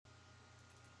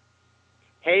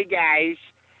Hey guys,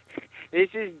 this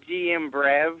is GM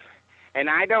Brev, and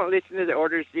I don't listen to the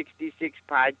Order 66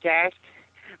 podcast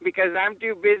because I'm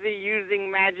too busy using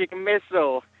Magic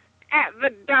Missile at the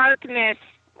darkness.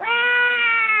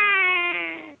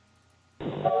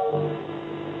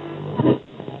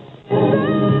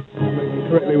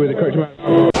 Correctly with the correct amount.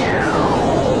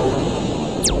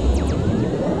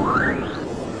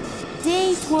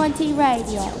 D20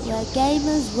 Radio, where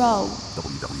gamers roll.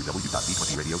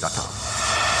 www.d20radio.com.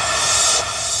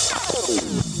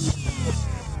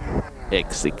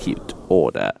 Execute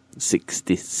Order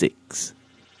 66.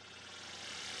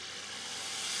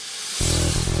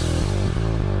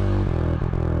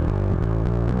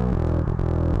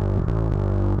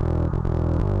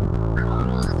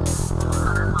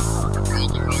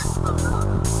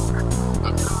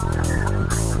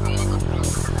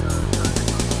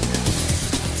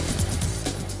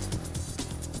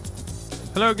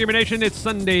 Hello, Gamer Nation. It's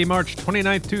Sunday, March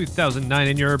 29th, 2009,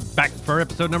 and you're back for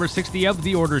episode number 60 of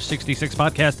the Order 66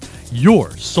 podcast, your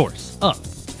source of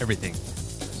everything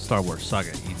Star Wars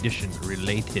Saga Edition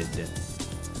related.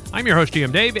 I'm your host,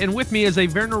 GM Dave, and with me is a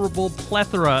venerable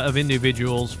plethora of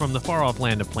individuals from the far-off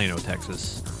land of Plano,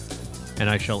 Texas, and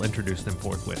I shall introduce them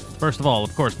forthwith. First of all,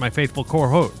 of course, my faithful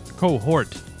cohort,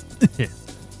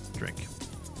 Drink.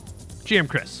 GM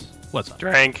Chris, what's up?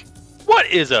 Drink. What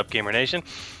is up, Gamer Nation?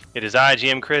 It is I,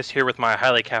 GM Chris, here with my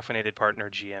highly caffeinated partner,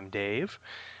 GM Dave.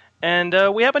 And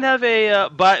we happen to have a,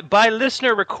 by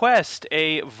listener request,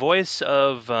 a voice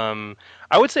of,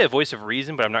 I would say a voice of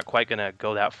reason, but I'm not quite going to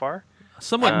go that far.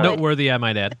 Somewhat noteworthy, I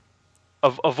might add.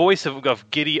 A voice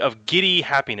of giddy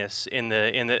happiness on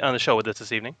the show with us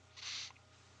this evening.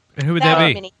 And who would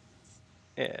that be?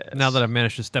 Yes. Now that I've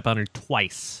managed to step on her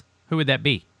twice, who would that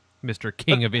be? Mr.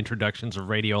 King of Introductions of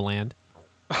Radioland.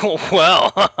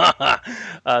 Well,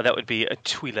 that would be a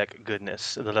Twi'lek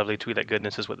Goodness. The lovely Twi'lek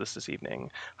Goodness is with us this evening.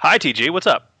 Hi, TG. What's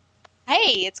up?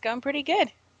 Hey, it's going pretty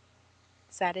good.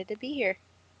 Excited to be here.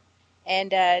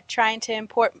 And trying to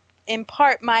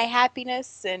impart my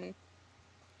happiness and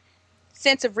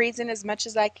sense of reason as much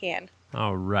as I can.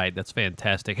 All right, that's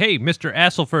fantastic. Hey, Mr.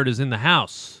 Asselford is in the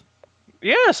house.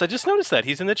 Yes, I just noticed that.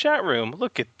 He's in the chat room.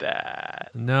 Look at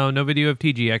that. No video of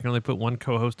TG. I can only put one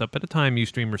co-host up at a time,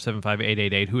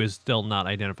 Ustreamer75888, who has still not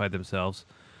identified themselves.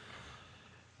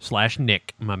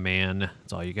 /Nick, my man.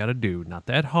 That's all you got to do. Not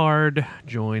that hard.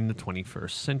 Join the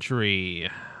 21st century.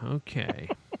 Okay.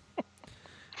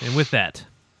 And with that...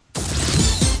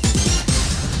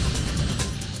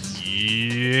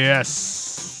 Yes!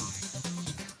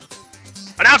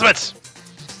 Announcements!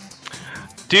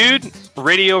 Dude,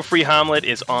 Radio Free Hamlet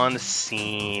is on the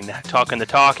scene, talking the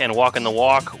talk and walking the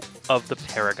walk of the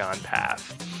Paragon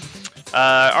Path.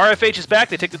 RFH is back.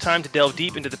 They take the time to delve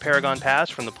deep into the Paragon Pass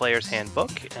from the player's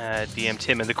handbook. DM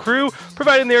Tim and the crew,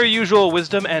 providing their usual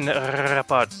wisdom and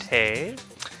repartee.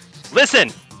 Listen,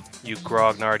 you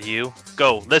grognard you.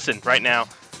 Go, listen right now,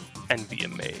 and be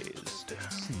amazed.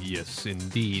 Yes,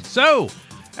 indeed. So,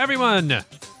 everyone,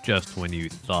 just when you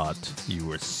thought you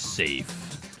were safe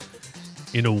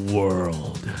in a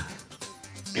world.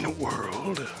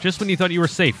 Just when you thought you were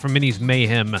safe from Minnie's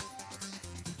mayhem,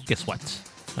 guess what?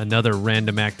 Another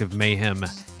random act of mayhem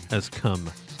has come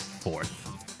forth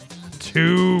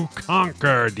to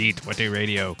conquer D20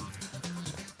 Radio.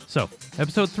 So,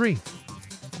 episode 3.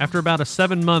 After about a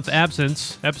 7-month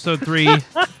absence, episode 3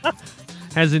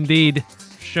 has indeed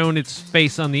shown its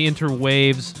face on the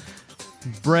interwaves.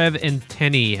 Brev and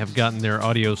Tenny have gotten their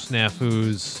audio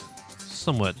snafus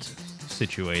somewhat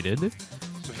situated.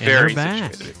 Very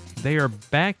situated. They are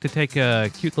back to take a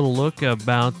cute little look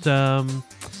about, I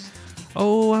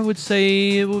would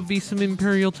say it would be some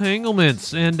Imperial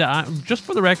entanglements. And just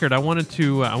for the record, I wanted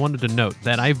to note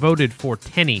that I voted for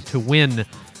Tenny to win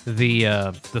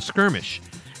the skirmish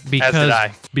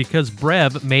because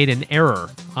Brev made an error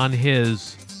on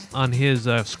his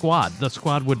squad. The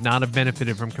squad would not have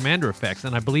benefited from commander effects,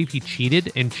 and I believe he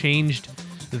cheated and changed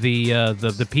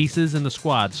the pieces in the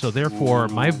squad, so therefore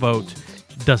my vote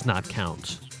does not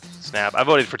count. Snap. I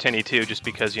voted for Tenny too, just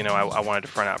because, I wanted to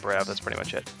front out Brev. That's pretty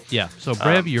much it. Yeah, so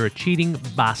Brev, you're a cheating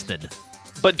bastard.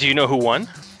 But do you know who won?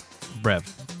 Brev.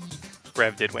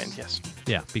 Brev did win, yes.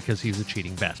 Yeah, because he's a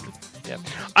cheating bastard. Yeah.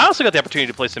 I also got the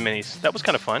opportunity to play some minis. That was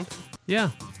kind of fun. Yeah,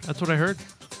 that's what I heard.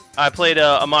 I played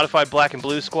a modified black and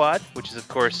blue squad, which is, of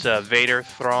course, Vader,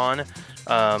 Thrawn,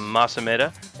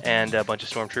 Masameda, and a bunch of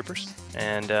stormtroopers.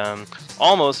 And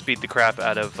almost beat the crap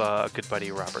out of good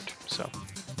buddy Robert. So,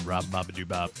 Rob Babadoo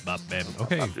Bob Bob Bam.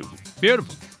 Okay,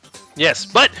 beautiful. Yes,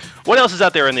 but what else is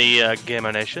out there in the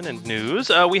Gamer Nation and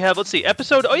news? We have, let's see,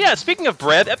 speaking of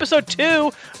Brev, episode 2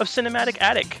 of Cinematic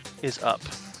Attic is up.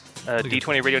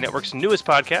 D20 Radio Network's newest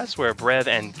podcast, where Brev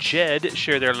and Jed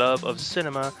share their love of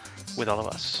cinema with all of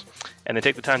us. And they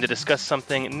take the time to discuss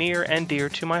something near and dear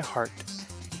to my heart,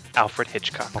 Alfred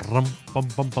Hitchcock. Bum, bum,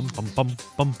 bum, bum, bum, bum,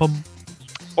 bum, bum.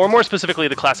 Or more specifically,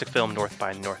 the classic film North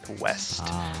by Northwest,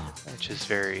 Ah. which is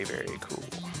very, very cool.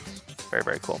 Very,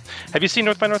 very cool. Have you seen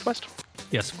North by Northwest?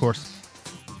 Yes, of course.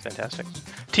 Fantastic.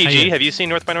 TG, have you seen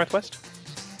North by Northwest?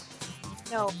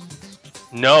 No,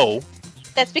 No.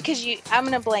 that's because I'm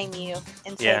gonna blame you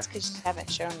and say Yeah. it's because you haven't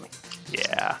shown me.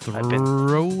 Yeah. I've been...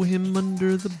 Throw him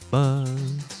under the bus.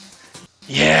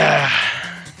 Yeah.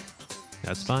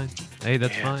 That's fine. Hey,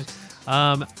 that's Yeah.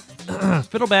 fine.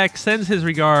 Fiddleback sends his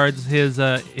regards. His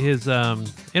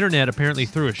internet apparently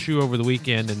threw a shoe over the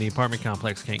weekend, and the apartment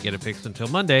complex can't get it fixed until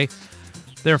Monday.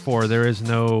 Therefore, there is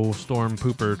no Storm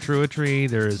Pooper Truetry.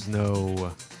 There is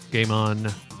no Game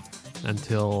On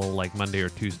until like Monday or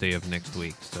Tuesday of next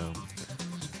week. So,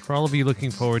 for all of you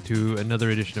looking forward to another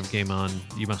edition of Game On,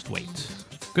 you must wait.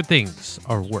 Good things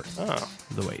are worth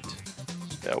the wait.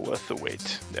 They're worth the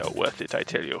wait. They're worth it, I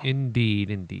tell you. Indeed,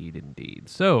 indeed, indeed.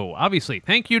 So, obviously,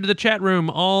 thank you to the chat room.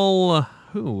 How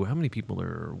many people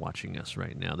are watching us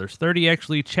right now? There's 30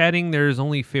 actually chatting. There's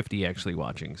only 50 actually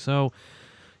watching. So,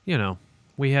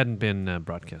 we hadn't been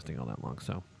broadcasting all that long.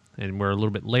 So, and we're a little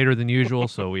bit later than usual.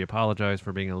 So we apologize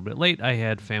for being a little bit late. I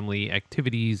had family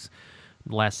activities.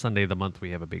 Last Sunday of the month, we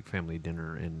have a big family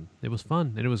dinner, and it was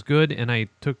fun, and it was good. And I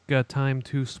took time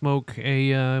to smoke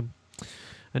an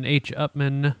H.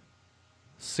 Upmann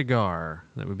cigar.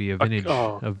 That would be a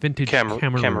vintage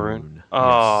Cameroon.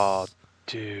 Oh, Yes.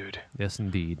 dude. Yes,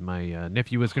 indeed. My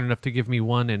nephew was good enough to give me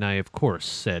one, and I, of course,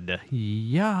 said,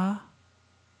 yeah.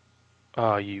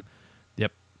 Oh, you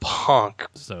Yep. punk.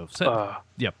 So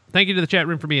yep. Thank you to the chat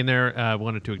room for being there. I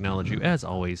wanted to acknowledge you, as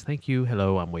always. Thank you.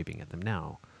 Hello, I'm waving at them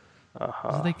now.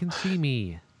 So they can see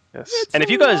me. Yes. And if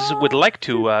you guys would like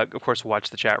to, of course, watch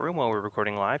the chat room while we're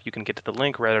recording live, you can get to the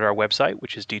link right at our website,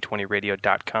 which is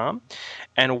d20radio.com.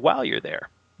 And while you're there,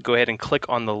 go ahead and click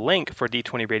on the link for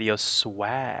D20 Radio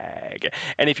swag.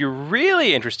 And if you're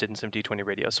really interested in some D20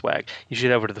 Radio swag, you should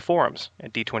head over to the forums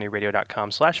at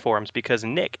d20radio.com/forums, because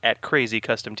Nick at Crazy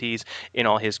Custom Tees, in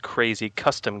all his crazy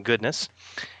custom goodness,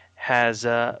 has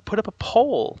put up a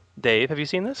poll. Dave, have you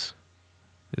seen this?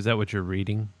 Is that what you're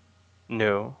reading?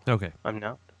 No, Okay. I'm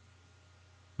not.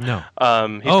 No.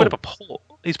 He's put up a poll.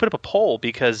 He's put up a poll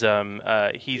because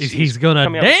He's gonna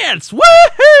coming out with- dance.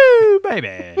 Woohoo,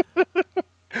 baby.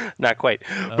 Not quite,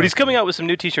 but he's coming out with some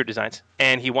new T-shirt designs,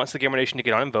 and he wants the Gamer Nation to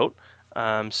get on and vote.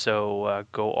 So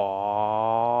go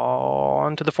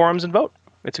on to the forums and vote.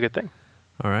 It's a good thing.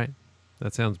 All right.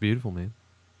 That sounds beautiful, man.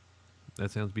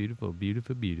 That sounds beautiful,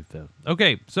 beautiful, beautiful.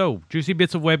 Okay, so juicy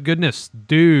bits of web goodness,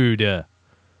 dude.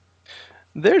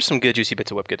 There's some good juicy bits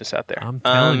of web goodness out there. I'm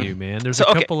telling you, man. There's a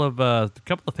couple of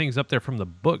things up there from the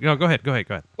book. No, go ahead.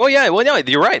 Well, yeah. Well, no,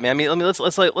 you're right, man. I mean,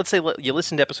 let's say you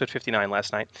listened to episode 59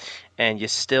 last night, and you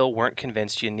still weren't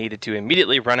convinced you needed to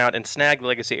immediately run out and snag the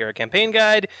Legacy Era campaign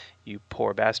guide. You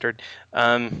poor bastard.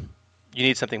 You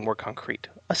need something more concrete,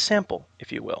 a sample,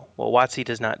 if you will. Well, WotC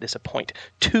does not disappoint.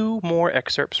 2 more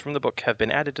excerpts from the book have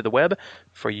been added to the web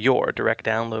for your direct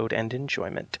download and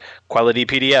enjoyment. Quality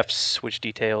PDFs, which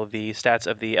detail the stats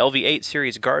of the LV-8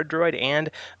 series guard droid and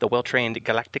the well-trained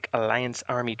Galactic Alliance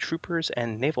Army troopers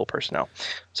and naval personnel.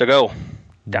 So go,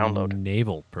 download.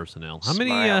 Naval personnel.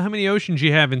 Smile. How many oceans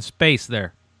you have in space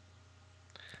there?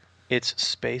 It's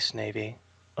Space Navy.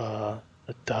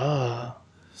 Duh.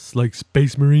 It's like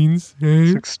Space Marines.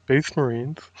 Eh? Space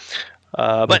Marines.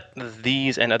 But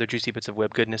these and other juicy bits of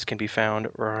web goodness can be found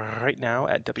right now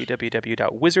at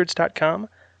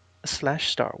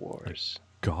www.wizards.com/Star Wars.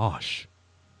 Gosh.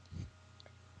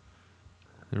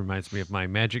 It reminds me of my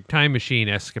Magic Time Machine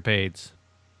escapades.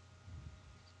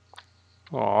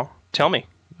 Aw, tell me.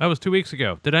 That was 2 weeks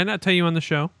ago. Did I not tell you on the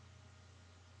show?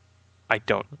 I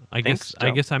don't. I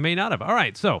guess I may not have. All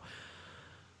right, so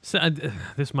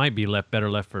this might be better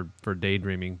left for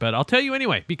daydreaming, but I'll tell you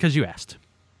anyway because you asked,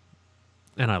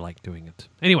 and I like doing it.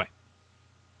 Anyway,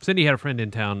 Cindy had a friend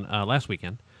in town last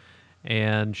weekend,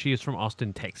 and she is from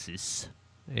Austin, Texas,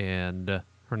 and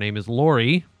her name is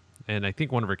Lori, and I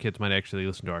think one of her kids might actually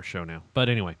listen to our show now. But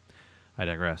anyway, I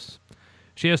digress.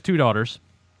 She has 2 daughters,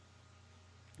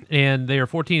 and they are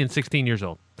 14 and 16 years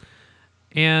old,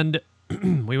 and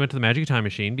we went to the Magic Time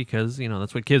Machine because,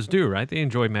 that's what kids do, right? They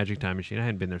enjoy Magic Time Machine. I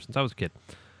hadn't been there since I was a kid.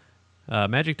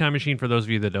 Magic Time Machine, for those of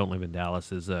you that don't live in Dallas,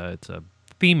 it's a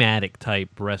thematic type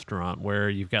restaurant where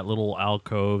you've got little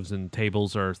alcoves and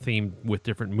tables are themed with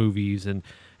different movies. And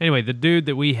anyway, the dude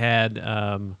that we had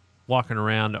walking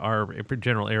around our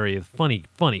general area. Funny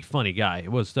guy.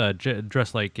 It was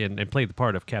dressed like and played the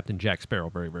part of Captain Jack Sparrow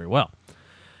very, very well.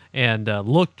 And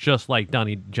looked just like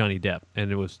Johnny Depp.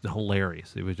 And it was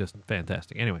hilarious. It was just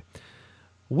fantastic. Anyway,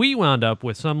 we wound up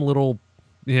with some little,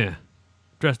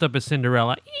 dressed up as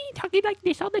Cinderella, talking like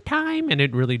this all the time. And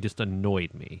it really just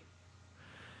annoyed me.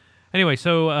 Anyway,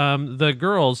 so the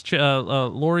girls,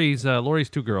 Lori's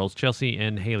two girls, Chelsea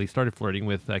and Haley, started flirting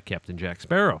with Captain Jack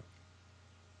Sparrow.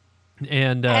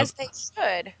 And as they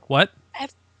should. What?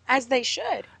 As they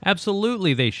should.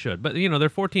 Absolutely, they should. But they're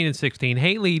 14 and 16.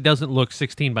 Haley doesn't look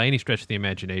 16 by any stretch of the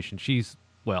imagination. She's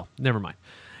never mind.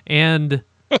 And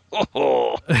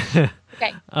Okay.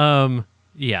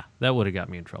 yeah, that would have got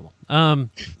me in trouble.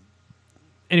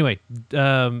 Anyway,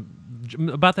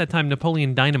 about that time,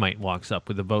 Napoleon Dynamite walks up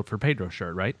with a Vote for Pedro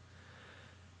shirt, right?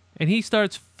 And he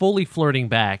starts fully flirting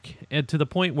back, and to the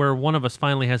point where one of us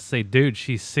finally has to say, "Dude,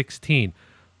 she's 16."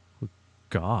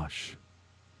 Gosh.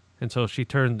 And so he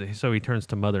turns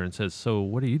to Mother and says, "So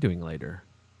what are you doing later?"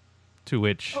 To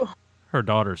which her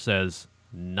daughter says,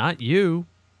 "Not you."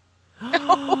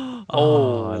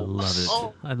 Oh, I love it.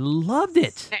 I loved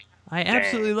it. I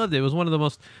absolutely loved it. It was one of the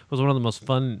most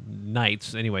fun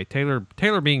nights. Anyway, Taylor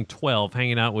being 12,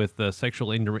 hanging out with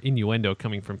sexual innuendo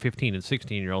coming from 15 and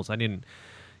 16-year-olds. I didn't,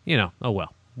 oh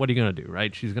well. What are you going to do,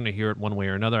 right? She's going to hear it one way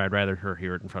or another. I'd rather her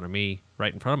hear it in front of me,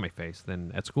 right in front of my face,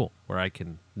 than at school, where I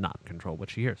can not control what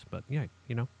she hears. But, yeah,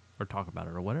 or talk about it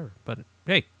or whatever. But,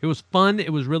 hey, it was fun.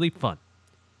 It was really fun.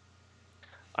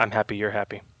 I'm happy you're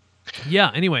happy.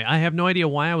 Yeah, anyway, I have no idea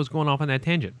why I was going off on that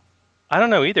tangent. I don't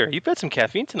know either. You've had some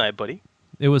caffeine tonight, buddy.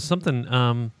 It was something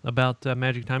about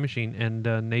Magic Time Machine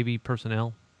and Navy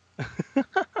personnel.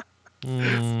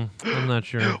 I'm not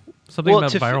sure. Something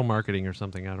about viral marketing or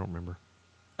something. I don't remember.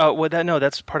 Oh, well,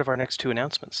 that's part of our next two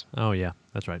announcements. Oh, yeah,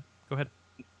 that's right. Go ahead.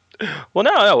 Well,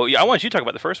 no, I want you to talk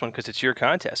about the first one because it's your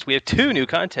contest. We have two new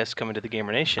contests coming to the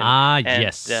Gamer Nation.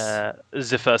 Yes.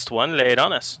 The first one, lay it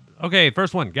on us. Okay,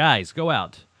 first one. Guys, go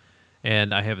out.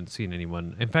 And I haven't seen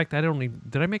anyone. In fact, did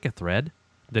I make a thread?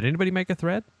 Did anybody make a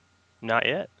thread? Not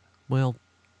yet. Well,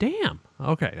 damn.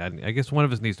 Okay, I guess one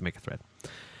of us needs to make a thread.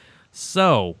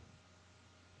 So,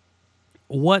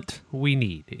 what we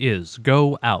need is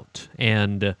go out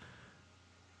and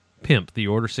pimp the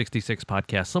Order 66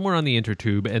 podcast somewhere on the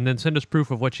intertube and then send us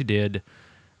proof of what you did.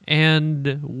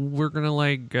 And we're going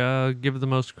to give the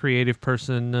most creative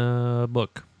person a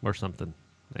book or something.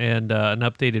 And an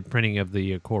updated printing of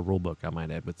the core rulebook, I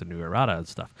might add, with the new errata and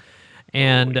stuff.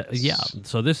 And,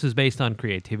 so this is based on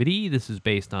creativity. This is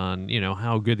based on,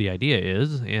 how good the idea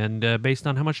is and based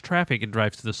on how much traffic it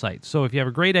drives to the site. So if you have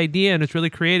a great idea and it's really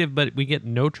creative, but we get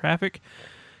no traffic,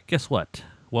 guess what?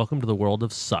 Welcome to the world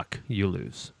of suck. You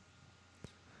lose.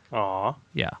 Aw.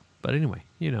 Yeah. But anyway,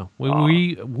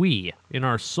 we in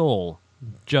our soul,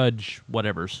 judge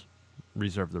whatever's,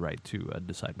 reserve the right to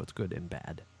decide what's good and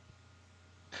bad.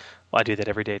 Well, I do that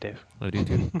every day, Dave. I do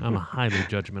too. I'm a highly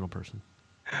judgmental person.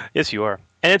 Yes, you are.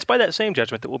 And it's by that same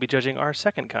judgment that we'll be judging our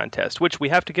second contest, which we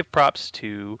have to give props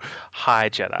to High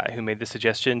Jedi, who made the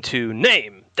suggestion to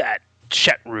name that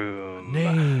chat room.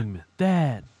 Name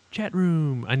that chat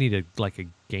room. I need a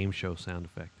game show sound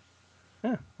effect.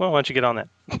 Yeah. Well, why don't you get on that?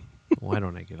 Why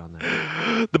don't I get on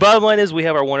that? The bottom line is we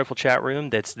have our wonderful chat room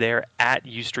that's there at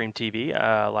Ustream TV,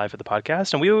 live at the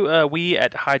podcast. And we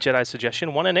at High Jedi's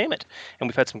suggestion want to name it. And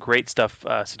we've had some great stuff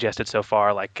suggested so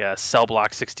far, like Cell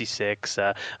Block 66,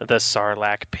 the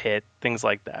Sarlacc Pit, things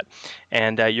like that.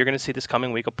 And you're going to see this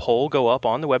coming week a poll go up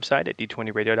on the website at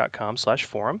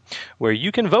d20radio.com/forum, where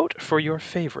you can vote for your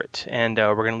favorite. And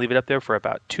we're going to leave it up there for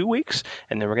about 2 weeks,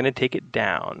 and then we're going to take it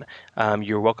down.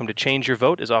 You're welcome to change your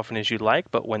vote as often as you'd like,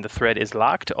 but when the thread is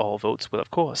locked, all votes will,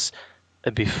 of course,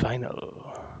 be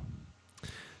final.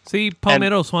 See,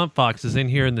 Palmetto Swamp Fox is in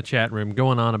here in the chat room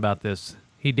going on about this.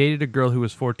 He dated a girl who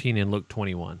was 14 and looked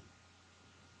 21.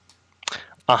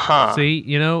 Uh-huh. See,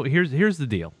 here's the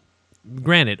deal.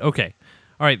 Granted, okay.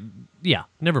 All right, yeah,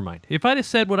 never mind. If I'd have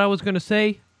said what I was going to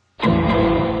say,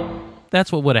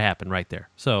 that's what would have happened right there.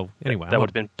 So, anyway. That would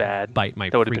have been bad. Bite my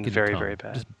That would have been freaking very, tongue. very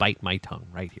bad. Just bite my tongue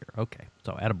right here. Okay,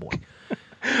 so attaboy.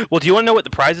 Well, do you want to know what the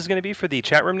prize is going to be for the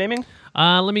chat room naming?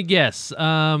 Let me guess.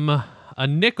 A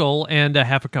nickel and a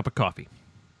half a cup of coffee.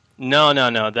 No.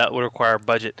 That would require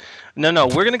budget. No.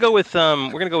 We're gonna go with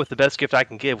the best gift I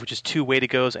can give, which is 2 Way to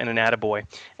Goes and an attaboy,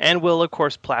 and we'll of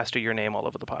course plaster your name all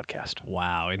over the podcast.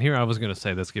 Wow. And here I was gonna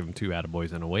say, let's give him 2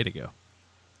 attaboys and a way to go.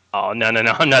 Oh no!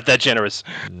 I'm not that generous.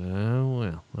 Oh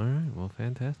well. All right. Well,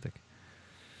 fantastic.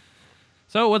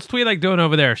 So what's Twi'lek doing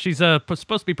over there? She's supposed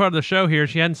to be part of the show here.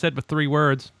 She hadn't said but 3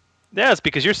 words. Yeah, it's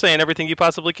because you're saying everything you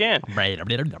possibly can.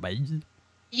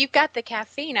 You've got the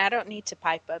caffeine. I don't need to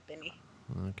pipe up any.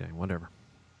 Okay, whatever.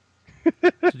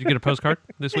 Did you get a postcard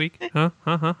this week? Huh?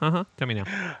 Tell me now.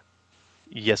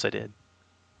 Yes, I did.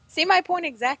 See my point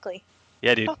exactly.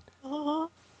 Yeah, dude.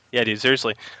 Yeah, dude,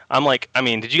 seriously. I'm like, I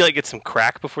mean, did you like get some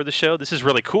crack before the show? This is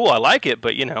really cool. I like it,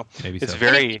 but, Maybe it's so.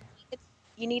 very...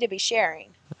 You need to be sharing.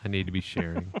 I need to be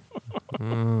sharing.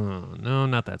 No,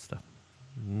 not that stuff.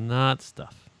 Not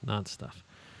stuff.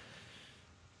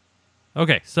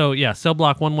 Okay, so yeah, cell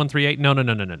block 1138.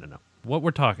 No. What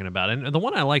we're talking about, and the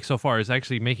one I like so far is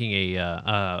actually making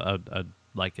I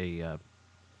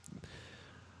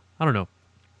don't know,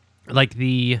 like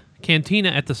the cantina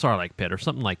at the Sarlacc pit or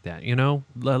something like that.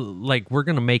 Like we're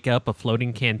gonna make up a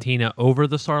floating cantina over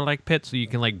the Sarlacc pit, so you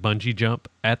can like bungee jump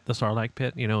at the Sarlacc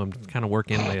pit. And kind of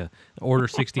work in the Order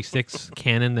 66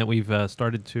 canon that we've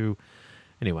started to.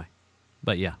 Anyway,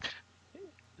 but yeah,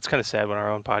 It's kind of sad when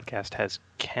our own podcast has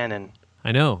canon.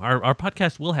 I know our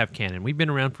podcast will have canon. We've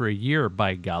been around for a year,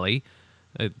 by golly.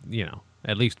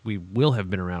 At least we will have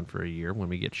been around for a year when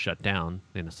we get shut down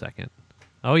in a second.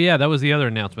 Oh yeah, that was the other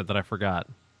announcement that I forgot.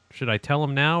 Should I tell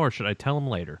them now or should I tell them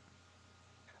later?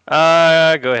 Go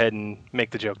ahead and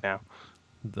make the joke now.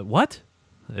 The what?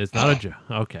 It's not a joke.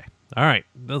 Okay. All right.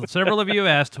 Several of you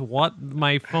asked what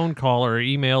my phone call or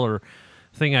email or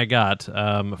thing I got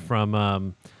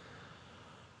from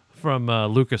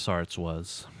LucasArts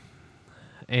was.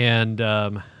 And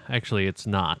actually, it's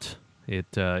not.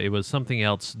 It was something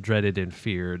else dreaded and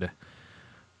feared.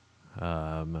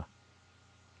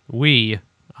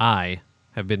 I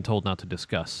have been told not to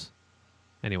discuss.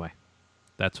 Anyway,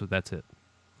 that's it.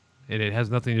 It has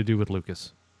nothing to do with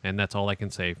Lucas, and that's all I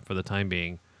can say for the time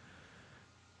being.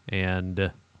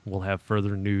 And we'll have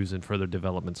further news and further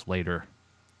developments later.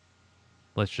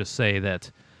 Let's just say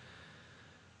that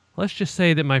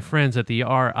my friends at the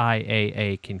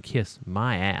RIAA can kiss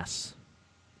my ass.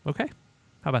 Okay?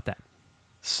 How about that?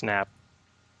 Snap.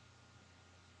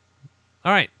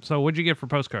 All right, so what'd you get for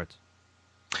postcards?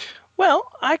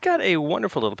 Well, I got a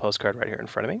wonderful little postcard right here in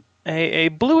front of me. A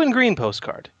blue and green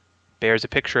postcard. Bears a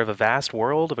picture of a vast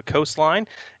world, of a coastline,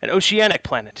 an oceanic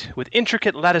planet with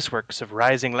intricate latticeworks of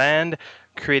rising land,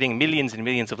 creating millions and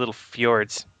millions of little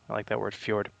fjords. I like that word,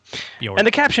 fjord. And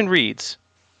the caption reads,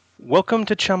 "Welcome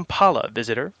to Champala,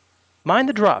 visitor. Mind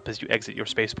the drop as you exit your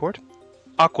spaceport.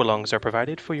 Aqualungs are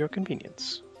provided for your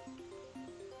convenience."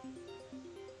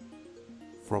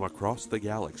 From across the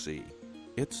galaxy,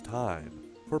 it's time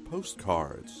for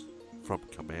postcards from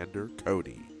Commander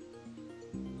Cody.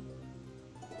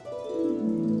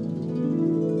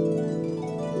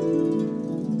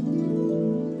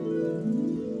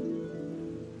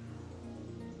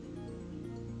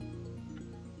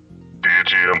 Dear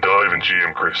GM Dave and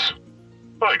GM Chris.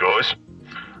 Hi guys.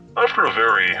 After a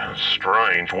very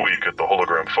strange week at the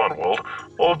Hologram Fun World,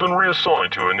 I've been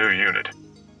reassigned to a new unit.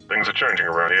 Things are changing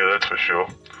around here, that's for sure.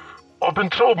 I've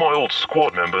been told my old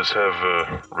squad members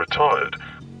have retired.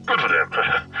 Good for them.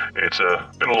 It's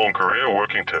been a long career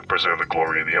working to preserve the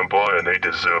glory of the Empire, and they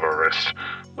deserve a rest.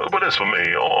 But as for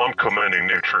me, I'm commanding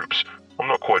new troops. I'm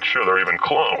not quite sure they're even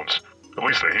clones. At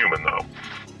least they're human, though.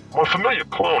 My familiar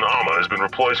clone armor has been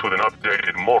replaced with an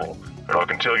updated model, and I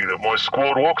can tell you that my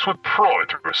squad walks with pride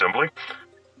through assembly.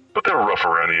 But they're rough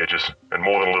around the edges, and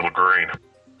more than a little green.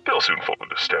 They'll soon fall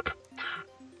into step.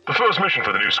 The first mission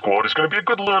for the new squad is going to be a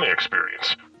good learning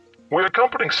experience. We're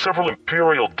accompanying several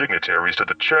Imperial dignitaries to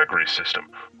the Chagri system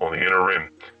on the Inner Rim,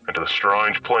 and to the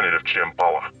strange planet of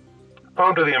Champala.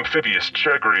 Home to the amphibious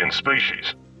Chagrian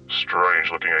species.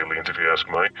 Strange-looking aliens, if you ask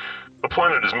me. The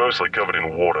planet is mostly covered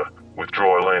in water, with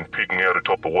dry land peeking out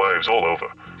atop the waves all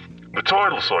over. The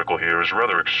tidal cycle here is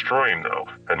rather extreme, though,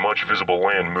 and much visible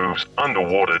land moves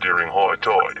underwater during high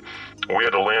tide. We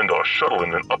had to land our shuttle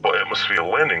in an upper atmosphere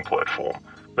landing platform,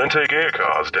 then take air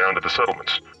cars down to the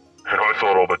settlements. And I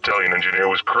thought our battalion engineer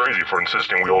was crazy for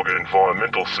insisting we all get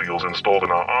environmental seals installed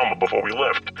in our armor before we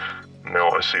left. Now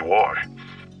I see why.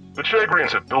 The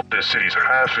Chagrians have built their cities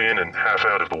half in and half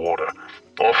out of the water.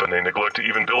 Often they neglect to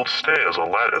even build stairs or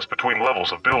ladders between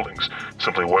levels of buildings,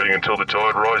 simply waiting until the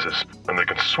tide rises, and they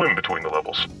can swim between the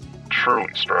levels.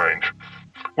 Truly strange.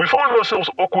 We find ourselves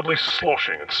awkwardly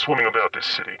sloshing and swimming about this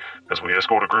city as we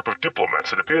escort a group of diplomats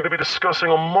that appear to be discussing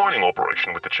a mining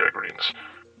operation with the Chagrians.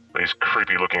 These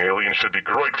creepy-looking aliens should be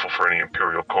grateful for any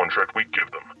Imperial contract we give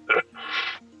them.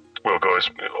 Well, guys,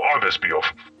 I best be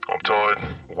off. I'm tired,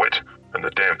 wet, and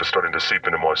the damp is starting to seep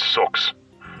into my socks.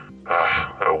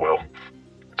 Oh well.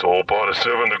 It's all part of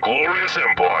serving the glorious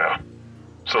Empire.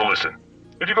 So listen,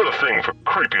 if you've got a thing for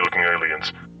creepy-looking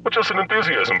aliens, or just an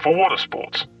enthusiasm for water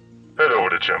sports, head over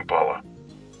to Champala.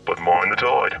 But mind the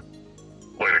tide.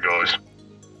 Later, guys.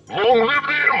 Long live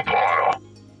the Empire!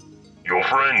 Your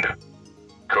friend,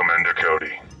 Commander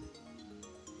Cody.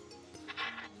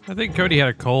 I think Cody had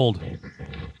a cold.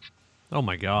 Oh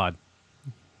my god.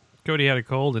 Cody had a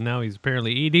cold and now he's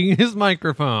apparently eating his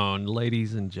microphone,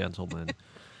 ladies and gentlemen.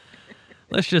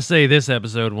 Let's just say this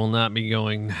episode will not be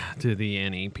going to the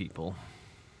any people.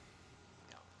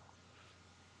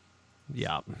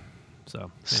 Yeah. So.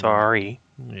 Anyway. Sorry.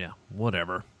 Yeah,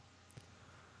 whatever.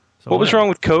 So What was wrong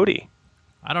with Cody?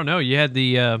 I don't know. You had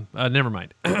the never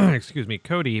mind. Excuse me.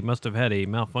 Cody must have had a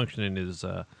malfunction in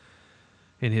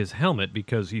his helmet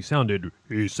because he sounded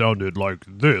like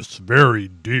this very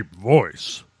deep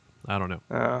voice. I don't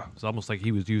know. It's almost like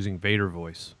he was using Vader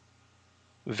voice.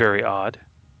 Very odd.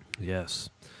 Yes.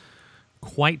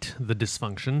 Quite the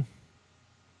dysfunction.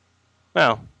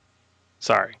 Well,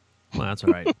 sorry. Well, that's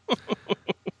all right.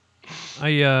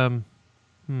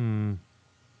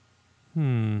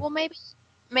 Well,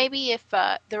 maybe if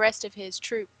the rest of his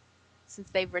troop, since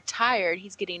they've retired,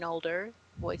 he's getting older,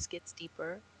 voice gets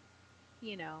deeper.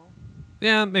 You know.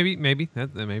 Yeah, maybe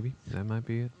that might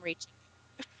be it. Reaching.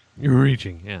 You're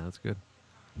reaching. Yeah, that's good.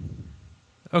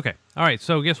 Okay. All right.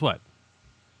 So guess what?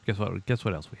 Guess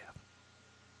what else we have?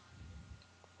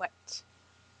 What?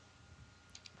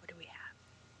 What do we have?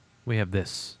 We have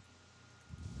this.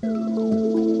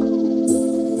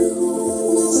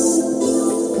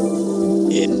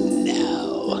 And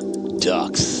now,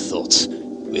 Dark Thoughts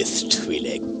with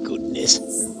Twi'lek Goodness.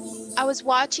 I was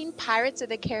watching Pirates of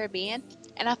the Caribbean,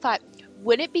 and I thought,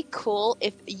 wouldn't it be cool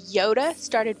if Yoda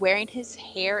started wearing his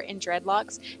hair in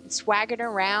dreadlocks and swaggered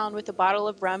around with a bottle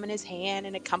of rum in his hand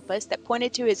and a compass that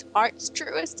pointed to his heart's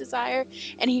truest desire,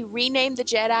 and he renamed the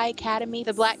Jedi Academy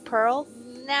the Black Pearl?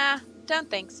 Nah, don't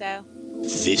think so.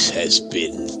 This has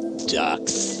been Dark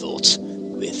Thoughts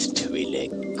with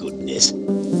Twi'lek Goodness.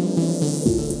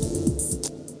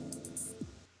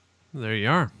 There you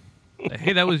are.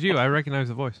 Hey, that was you. I recognize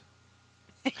the voice.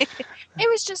 It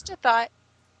was just a thought.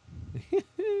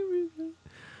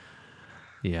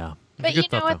 Yeah. But you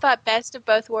know, I thought best of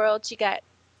both worlds. You got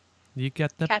the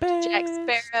Captain best. Jack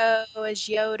Sparrow as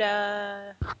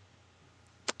Yoda.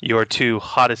 Your two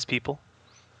hottest people.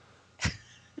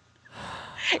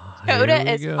 Yoda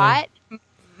is hot.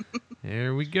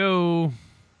 Here we go.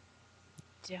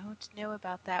 Don't know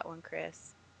about that one,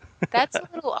 Chris. That's a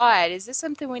little odd. Is this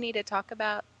something we need to talk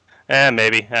about?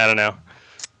 Maybe. I don't know.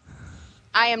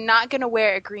 I am not going to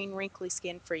wear a green wrinkly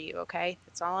skin for you, okay?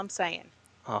 That's all I'm saying.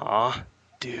 Aw,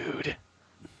 dude.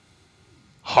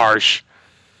 Harsh.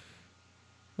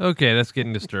 Okay, that's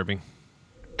getting disturbing.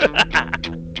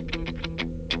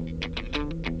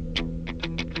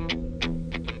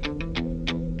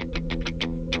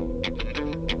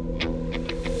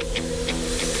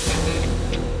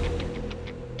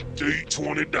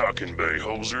 D20 docking bay,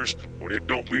 hosers. When it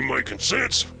don't be making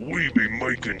sense, we be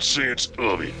making sense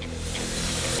of it.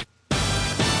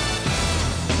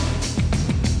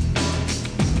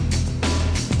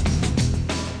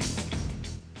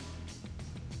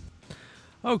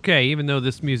 Okay, even though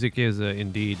this music is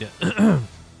indeed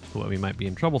what we might be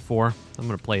in trouble for, I'm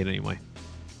going to play it anyway.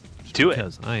 Do it.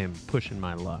 Because I am pushing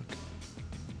my luck.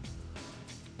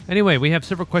 Anyway, we have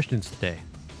several questions today,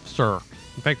 sir.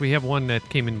 In fact, we have one that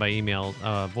came in by email,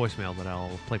 voicemail, that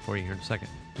I'll play for you here in a second.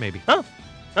 Maybe. Oh,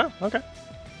 okay.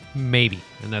 Maybe.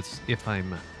 And that's if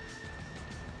I'm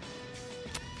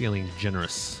feeling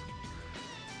generous.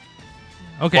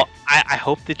 Okay. Well, I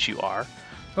hope that you are.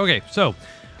 Okay, so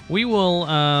we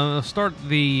will start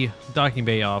the docking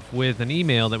bay off with an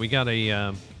email that we got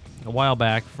a while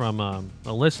back from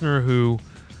a listener who,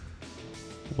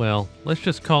 well, let's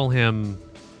just call him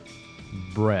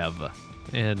Brev.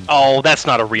 And oh, that's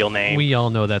not a real name. We all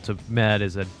know that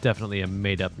is definitely a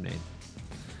made-up name.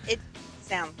 It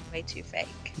sounds way too fake.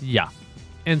 Yeah,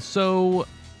 and so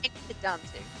It's the dumb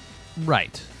too.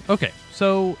 Right. Okay.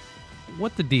 So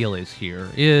what the deal is here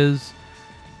is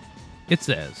it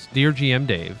says, "Dear GM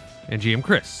Dave and GM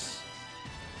Chris."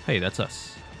 Hey, that's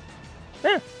us.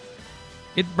 Yeah.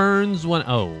 It burns when...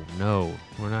 Oh, no.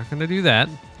 We're not going to do that.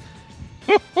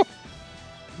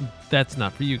 That's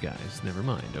not for you guys. Never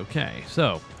mind. Okay.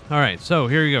 So, all right. So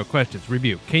here you go. Questions.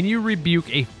 Rebuke. Can you rebuke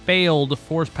a failed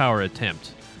force power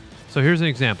attempt? So here's an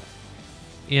example.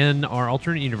 In our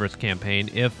alternate universe campaign,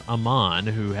 if Amon,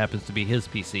 who happens to be his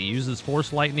PC, uses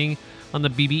force lightning on the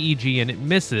BBEG and it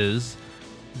misses,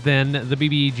 then the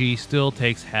BBEG still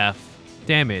takes half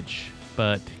damage.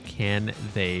 But can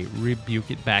they rebuke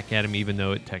it back at him even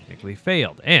though it technically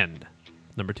failed? And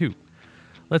number 2.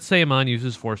 Let's say Amon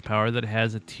uses force power that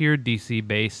has a tiered DC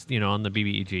based, on the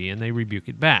BBEG, and they rebuke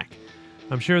it back.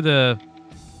 I'm sure the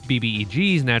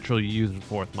BBEG's natural use and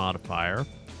force modifier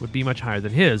would be much higher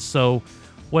than his. So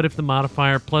what if the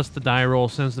modifier plus the die roll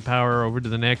sends the power over to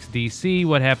the next DC?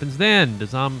 What happens then?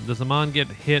 Does Amon get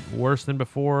hit worse than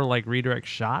before, like redirect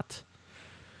shot?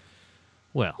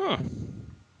 Well,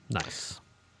 nice.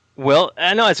 Well,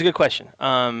 no, it's a good question.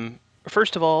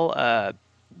 First of all,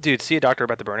 dude, see a doctor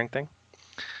about the burning thing.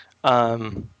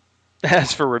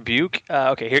 As for rebuke,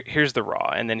 okay, here's the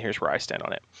raw, and then here's where I stand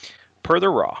on it. Per the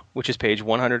raw, which is page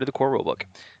 100 of the core rulebook,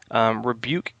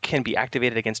 rebuke can be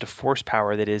activated against a force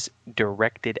power that is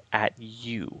directed at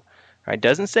you. Right?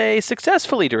 Doesn't say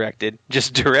successfully directed,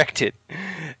 just directed.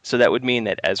 So that would mean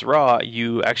that as raw,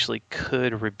 you actually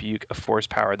could rebuke a force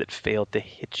power that failed to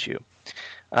hit you.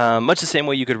 Much the same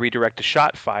way you could redirect a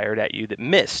shot fired at you that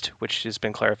missed, which has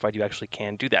been clarified you actually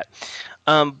can do that.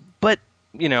 But,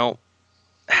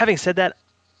 having said that,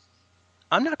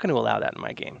 I'm not going to allow that in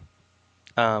my game.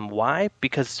 Why?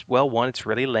 Because, well, one, it's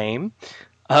really lame.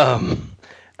 Don't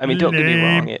get me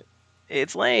wrong.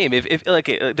 It's lame. Don't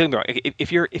get me wrong.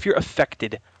 If you're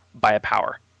affected by a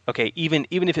power, okay, even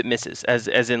if it misses,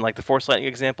 as in like the Force Lightning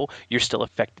example, you're still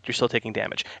affected. You're still taking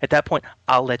damage. At that point,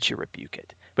 I'll let you rebuke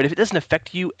it. But if it doesn't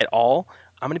affect you at all,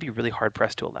 I'm going to be really hard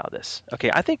pressed to allow this. Okay,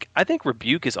 I think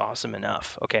rebuke is awesome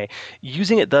enough. Okay,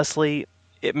 using it thusly,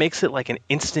 it makes it like an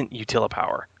instant utila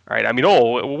power. Right? I mean,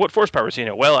 what force powers do you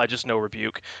know? Well, I just know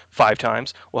rebuke 5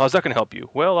 times. Well, how's that going to help you?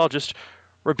 Well, I'll just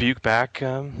rebuke back,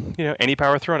 any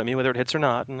power thrown at me, whether it hits or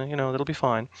not, and it'll be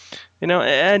fine.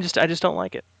 I just don't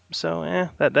like it. So,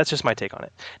 that's just my take on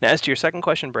it. Now, as to your second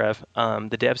question, Brev,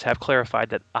 the devs have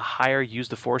clarified that a higher use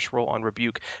the force roll on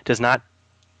rebuke does not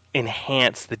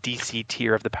enhance the DC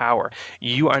tier of the power.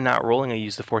 You are not rolling a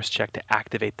use the force check to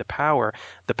activate the power.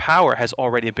 The power has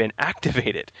already been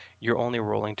activated. You're only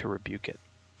rolling to rebuke it.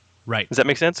 Right. Does that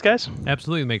make sense, guys?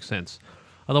 Absolutely makes sense.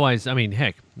 Otherwise, I mean,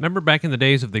 heck, remember back in the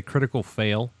days of the critical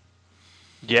fail?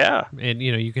 Yeah. And,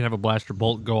 you can have a blaster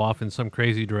bolt go off in some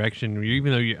crazy direction,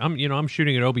 even though I'm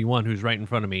shooting at Obi-Wan who's right in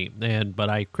front of me,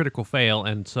 but I critical fail,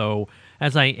 and so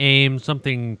as I aim,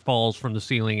 something falls from the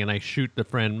ceiling, and I shoot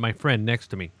my friend next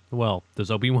to me. Well, does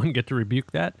Obi-Wan get to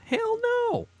rebuke that? Hell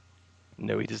no.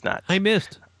 No, he does not. I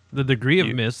missed. The degree of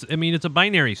miss, I mean, it's a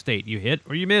binary state. You hit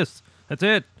or you miss. That's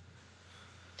it.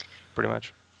 Pretty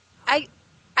much.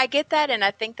 I get that, and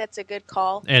I think that's a good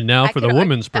call. And now for the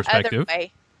woman's perspective. The other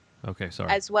way okay,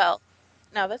 sorry. as well.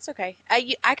 No, that's okay.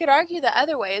 I could argue the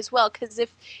other way as well, because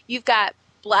if you've got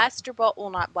blaster bolt, well,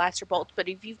 not blaster bolts, but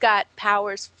if you've got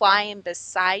powers flying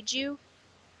beside you,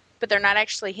 but they're not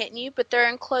actually hitting you, but they're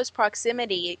in close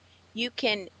proximity, you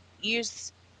can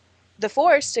use the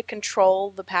force to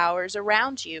control the powers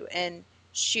around you and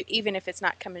shoot, even if it's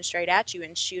not coming straight at you,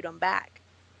 and shoot them back.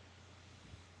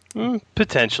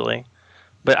 Potentially,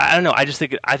 but I don't know. I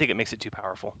think it makes it too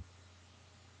powerful.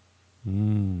 I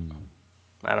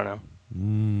don't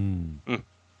know.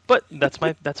 But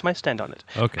that's my stand on it.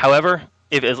 Okay. However,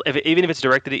 even if it's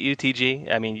directed at you,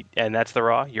 TG, I mean, and that's the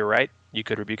raw. You're right. You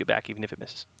could rebuke it back even if it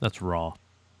misses. That's raw.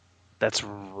 That's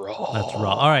raw. That's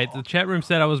raw. All right. The chat room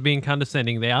said I was being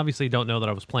condescending. They obviously don't know that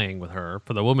I was playing with her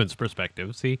for the woman's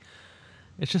perspective. See.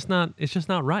 It's just not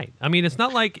right. I mean, it's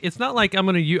not like I'm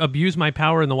going to abuse my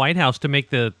power in the White House to make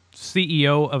the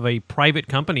CEO of a private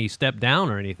company step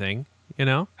down or anything,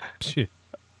 I'd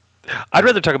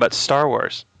rather talk about Star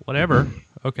Wars. Whatever.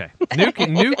 Okay.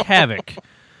 Nuke Havoc.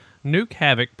 Nuke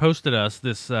Havoc posted us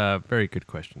this very good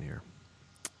question here.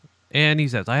 And he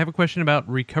says, I have a question about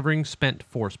recovering spent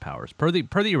force powers. Per the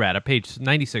errata, page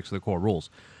 96 of the core rules.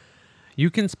 You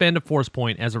can spend a force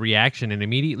point as a reaction and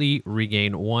immediately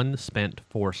regain 1 spent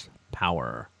force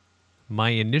power.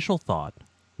 My initial thought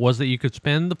was that you could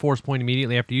spend the force point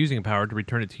immediately after using a power to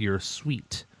return it to your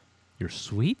suite. Your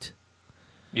suite?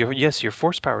 Your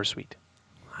force power suite.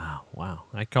 Wow.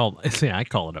 I call it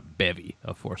a bevy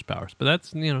of force powers, but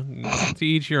that's, to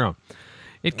each your own.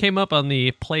 It came up on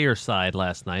the player side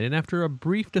last night, and after a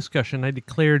brief discussion, I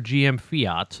declared GM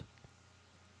Fiat,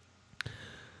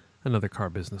 another car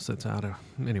business that's out of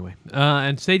anyway,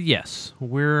 and said yes.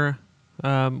 We'll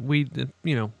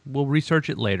research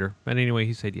it later. But anyway,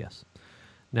 he said yes.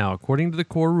 Now, according to the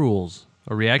core rules,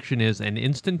 a reaction is an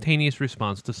instantaneous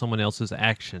response to someone else's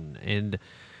action, and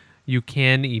you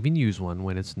can even use one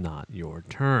when it's not your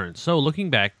turn. So, looking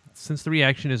back, since the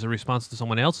reaction is a response to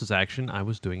someone else's action, I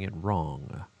was doing it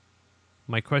wrong.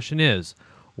 My question is,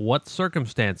 what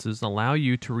circumstances allow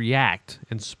you to react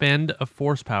and spend a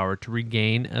force power to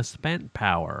regain a spent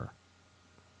power?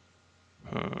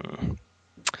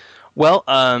 Well,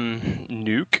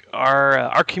 Nuke,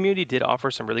 our community did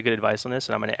offer some really good advice on this,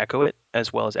 and I'm going to echo it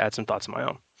as well as add some thoughts of my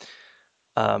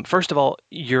own. First of all,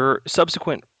 your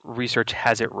subsequent research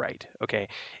has it right. Okay,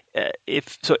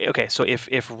 if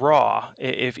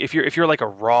you're like a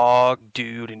raw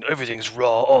dude and everything's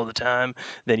raw all the time,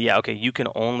 then yeah, okay, you can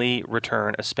only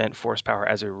return a spent force power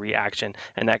as a reaction,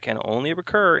 and that can only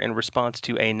recur in response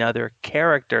to another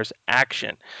character's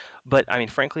action. But I mean,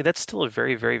 frankly, that's still a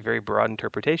very, very, very broad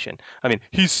interpretation. I mean,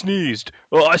 he sneezed.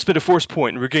 Well, I spent a force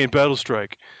point and regained battle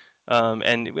strike.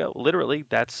 And well, literally,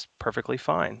 that's perfectly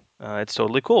fine. It's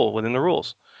totally cool within the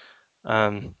rules.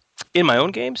 In my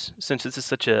own games, since this is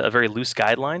such a very loose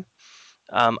guideline,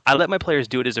 I let my players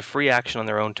do it as a free action on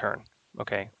their own turn,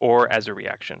 okay, or as a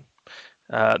reaction.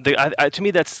 To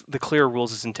me, that's the clear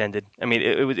rules as intended. I mean,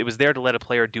 it was there to let a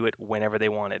player do it whenever they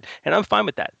wanted, and I'm fine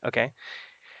with that, okay?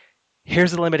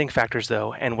 Here's the limiting factors,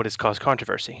 though, and what has caused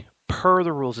controversy. Per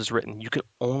the rules as written, you can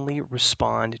only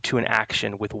respond to an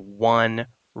action with one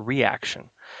reaction.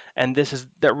 And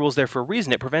that rule's there for a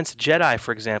reason. It prevents Jedi,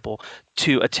 for example,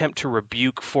 to attempt to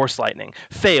rebuke Force Lightning,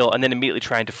 fail, and then immediately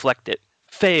try and deflect it,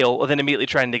 fail, and then immediately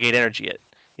try and negate energy it.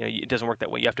 You know, it doesn't work that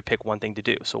way. You have to pick one thing to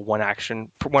do. So one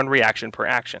reaction per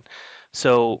action.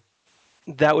 So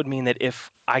that would mean that if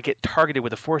I get targeted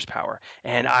with a force power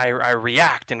and I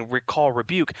react and recall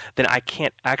rebuke, then I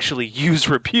can't actually use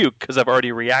rebuke because I've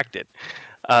already reacted.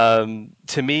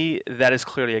 To me, that is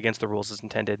clearly against the rules as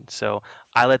intended. So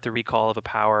I let the recall of a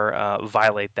power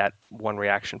violate that one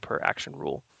reaction per action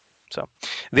rule. So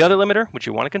the other limiter, which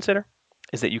you want to consider,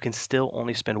 is that you can still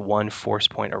only spend one force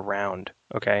point a round.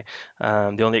 Okay.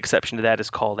 The only exception to that is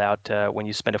called out when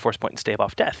you spend a force point and stave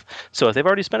off death. So if they've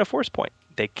already spent a force point,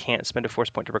 they can't spend a force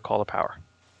point to recall a power.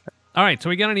 All right, so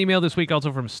we got an email this week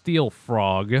also from Steel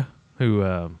Frog,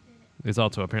 who is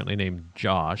also apparently named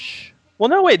Josh. Well,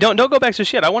 no, wait, don't go back to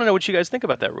shit. I want to know what you guys think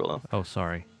about that rule. Oh,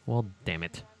 sorry. Well, damn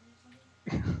it.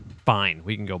 Fine,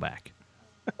 we can go back.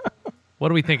 What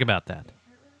do we think about that?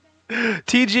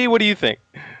 TG, what do you think?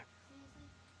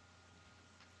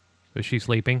 Is she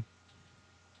sleeping?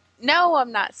 No,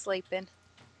 I'm not sleeping.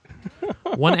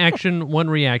 One action, one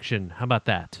reaction. How about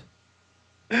that?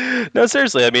 No,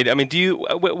 seriously. I mean, do you?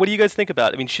 What do you guys think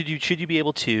about? I mean, should you be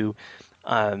able to,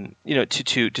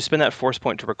 to spend that force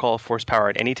point to recall a force power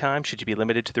at any time? Should you be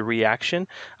limited to the reaction?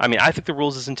 I mean, I think the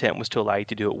rules' intent was to allow you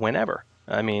to do it whenever.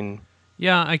 I mean,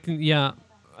 I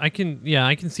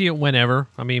can see it whenever.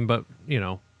 I mean, but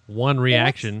one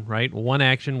reaction, right? One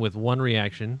action with one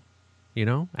reaction.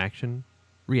 Action,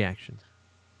 reaction.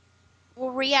 Well,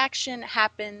 reaction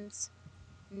happens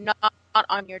not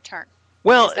on your turn.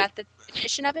 Well, is that the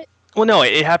definition of it? Well, no,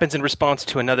 it happens in response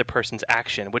to another person's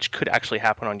action, which could actually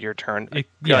happen on your turn.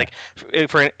 Like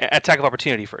for an attack of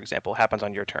opportunity, for example, happens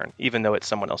on your turn, even though it's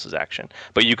someone else's action.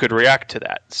 But you could react to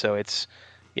that. So it's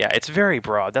very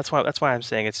broad. That's why I'm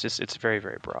saying it's very,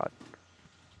 very broad.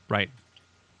 Right.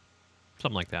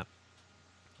 Something like that.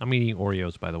 I'm eating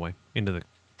Oreos, by the way, into the.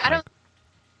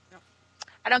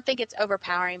 I don't think it's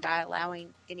overpowering by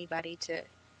allowing anybody to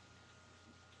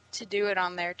do it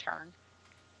on their turn.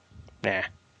 Nah.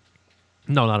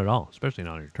 No, not at all. Especially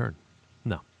not on your turn.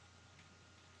 No.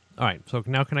 All right. So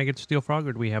now can I get Steel Frog,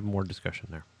 or do we have more discussion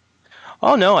there?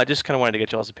 Oh, no. I just kind of wanted to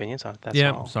get y'all's opinions on it. That's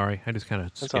all. I'm sorry. I just kind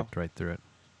of skipped right through it.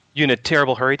 You in a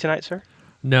terrible hurry tonight, sir?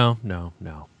 No.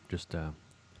 Just,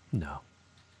 no.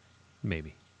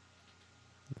 Maybe.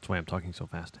 That's why I'm talking so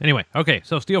fast. Anyway, okay.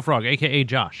 So Steel Frog, a.k.a.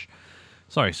 Josh.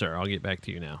 Sorry, sir. I'll get back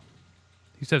to you now.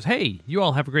 He says, hey, you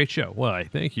all have a great show. Why,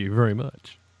 thank you very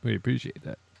much. We appreciate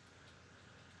that.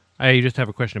 I just have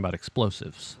a question about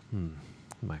explosives.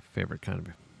 My favorite kind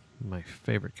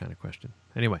of question.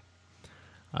 Anyway,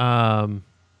 what are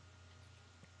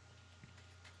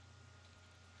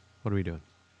we doing?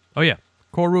 Oh yeah,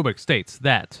 Core Rubik states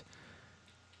that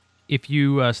if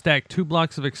you stack 2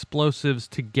 blocks of explosives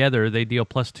together, they deal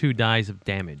 +2 dice of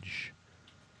damage.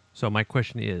 So my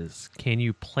question is, can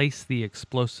you place the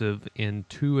explosive in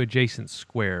 2 adjacent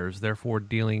squares, therefore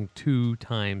dealing 2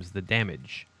 times the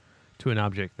damage to an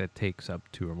object that takes up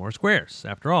 2 or more squares?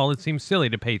 After all, it seems silly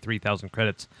to pay 3,000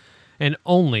 credits and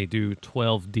only do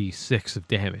 12d6 of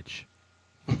damage.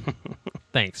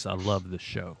 Thanks, I love the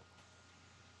show.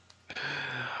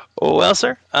 Well,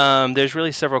 sir, there's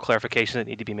really several clarifications that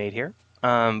need to be made here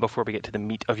before we get to the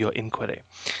meat of your inquiry.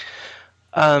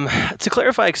 To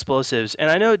clarify explosives,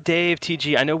 and I know Dave,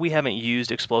 TG, I know we haven't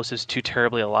used explosives too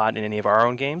terribly a lot in any of our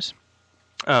own games,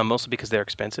 mostly because they're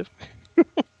expensive.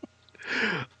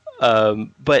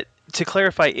 But to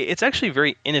clarify, it's actually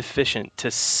very inefficient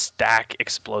to stack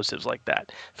explosives like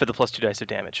that for the +2 dice of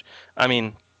damage. I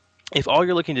mean, if all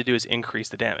you're looking to do is increase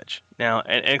the damage. Now,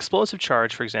 an explosive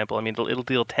charge, for example, I mean, it'll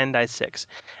deal 10 dice 6,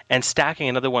 and stacking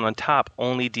another one on top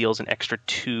only deals an extra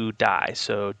 2 die,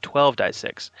 so 12 dice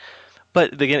 6.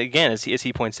 But again, as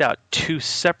he points out, 2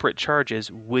 separate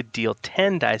charges would deal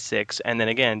 10 die 6, and then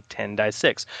again 10 die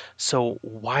 6. So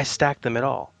why stack them at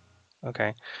all?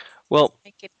 Okay. Well,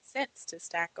 make any sense to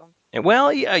stack them.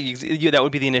 well, yeah, that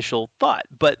would be the initial thought,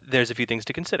 but there's a few things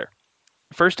to consider.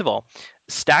 First of all,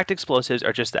 stacked explosives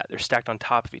are just that. They're stacked on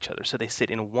top of each other. So they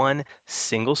sit in one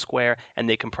single square, and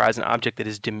they comprise an object that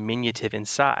is diminutive in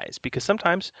size, because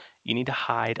sometimes you need to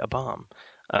hide a bomb.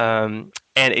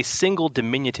 And a single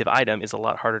diminutive item is a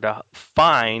lot harder to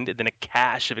find than a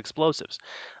cache of explosives.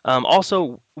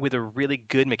 Also, with a really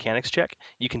good mechanics check,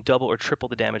 you can double or triple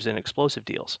the damage that an explosive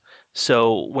deals.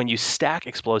 So when you stack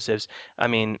explosives, I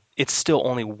mean, it's still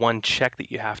only one check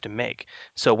that you have to make.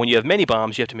 So when you have many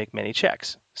bombs, you have to make many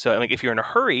checks. So like if you're in a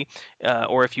hurry,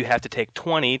 or if you have to take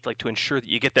 20, like to ensure that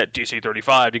you get that DC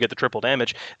 35 to get the triple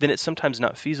damage, then it's sometimes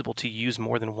not feasible to use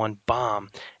more than one bomb.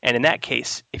 And in that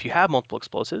case, if you have multiple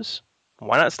explosives,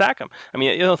 why not stack them? I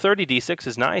mean, 30 D6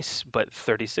 is nice, but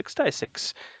 36 die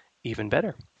 6, even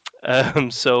better.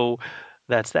 So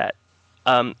that's that.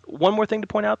 One more thing to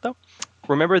point out, though.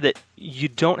 Remember that you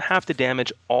don't have to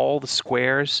damage all the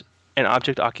squares an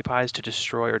object occupies to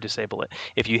destroy or disable it.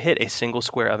 If you hit a single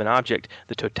square of an object,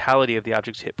 the totality of the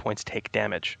object's hit points take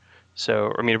damage.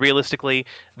 So, I mean, realistically,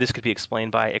 this could be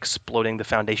explained by exploding the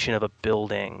foundation of a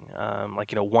building,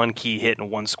 like, one key hit in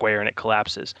one square and it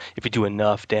collapses if you do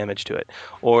enough damage to it,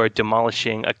 or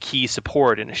demolishing a key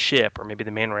support in a ship, or maybe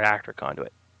the main reactor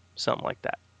conduit, something like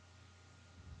that.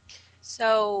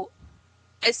 So,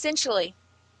 essentially,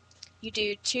 you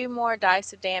do 2 more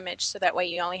dice of damage, so that way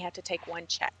you only have to take 1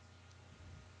 check.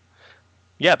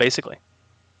 Yeah, basically.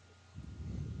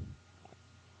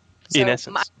 So in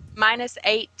essence. minus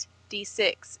 8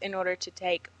 D6 in order to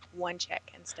take 1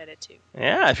 check instead of 2.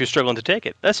 Yeah, if you're struggling to take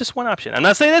it. That's just one option. I'm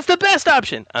not saying that's the best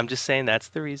option. I'm just saying that's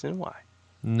the reason why.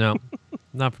 No,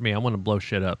 not for me. I want to blow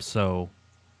shit up, so...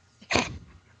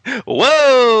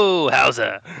 Whoa,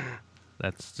 Hauser!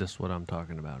 That's just what I'm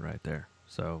talking about right there.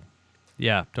 So,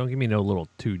 yeah, don't give me no little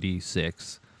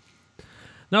 2d6.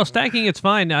 No, stacking, it's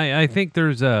fine. I think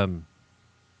there's,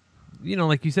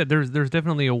 like you said, there's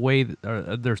definitely a way,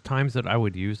 there's times that I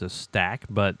would use a stack,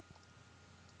 but,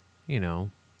 I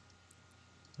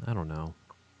don't know.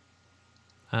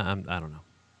 I don't know.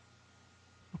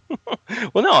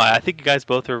 Well, no, I think you guys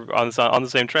both are on the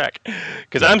same track.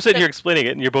 Because I'm sitting here explaining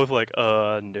it, and you're both like,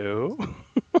 no.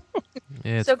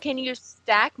 So can you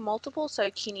stack multiple? So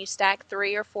can you stack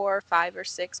 3 or 4 or 5 or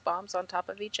 6 bombs on top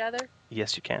of each other?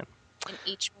 Yes, you can. And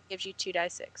each one gives you 2 die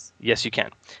 6. Yes, you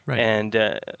can. Right.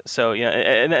 And so,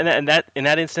 and that in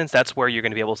that instance, that's where you're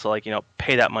going to be able to,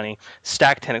 pay that money,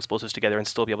 stack 10 explosives together, and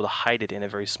still be able to hide it in a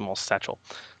very small satchel.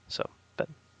 So,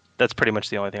 that's pretty much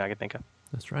the only thing I can think of.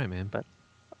 That's right, man. But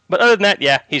other than that,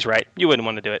 yeah, he's right. You wouldn't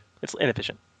want to do it. It's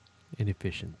inefficient.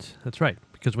 Inefficient. That's right.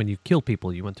 Because when you kill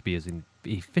people, you want to be as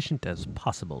efficient as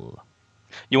possible.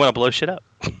 You want to blow shit up.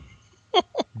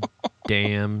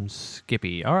 Damn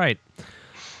Skippy. All right.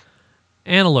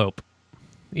 Antelope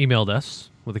emailed us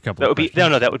with a couple of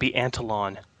questions. That would be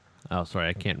Antolon. Oh, sorry.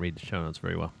 I can't read the show notes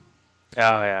very well.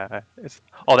 Oh, yeah. It's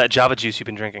all that Java juice you've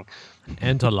been drinking.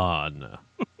 Antolon.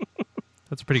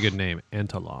 That's a pretty good name.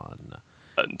 Antolon.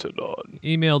 Antolon.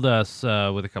 Emailed us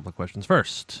with a couple of questions.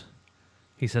 First,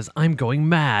 he says, I'm going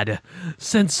mad.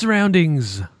 Sense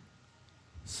surroundings.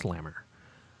 Slammer.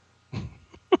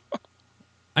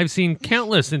 I've seen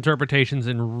countless interpretations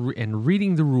and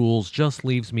reading the rules just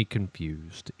leaves me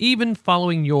confused. Even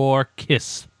following your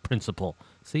KISS principle.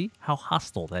 See how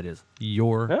hostile that is?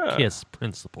 Your KISS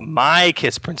principle. My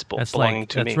KISS principle belonging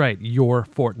to me. That's right. Your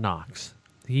Fort Knox.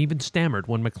 He even stammered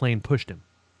when McLean pushed him.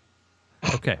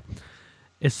 Okay.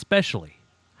 Especially,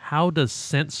 how does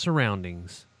sense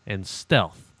surroundings and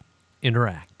stealth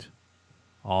interact?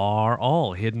 Are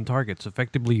all hidden targets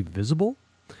effectively visible?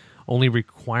 Only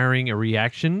requiring a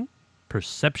reaction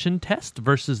perception test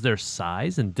versus their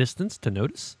size and distance to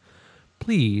notice?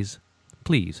 Please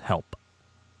help.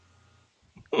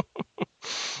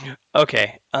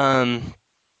 Okay.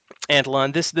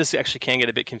 Antolon, this actually can get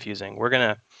a bit confusing.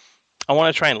 I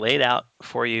want to try and lay it out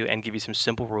for you and give you some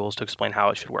simple rules to explain how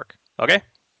it should work. Okay?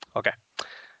 Okay.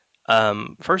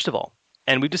 First of all,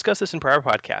 and we've discussed this in prior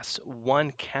podcasts,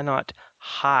 one cannot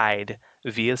hide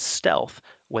via stealth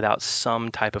without some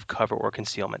type of cover or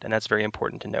concealment, and that's very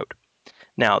important to note.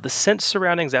 Now, the sense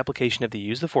surroundings application of the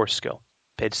Use the Force skill,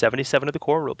 page 77 of the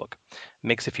core rulebook,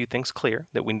 makes a few things clear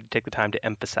that we need to take the time to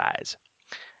emphasize.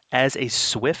 As a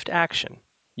swift action,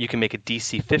 you can make a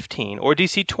DC 15 or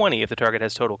DC 20 if the target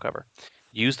has total cover.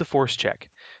 Use the Force check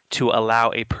to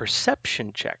allow a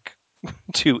perception check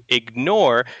to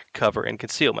ignore cover and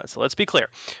concealment. So let's be clear.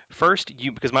 First,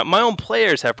 because my own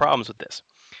players have problems with this.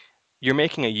 You're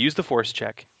making a use the force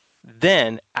check,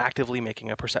 then actively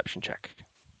making a perception check.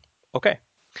 Okay.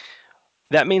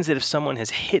 That means that if someone has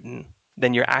hidden,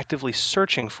 then you're actively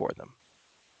searching for them.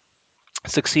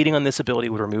 Succeeding on this ability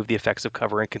would remove the effects of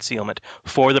cover and concealment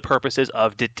for the purposes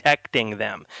of detecting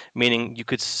them, meaning you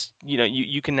could,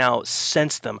 you can now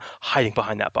sense them hiding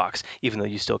behind that box, even though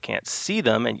you still can't see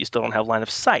them and you still don't have line of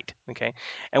sight. Okay,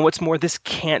 and what's more, this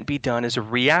can't be done as a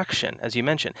reaction, as you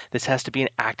mentioned. This has to be an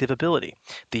active ability.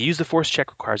 The use the force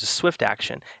check requires a swift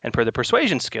action, and per the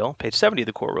persuasion skill, page 70 of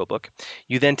the core rulebook,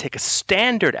 you then take a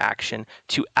standard action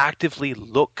to actively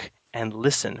look and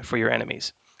listen for your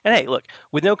enemies. And hey, look,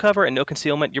 with no cover and no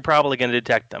concealment, you're probably going to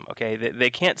detect them, okay? They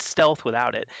can't stealth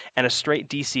without it, and a straight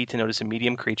DC to notice a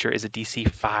medium creature is a DC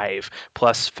 5,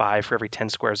 plus 5 for every 10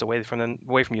 squares away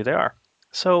from you they are.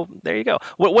 So there you go.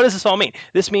 What does this all mean?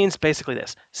 This means basically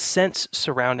this. Sense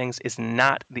surroundings is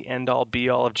not the end-all,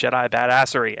 be-all of Jedi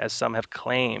badassery, as some have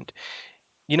claimed.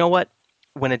 You know what?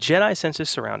 When a Jedi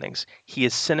senses surroundings, he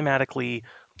is cinematically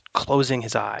closing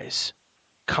his eyes,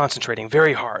 concentrating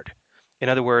very hard. In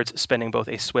other words, spending both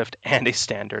a swift and a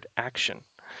standard action.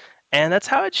 And that's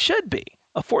how it should be.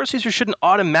 A force user shouldn't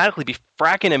automatically be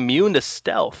fracking immune to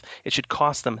stealth. It should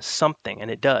cost them something, and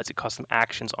it does. It costs them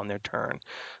actions on their turn.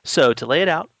 So to lay it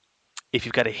out, if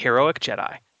you've got a heroic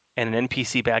Jedi and an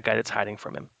NPC bad guy that's hiding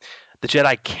from him, the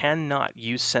Jedi cannot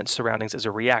use sense surroundings as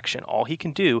a reaction. All he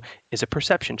can do is a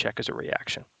perception check as a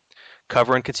reaction.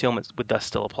 Cover and concealment would thus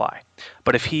still apply.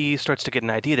 But if he starts to get an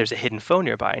idea there's a hidden foe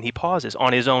nearby and he pauses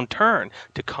on his own turn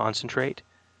to concentrate,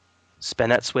 spend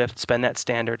that swift, spend that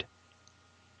standard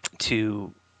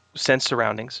to sense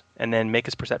surroundings, and then make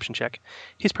his perception check,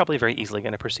 he's probably very easily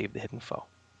going to perceive the hidden foe.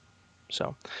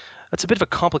 So that's a bit of a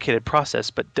complicated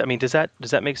process, but I mean, does that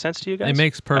make sense to you guys? It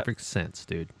makes perfect sense,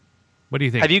 dude. What do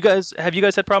you think? Have you guys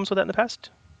had problems with that in the past?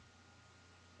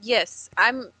 Yes,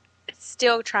 I'm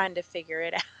still trying to figure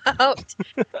it out.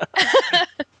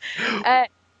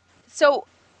 So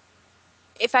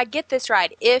if I get this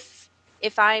right, if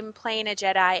I'm playing a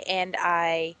Jedi and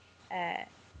I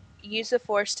use the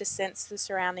Force to sense the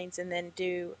surroundings and then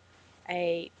do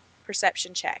a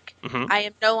perception check, I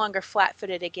am no longer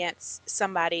flat-footed against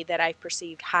somebody that I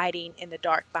perceived hiding in the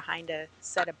dark behind a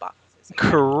set of boxes.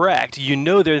 Correct. You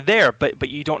know they're there, but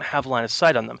you don't have line of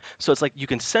sight on them. So it's like you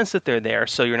can sense that they're there,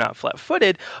 so you're not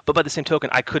flat-footed, but by the same token,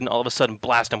 I couldn't all of a sudden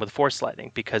blast them with force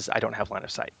lightning because I don't have line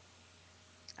of sight.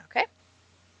 Okay.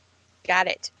 Got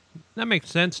it. That makes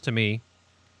sense to me.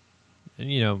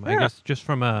 And, I guess just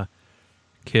from a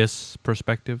KISS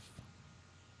perspective.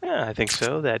 Yeah, I think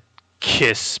so. That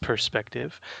KISS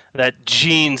perspective. That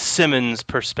Gene Simmons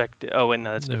perspective. Oh, wait,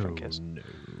 no, that's a different KISS. No.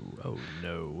 Oh,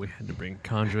 no. We had to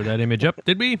conjure that image up,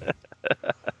 did we?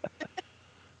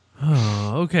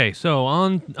 Oh, okay, so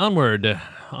onward.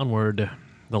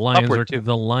 The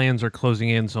lions are closing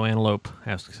in, so Antelope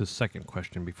asks his second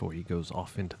question before he goes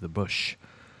off into the bush.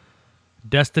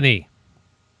 Destiny.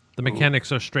 The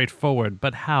mechanics are straightforward,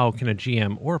 but how can a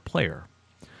GM or a player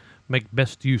make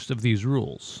best use of these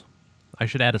rules? I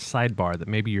should add a sidebar that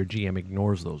maybe your GM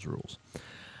ignores those rules.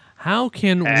 How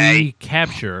can we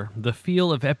capture the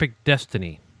feel of Epic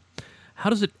Destiny? How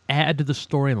does it add to the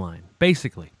storyline?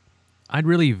 Basically, I'd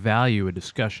really value a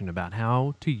discussion about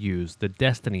how to use the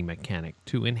Destiny mechanic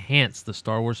to enhance the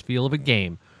Star Wars feel of a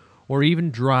game, or even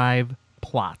drive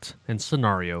plot and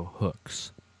scenario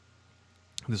hooks.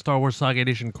 The Star Wars Saga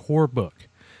Edition core book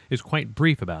is quite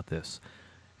brief about this,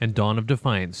 and Dawn of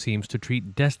Defiance seems to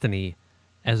treat Destiny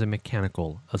as a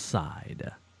mechanical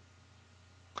aside.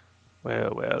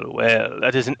 Well,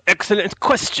 that is an excellent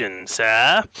question,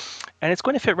 sir. And it's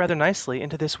going to fit rather nicely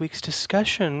into this week's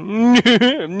discussion.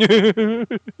 And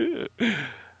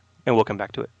we'll come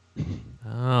back to it.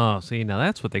 Oh, see, now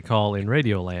that's what they call in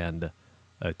Radioland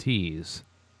a tease.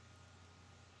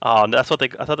 Oh, I thought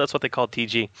that's what they called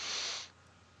TG.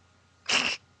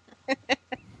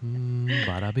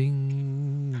 Bada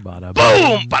bing, bada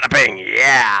boom, bada bing,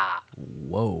 yeah.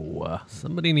 Whoa,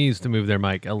 somebody needs to move their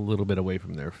mic a little bit away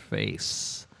from their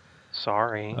face.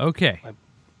 Sorry. Okay.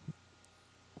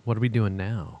 What are we doing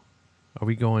now? Are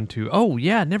we going to... Oh,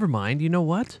 yeah, never mind. You know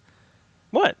what?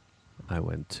 What? I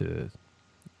went to...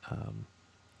 I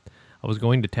was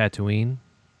going to Tatooine,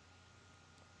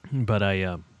 but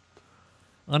I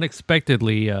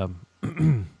unexpectedly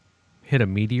hit a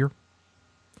meteor.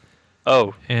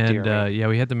 Oh, and yeah,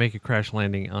 we had to make a crash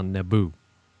landing on Naboo,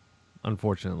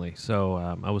 unfortunately. So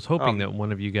I was hoping that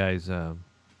one of you guys wound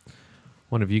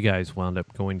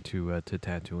up going to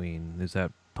Tatooine. Is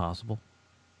that possible?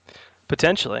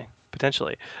 Potentially.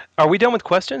 Potentially. Are we done with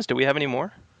questions? Do we have any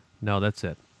more? No, that's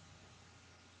it.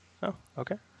 Oh,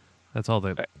 okay. That's all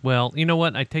the. Well, you know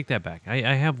what? I take that back.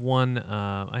 I have one.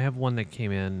 I have one that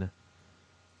came in.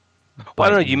 Well, I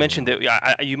don't know. You email. mentioned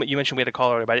that. You mentioned we had a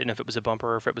caller, but I didn't know if it was a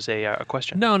bumper or if it was a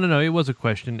question. No. It was a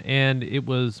question, and it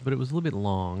was a little bit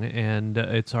long, and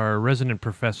it's our resident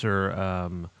professor,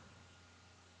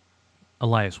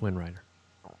 Elias Winrider,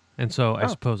 and so I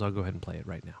suppose I'll go ahead and play it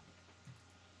right now.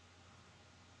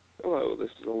 Hello, this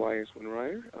is Elias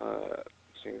Winrider,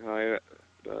 saying hi,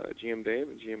 GM Dave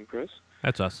and GM Chris.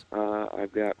 That's us.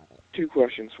 I've got two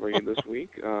questions for you this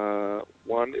week.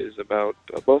 One is about,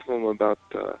 both of them about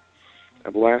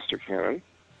a blaster cannon.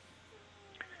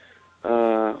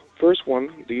 First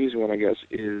one, the easy one, I guess,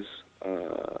 is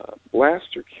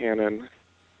blaster cannon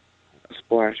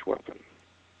splash weapon.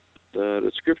 The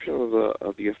description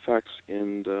of the effects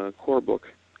in the core book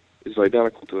is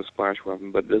identical to a splash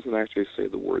weapon, but it doesn't actually say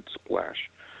the word splash.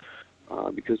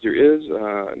 Because there is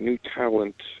a new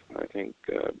talent, I think,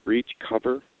 Breach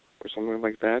Cover or something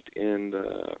like that in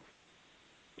the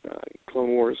Clone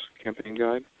Wars campaign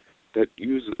guide that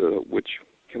which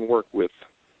can work with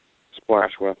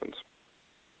splash weapons,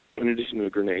 in addition to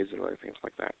grenades and other things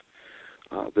like that.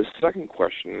 The second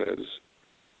question is,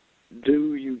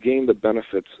 do you gain the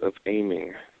benefits of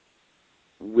aiming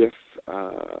with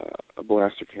a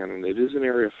blaster cannon? It is an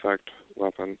area effect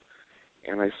weapon,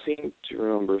 and I seem to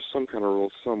remember some kind of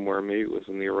rule somewhere, maybe it was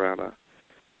in the errata,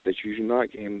 that you do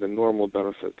not gain the normal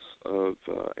benefits of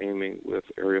aiming with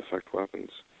area effect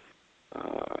weapons.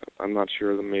 I'm not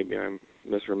sure, that maybe I'm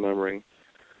misremembering.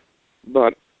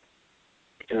 But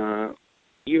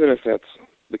even if that's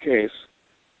the case,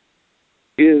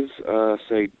 is,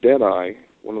 say, Deadeye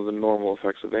one of the normal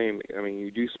effects of aiming? I mean,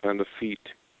 you do spend a feat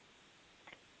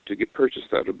to purchase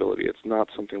that ability. It's not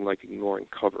something like ignoring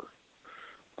cover.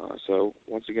 So,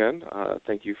 once again,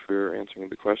 thank you for answering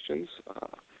the questions,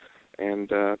 and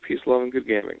peace, love, and good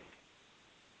gaming.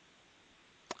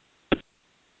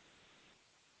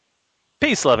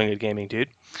 Peace, love, and good gaming, dude.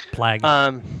 Plague.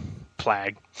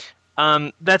 Plague.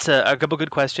 That's a couple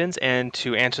good questions, and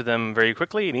to answer them very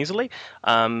quickly and easily,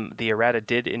 the errata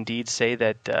did indeed say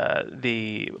that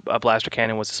the blaster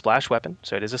cannon was a splash weapon,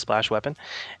 so it is a splash weapon,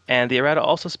 and the errata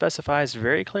also specifies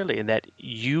very clearly that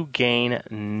you gain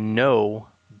no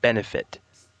benefit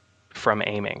from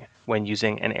aiming when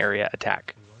using an area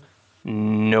attack.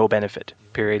 No benefit.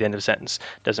 Period. End of sentence.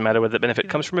 Doesn't matter whether the benefit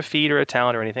comes from a feat or a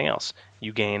talent or anything else.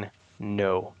 You gain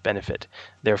no benefit.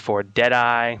 Therefore,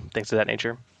 Deadeye, things of that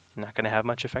nature, not going to have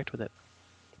much effect with it.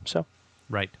 So.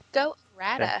 Right. Go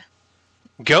errata.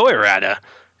 Go errata.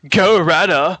 Go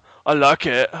errata. I like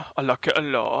it. I like it a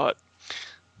lot.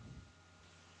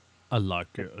 I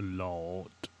like it a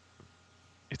lot.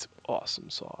 It's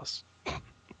awesome sauce.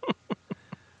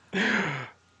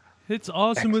 It's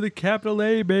awesome with a capital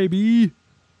A, baby.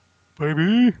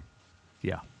 Baby.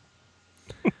 Yeah.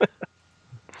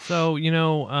 So,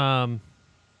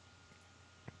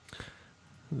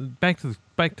 back to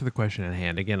the question at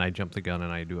hand. Again, I jumped the gun,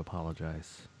 and I do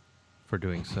apologize for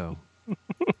doing so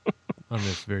on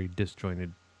this very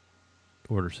disjointed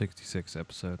Order 66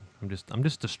 episode. I'm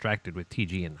just distracted with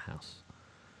TG in the house.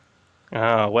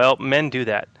 Well, men do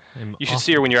that. You should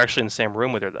see her when you're actually in the same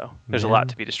room with her, though. There's a lot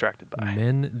to be distracted by.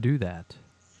 Men do that.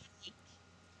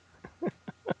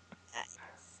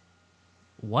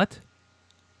 What?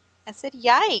 I said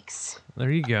yikes.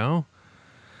 There you go.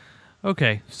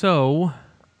 Okay, so...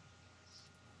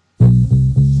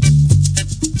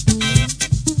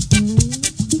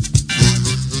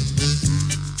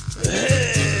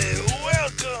 Hey,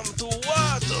 welcome to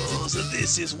Watto's.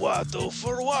 This is Watto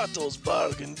for Watto's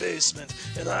Bargain Basement,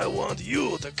 and I want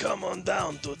you to come on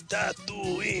down to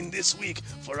Tatooine this week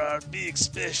for our big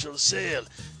special sale.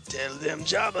 Tell them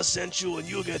Jabba sent you and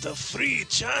you get a free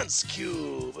chance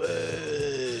cube.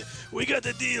 We got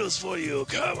the deals for you.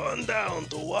 Come on down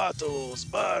to Watto's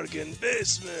Bargain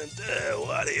Basement.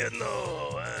 What do you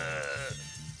know?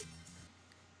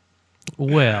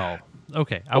 Well,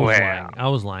 okay, I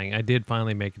was lying. I did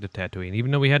finally make it to Tatooine,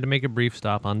 even though we had to make a brief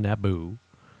stop on Naboo.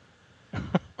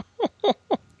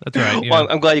 That's right. Well,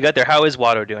 I'm glad you got there. How is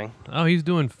Watto doing? Oh, he's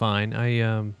doing fine.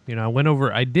 I went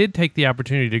over. I did take the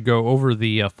opportunity to go over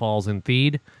the falls in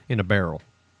Theed in a barrel.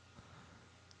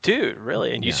 Dude,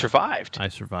 really? And you survived? I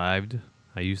survived.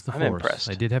 I used the I'm Force. impressed.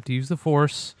 I did have to use the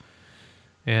Force,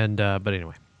 and but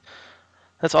anyway.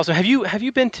 That's awesome. Have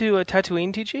you been to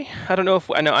Tatooine, TG? I don't know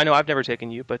if I know I've never taken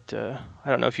you, but I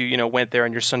don't know if you went there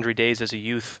in your sundry days as a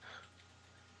youth.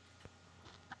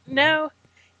 No,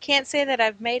 can't say that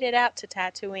I've made it out to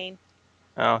Tatooine.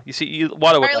 Oh, you see,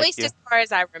 Watto would or at like least you. as far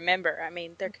as I remember. I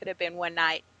mean, there could have been one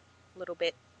night a little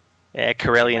bit. Yeah,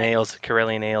 Corellian Ale's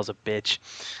a bitch.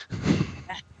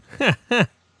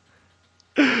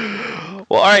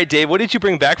 Well, all right, Dave. What did you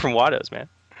bring back from Watto's, man?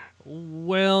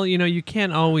 Well, you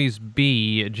can't always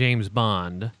be James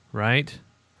Bond, right?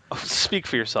 Oh, speak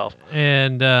for yourself.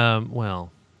 And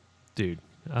well, dude.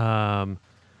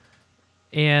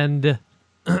 And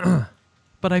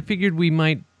but I figured we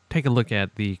might take a look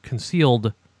at the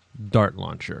concealed dart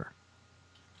launcher.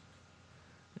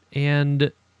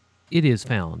 And it is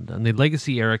found on the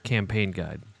Legacy Era Campaign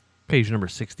Guide, page number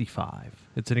 65.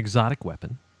 It's an exotic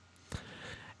weapon.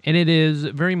 And it is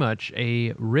very much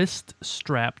a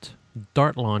wrist-strapped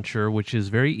dart launcher, which is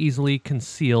very easily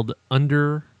concealed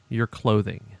under your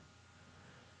clothing.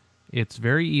 It's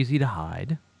very easy to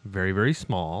hide, very, very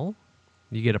small.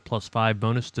 You get a +5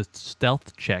 bonus to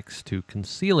stealth checks to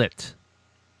conceal it.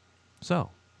 So.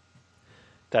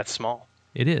 That's small.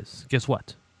 It is. Guess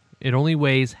what? It only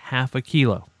weighs half a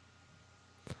kilo.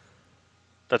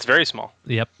 That's very small.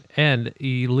 Yep. And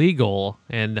illegal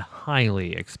and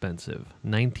highly expensive.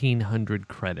 1,900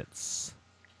 credits.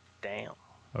 Damn.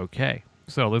 Okay.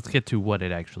 So let's get to what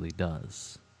it actually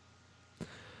does.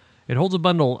 It holds a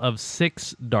bundle of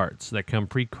 6 darts that come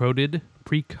pre-coated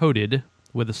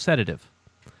with a sedative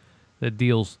that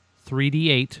deals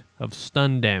 3d8 of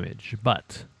stun damage.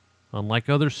 But, unlike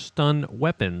other stun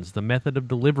weapons, the method of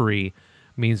delivery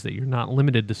means that you're not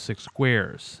limited to 6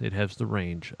 squares. It has the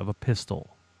range of a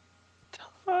pistol.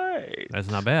 Tight. That's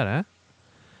not bad, huh?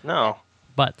 No.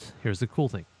 But, here's the cool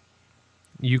thing.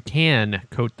 You can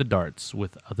coat the darts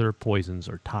with other poisons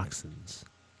or toxins.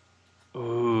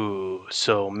 Ooh,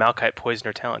 so Malkite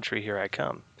Poisoner Talent Tree, here I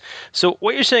come. So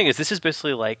what you're saying is this is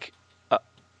basically like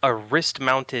a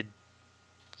wrist-mounted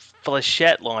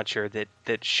flechette launcher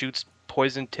that shoots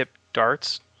poison-tipped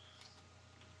darts?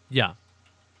 Yeah.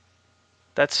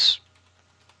 That's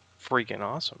freaking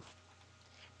awesome.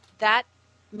 That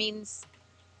means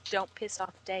don't piss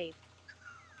off Dave.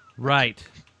 Right.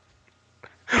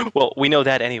 Well, we know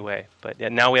that anyway, but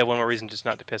now we have one more reason just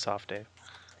not to piss off Dave.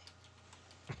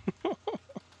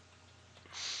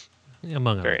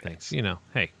 Among other Very things. nice.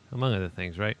 Hey, among other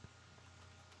things, right?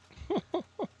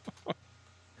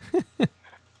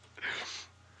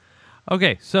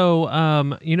 Okay,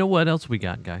 so you know what else we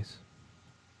got, guys?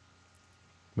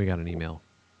 We got an email.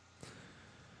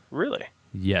 Really?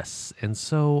 Yes, and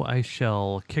so I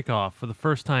shall kick off for the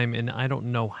first time in I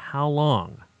don't know how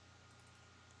long.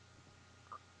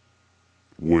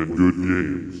 When good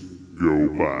games go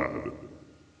bad.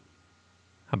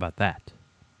 How about that?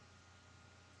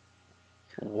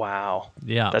 Wow.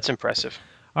 Yeah. That's impressive.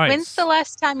 All right. When's the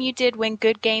last time you did when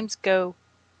good games go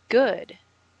good?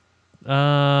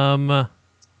 Well,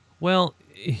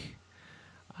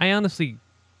 I honestly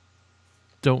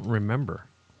don't remember.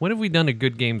 When have we done a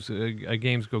good games a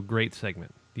games go great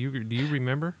segment? Do you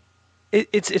remember?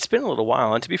 It's been a little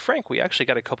while, and to be frank, we actually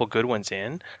got a couple good ones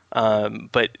in.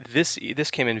 But this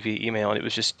came in via email, and it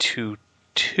was just too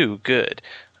good.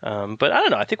 But I don't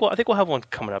know. I think we'll have one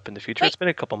coming up in the future. Wait. It's been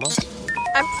a couple months.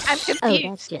 I'm confused. Oh,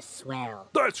 that's just swell.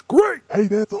 That's great! Hey,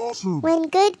 that's awesome! When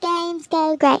good games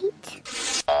go great.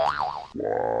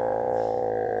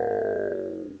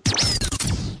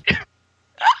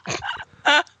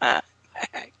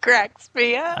 Cracks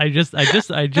me up. I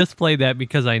just played that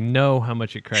because I know how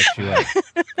much it cracks you up.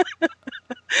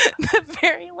 The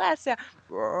very last sound.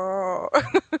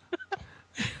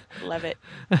 Love it.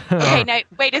 Okay, now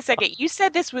wait a second. You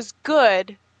said this was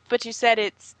good, but you said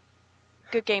it's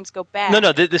good games go bad.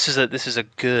 No. This is a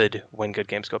good when good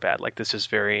games go bad. Like this is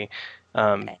very.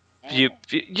 You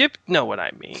know what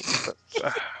I mean.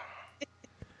 But,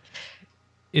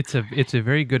 It's a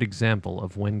very good example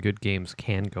of when good games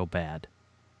can go bad.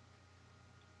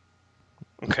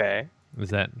 Okay. Is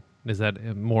that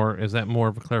more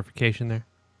of a clarification there?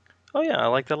 Oh yeah, I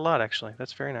like that a lot actually.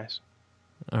 That's very nice.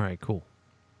 All right, cool.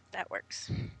 That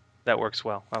works. That works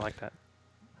well. I like that.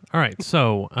 All right,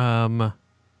 so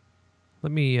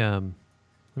let me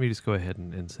just go ahead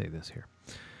and say this here.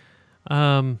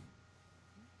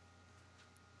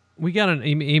 We got an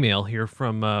email here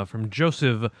from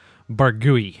Joseph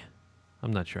Bargui.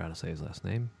 I'm not sure how to say his last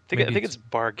name. I think it's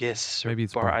Bargis. Maybe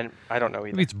it's I don't know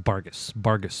either. Maybe it's Bargus.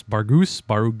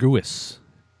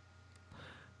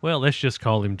 Well, let's just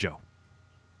call him Joe.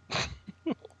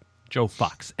 Joe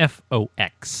Fox.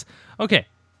 Fox. Okay,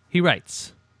 he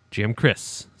writes, Jim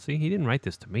Chris. See, he didn't write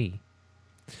this to me.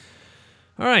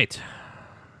 All right.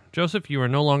 Joseph, you are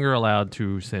no longer allowed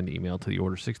to send email to the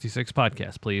Order 66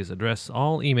 podcast. Please address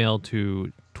all email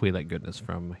to Twi'lek Goodness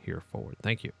from here forward.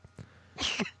 Thank you.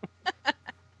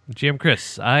 GM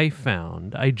Chris, I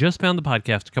just found the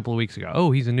podcast a couple of weeks ago.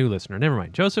 Oh, he's a new listener. Never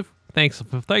mind. Joseph, Thanks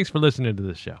for listening to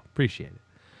this show. Appreciate it.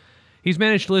 He's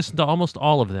managed to listen to almost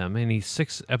all of them, and he's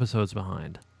 6 episodes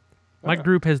behind. My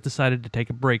group has decided to take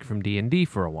a break from D&D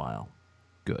for a while.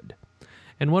 Good.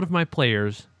 And one of my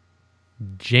players,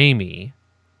 Jamie,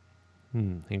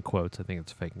 in quotes, I think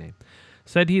it's a fake name,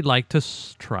 said he'd like to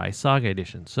try Saga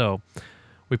Edition. So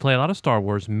we play a lot of Star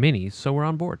Wars minis, so we're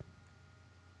on board.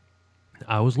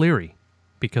 I was leery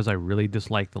because I really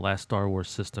disliked the last Star Wars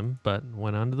system, but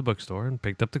went on to the bookstore and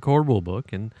picked up the core rulebook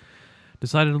and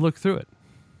decided to look through it.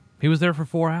 He was there for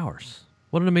 4 hours.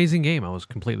 What an amazing game. I was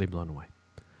completely blown away.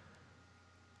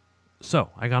 So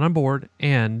I got on board,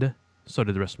 and so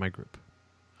did the rest of my group.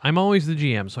 I'm always the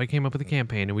GM, so I came up with a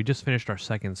campaign, and we just finished our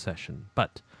 2nd session.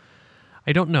 But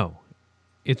I don't know.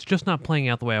 It's just not playing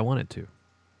out the way I want it to.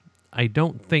 I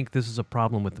don't think this is a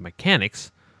problem with the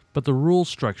mechanics, but the rule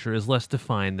structure is less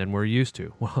defined than we're used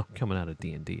to. Well, coming out of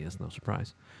D&D is no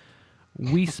surprise.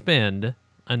 We spend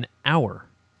an hour.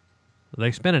 They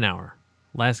spent an hour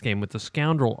last game with the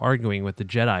scoundrel arguing with the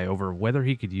Jedi over whether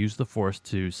he could use the Force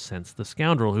to sense the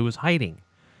scoundrel who was hiding.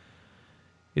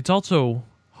 It's also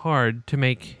hard to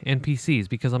make NPCs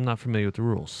because I'm not familiar with the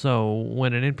rules. So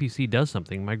when an NPC does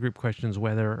something, my group questions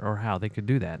whether or how they could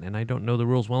do that, and I don't know the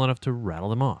rules well enough to rattle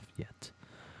them off yet.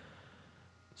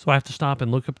 So I have to stop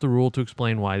and look up the rule to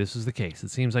explain why this is the case.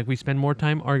 It seems like we spend more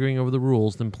time arguing over the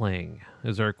rules than playing.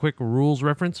 Is there a quick rules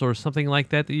reference or something like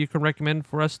that you can recommend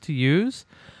for us to use?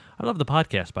 I love the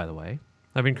podcast, by the way.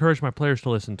 I've encouraged my players to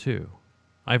listen, too.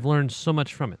 I've learned so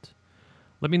much from it.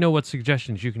 Let me know what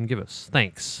suggestions you can give us.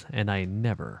 Thanks. And I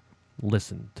never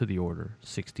listen to the Order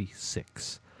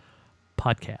 66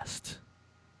 podcast.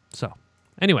 So,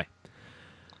 anyway.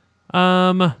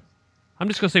 I'm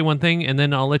just going to say one thing, and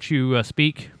then I'll let you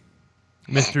speak,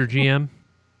 Mr. GM.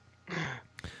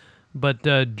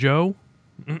 But, Joe,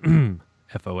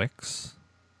 FOX,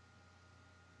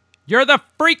 you're the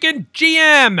freaking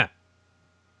GM!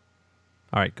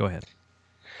 All right, go ahead.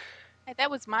 Hey, that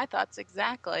was my thoughts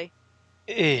exactly.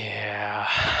 Yeah.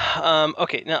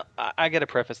 Okay, now, I got to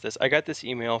preface this. I got this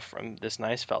email from this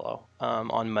nice fellow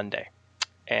on Monday,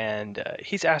 and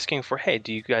he's asking for, hey,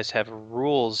 do you guys have a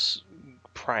rules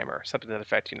primer, something to that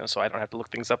effect, so I don't have to look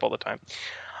things up all the time.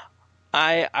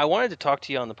 I wanted to talk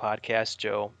to you on the podcast,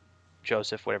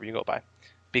 Joseph, whatever you go by,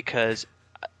 because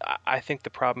I think the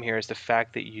problem here is the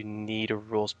fact that you need a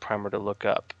rules primer to look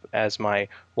up. As my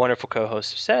wonderful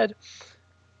co-host said,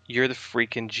 you're the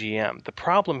freaking GM. The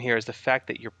problem here is the fact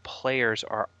that your players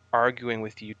are arguing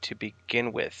with you to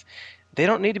begin with. They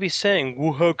don't need to be saying,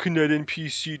 well, how can that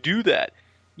NPC do that?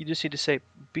 You just need to say,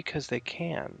 because they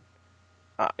can.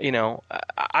 I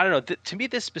don't know. To me,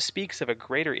 this bespeaks of a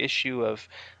greater issue of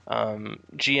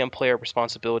GM player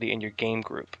responsibility in your game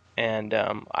group. And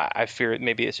I fear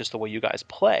maybe it's just the way you guys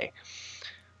play.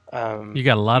 You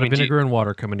got a lot of vinegar and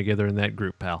water coming together in that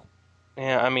group, pal.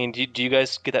 Yeah, do you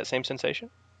guys get that same sensation?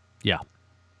 Yeah.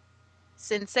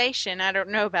 Sensation, I don't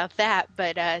know about that,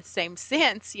 but same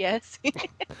sense, yes.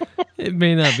 It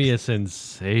may not be a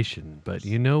sensation, but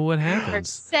you know what happens. Per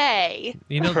se.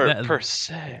 Per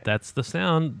se. That's the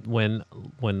sound when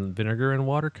vinegar and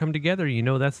water come together.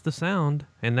 That's the sound,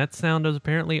 and that sound is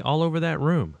apparently all over that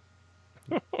room.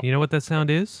 You know what that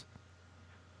sound is?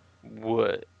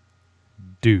 What?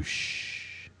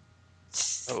 Douche.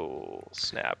 Oh,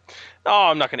 snap. Oh,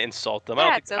 I'm not going to insult them.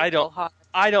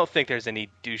 I don't think there's any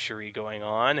douchery going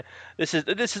on. I think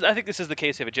this is the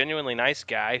case of a genuinely nice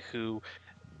guy who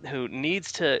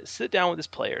needs to sit down with his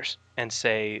players and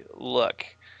say, look,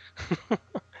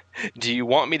 do you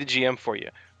want me to GM for you?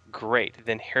 Great.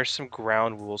 Then here's some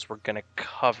ground rules we're going to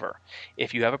cover.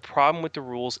 If you have a problem with the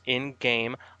rules in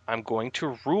game, I'm going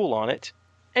to rule on it.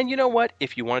 And you know what?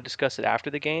 If you want to discuss it after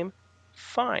the game,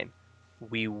 fine.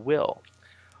 We will.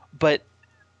 But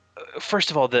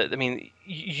first of all,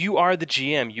 you are the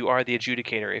GM. You are the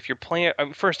adjudicator. If you're playing,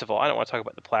 first of all, I don't want to talk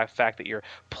about the fact that your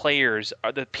players,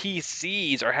 the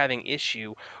PCs, are having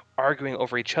issue arguing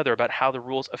over each other about how the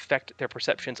rules affect their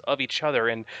perceptions of each other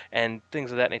and things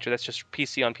of that nature. That's just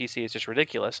PC on PC is just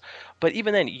ridiculous. But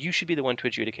even then, you should be the one to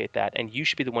adjudicate that, and you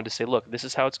should be the one to say, look, this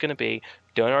is how it's going to be.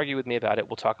 Don't argue with me about it.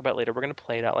 We'll talk about it later. We're going to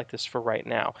play it out like this for right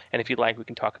now. And if you'd like, we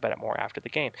can talk about it more after the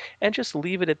game. And just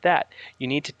leave it at that. You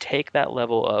need to take that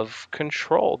level of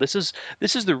control. This is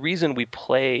the reason we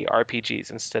play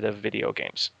RPGs instead of video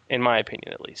games, in my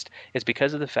opinion at least. It's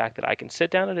because of the fact that I can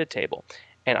sit down at a table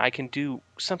and I can do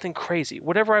something crazy,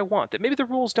 whatever I want, that maybe the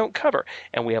rules don't cover.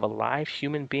 And we have a live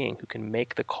human being who can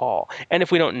make the call. And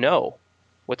if we don't know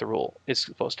what the rule is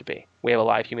supposed to be, we have a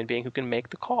live human being who can make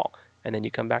the call. And then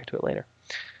you come back to it later.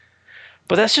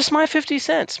 But that's just my 50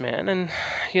 cents, man. And,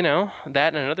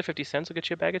 that and another 50 cents will get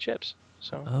you a bag of chips.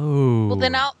 So. Oh. Well,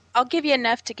 then I'll give you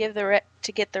enough to give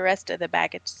to get the rest of the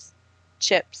bag of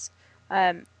chips.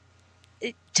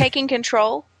 Taking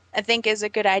control, I think, is a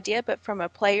good idea, but from a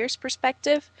player's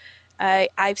perspective,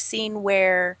 I've seen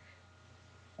where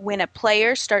when a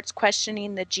player starts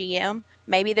questioning the GM,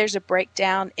 maybe there's a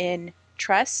breakdown in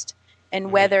trust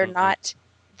and whether or not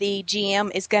the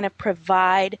GM is going to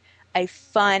provide a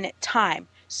fun time.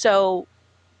 So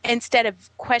instead of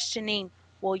questioning,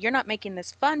 well, you're not making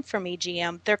this fun for me,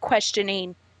 GM, they're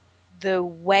questioning the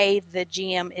way the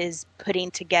GM is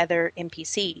putting together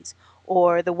NPCs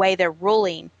or the way they're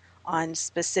ruling on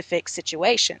specific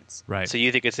situations. Right. So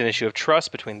you think it's an issue of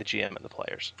trust between the GM and the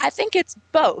players? I think it's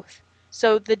both.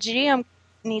 So the GM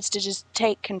needs to just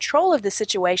take control of the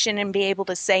situation and be able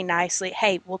to say nicely,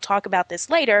 hey, we'll talk about this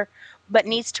later, but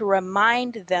needs to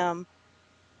remind them,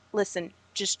 listen,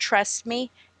 just trust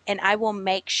me, and I will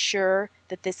make sure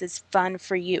that this is fun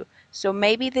for you. So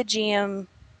maybe the GM,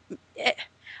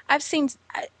 I've seen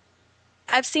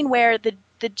where the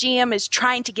GM is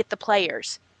trying to get the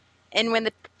players. And when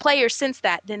the players sense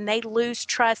that, then they lose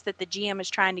trust that the GM is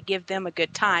trying to give them a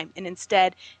good time. And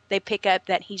instead, they pick up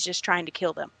that he's just trying to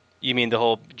kill them. You mean the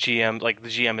whole GM, like the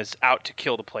GM is out to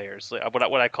kill the players, like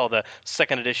what I call the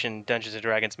second edition Dungeons &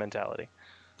 Dragons mentality.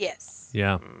 Yes.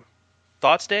 Yeah.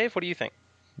 Thoughts, Dave? What do you think?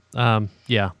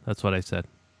 Yeah, that's what I said.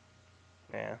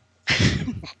 Yeah.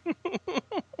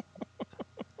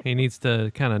 He needs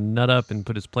to kind of nut up and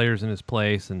put his players in his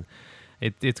place, and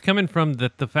it's coming from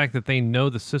the fact that they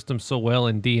know the system so well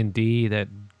in D&D, that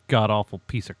god-awful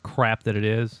piece of crap that it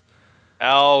is.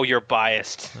 Oh, you're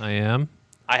biased. I am.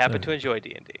 I happen to enjoy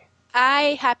D&D.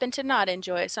 I happen to not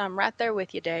enjoy it, so I'm right there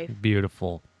with you, Dave.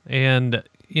 Beautiful. And,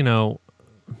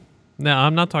 now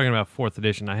I'm not talking about 4th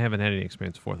edition. I haven't had any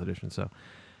experience with 4th edition, so...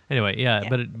 Anyway, yeah.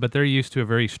 But they're used to a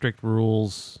very strict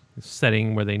rules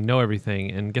setting where they know everything.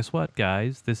 And guess what,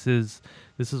 guys? This is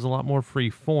a lot more free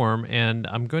form, and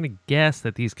I'm going to guess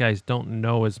that these guys don't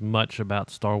know as much about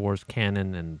Star Wars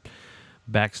canon and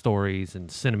backstories and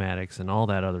cinematics and all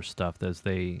that other stuff as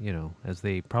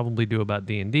they probably do about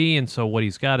D&D. And so what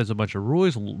he's got is a bunch of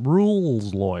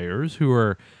rules lawyers who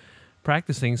are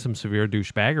practicing some severe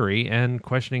douchebaggery and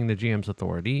questioning the GM's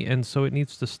authority, and so it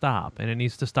needs to stop, and it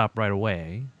needs to stop right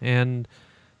away, and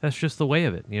that's just the way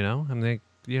of it, I mean,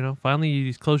 finally you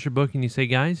just close your book and you say,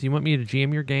 guys, you want me to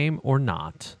GM your game or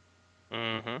not?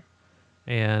 Mm-hmm.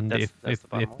 And if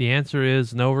the answer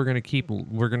is no, we're gonna keep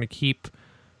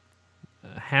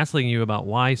hassling you about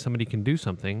why somebody can do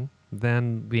something,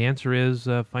 then the answer is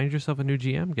find yourself a new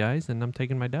GM, guys, and I'm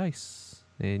taking my dice,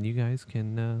 and you guys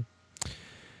can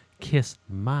kiss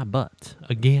my butt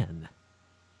again.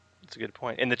 That's a good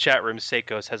point. In the chat room,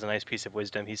 Seikos has a nice piece of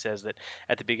wisdom. He says that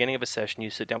at the beginning of a session,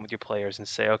 you sit down with your players and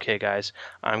say, okay, guys,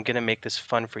 I'm going to make this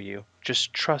fun for you.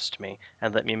 Just trust me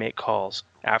and let me make calls.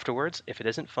 Afterwards, if it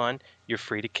isn't fun, you're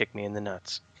free to kick me in the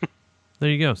nuts.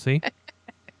 There you go, see?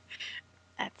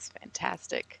 That's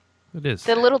fantastic. It is.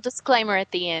 The little disclaimer at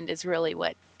the end is really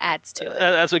what adds to it.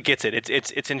 That's what gets it.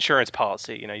 It's insurance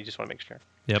policy. You just want to make sure.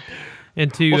 Yep.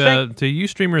 And to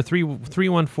Ustreamer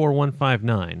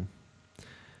 314159,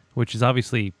 which is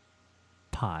obviously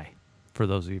pi for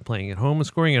those of you playing at home and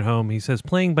scoring at home, he says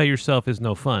playing by yourself is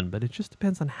no fun, but it just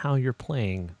depends on how you're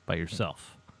playing by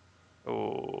yourself.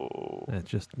 Oh. It's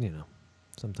just,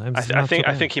 sometimes I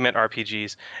think he meant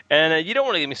RPGs. And you don't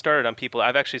want to get me started on people.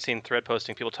 I've actually seen thread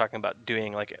posting people talking about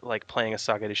doing like playing a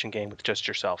Saga Edition game with just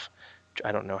yourself.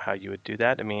 I don't know how you would do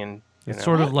that. I mean, it's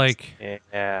sort of like,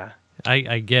 yeah.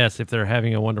 I guess if they're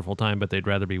having a wonderful time, but they'd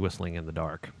rather be whistling in the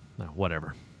dark.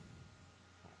 Whatever.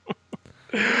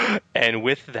 And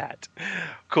with that,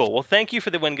 cool. Well, thank you for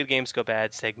the When Good Games Go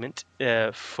Bad segment,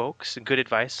 folks. Good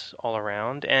advice all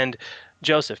around. And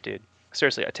Joseph, dude,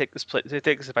 seriously, I take this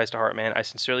advice to heart, man. I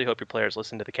sincerely hope your players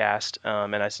listen to the cast,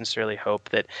 and I sincerely hope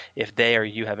that if they or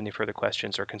you have any further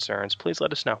questions or concerns, please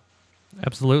let us know.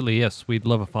 Absolutely, yes. We'd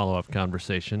love a follow-up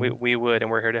conversation. We would,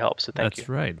 and we're here to help, so thank you. That's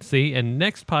right. See, and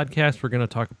next podcast, we're going to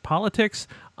talk politics,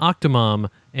 Octomom,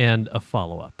 and a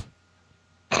follow-up.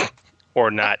 Or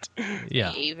not.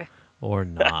 Yeah. Dave. Or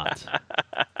not.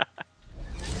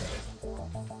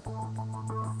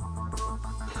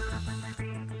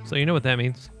 So you know what that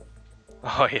means?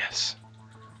 Oh, yes.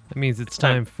 That means it's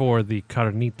time for the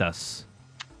carnitas.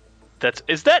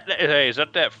 Is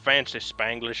that fancy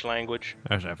Spanglish language?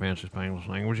 That's that fancy Spanglish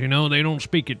language. They don't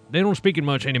speak it. They don't speak it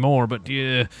much anymore. But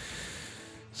yeah,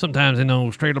 sometimes in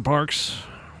those trailer parks,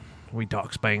 we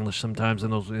talk Spanglish. Sometimes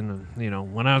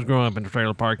when I was growing up in the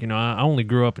trailer park, I only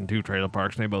grew up in 2 trailer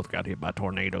parks, and they both got hit by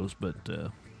tornadoes. But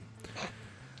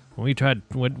We tried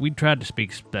to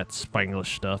speak that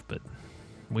Spanglish stuff, but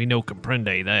we no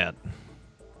comprende that.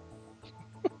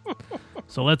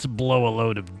 So let's blow a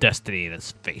load of destiny in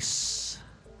his face.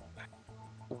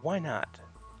 Why not?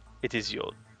 It is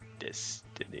your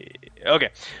destiny. Okay.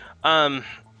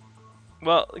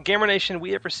 Well, Gamer Nation,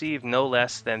 we have received no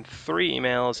less than 3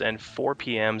 emails and 4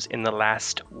 PMs in the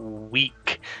last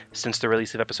week since the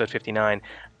release of episode 59,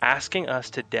 asking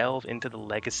us to delve into the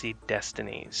Legacy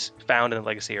Destinies found in the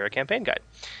Legacy Era Campaign Guide.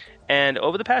 And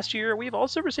over the past year, we've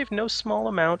also received no small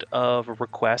amount of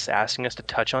requests asking us to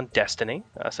touch on Destiny,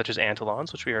 such as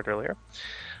Antolons, which we heard earlier.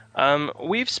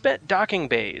 We've spent docking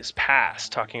bays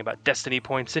past talking about Destiny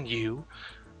points and you,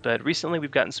 but recently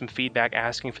we've gotten some feedback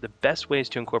asking for the best ways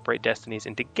to incorporate Destinies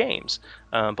into games,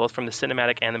 both from the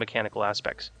cinematic and the mechanical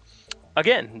aspects.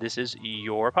 Again, this is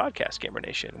your podcast, Gamer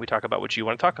Nation. We talk about what you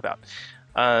want to talk about.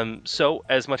 So,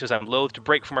 as much as I'm loath to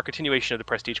break from our continuation of the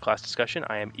Prestige class discussion,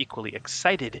 I am equally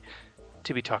excited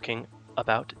to be talking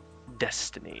about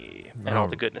Destiny and all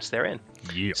the goodness therein.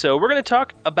 Yeah. So we're going to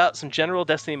talk about some general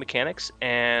Destiny mechanics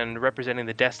and representing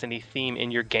the Destiny theme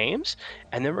in your games,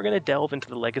 and then we're going to delve into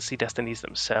the Legacy Destinies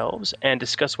themselves and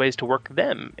discuss ways to work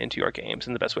them into your games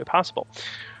in the best way possible.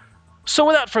 So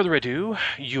without further ado,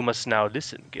 you must now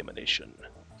listen, Gamer Nation,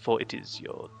 for it is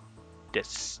your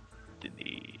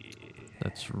destiny.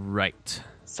 That's right.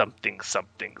 Something,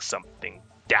 something, something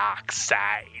dark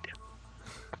side.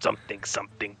 Something,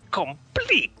 something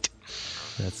complete.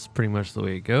 That's pretty much the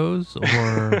way it goes.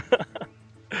 Or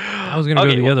I was going to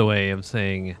go the other way of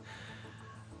saying,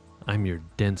 I'm your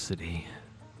density.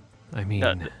 I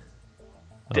mean...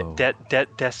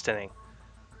 Destiny.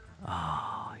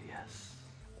 Ah, yes.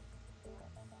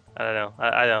 I don't know.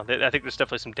 I don't know. I think there's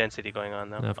definitely some density going on,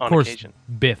 though, Now, of on course, occasion.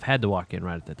 Biff had to walk in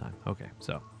right at the time. Okay,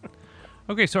 so...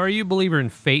 so are you a believer in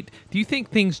fate? Do you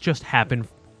think things just happen,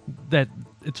 that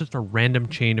it's just a random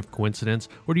chain of coincidence?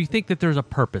 Or do you think that there's a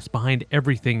purpose behind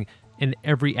everything and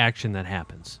every action that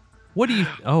happens? What do you...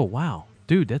 Oh, wow.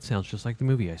 Dude, that sounds just like the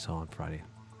movie I saw on Friday.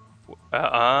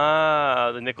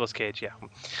 The Nicolas Cage, yeah.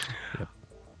 Yep.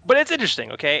 But it's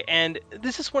interesting, okay? And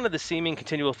this is one of the seeming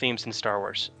continual themes in Star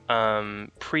Wars,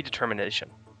 predetermination.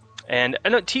 And I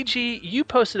know, TG, you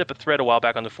posted up a thread a while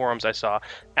back on the forums I saw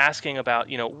asking about,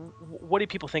 what do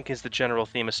people think is the general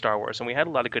theme of Star Wars? And we had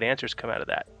a lot of good answers come out of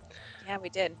that. Yeah, we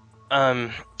did.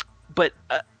 But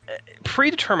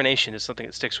predetermination is something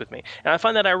that sticks with me. And I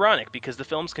find that ironic because the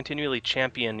films continually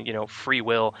champion, free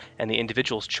will and the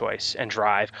individual's choice and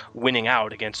drive, winning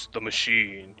out against the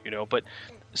machine, But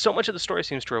so much of the story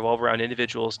seems to revolve around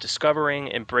individuals discovering,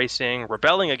 embracing,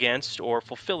 rebelling against, or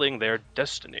fulfilling their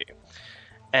destiny.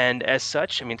 And as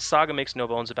such, Saga makes no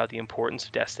bones about the importance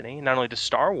of Destiny, not only to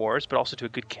Star Wars, but also to a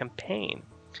good campaign.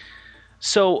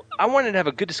 So I wanted to have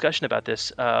a good discussion about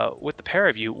this with the pair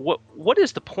of you. What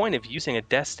is the point of using a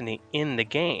Destiny in the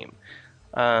game?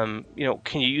 Can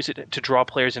you use it to draw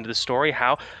players into the story?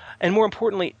 How? And more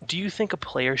importantly, do you think a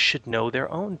player should know their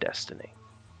own Destiny?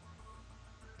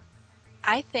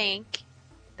 I think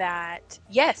that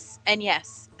yes and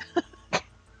yes.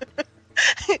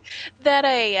 That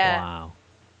Wow.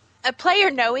 A player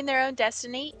knowing their own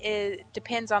destiny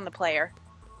depends on the player.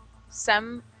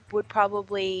 Some would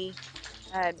probably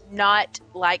not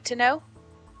like to know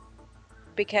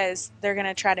because they're going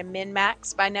to try to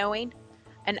min-max by knowing,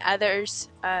 and others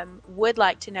would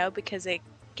like to know because it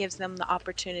gives them the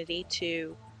opportunity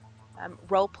to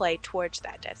role play towards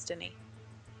that destiny.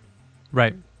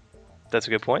 Right. That's a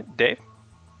good point. Dave?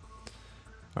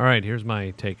 All right, here's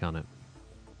my take on it.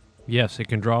 Yes, it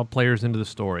can draw players into the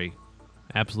story,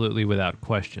 absolutely without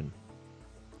question.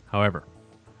 However,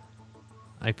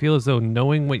 I feel as though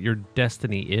knowing what your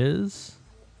destiny is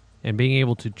and being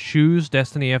able to choose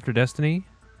destiny after destiny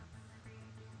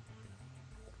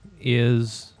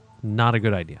is not a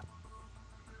good idea.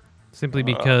 Simply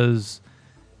because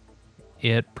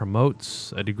it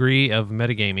promotes a degree of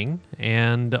metagaming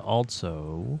and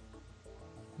also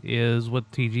is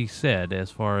what TG said as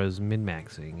far as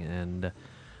min-maxing. And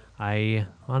I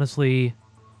honestly,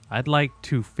 I'd like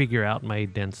to figure out my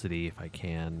density if I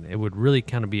can. It would really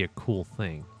kind of be a cool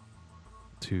thing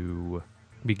to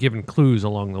be given clues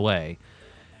along the way.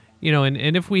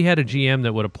 And if we had a GM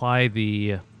that would apply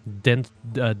the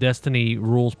Destiny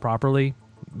rules properly,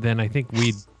 then I think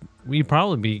we'd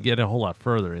probably get a whole lot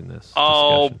further in this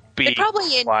discussion. They'd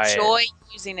probably enjoy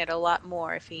using it a lot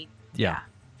more if he Be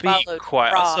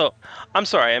quiet. So, I'm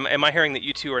sorry. Am I hearing that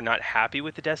you two are not happy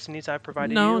with the destinies I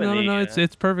provided No. you?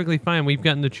 It's perfectly fine. We've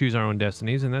gotten to choose our own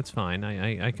destinies, and that's fine.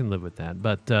 I can live with that.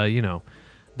 But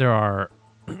there are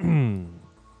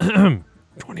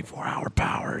 24-hour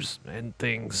powers and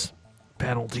things,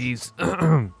 penalties,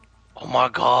 Oh my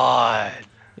god.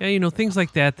 Yeah, things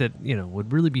like that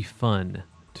would really be fun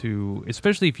to,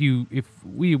 especially if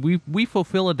we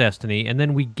fulfill a destiny and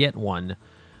then we get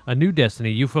a new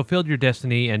destiny. You fulfilled your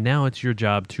destiny, and now it's your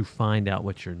job to find out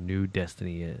what your new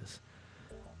destiny is.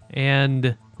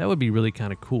 And that would be really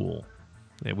kind of cool.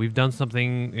 Yeah, we've done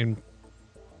something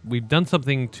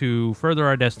to further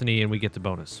our destiny, and we get the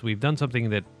bonus. We've done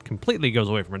something that completely goes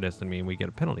away from our destiny, and we get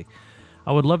a penalty.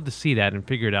 I would love to see that and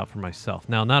figure it out for myself.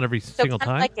 Now, not every single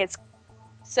time.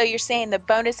 So you're saying the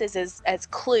bonuses as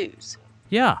clues?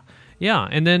 Yeah.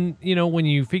 And then, when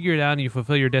you figure it out and you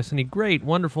fulfill your destiny, great,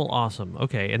 wonderful, awesome.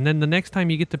 Okay, and then the next time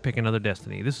you get to pick another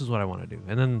destiny, this is what I want to do.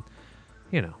 And then,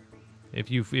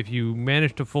 if you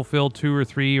manage to fulfill 2 or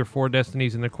 3 or 4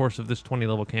 destinies in the course of this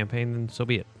 20-level campaign, then so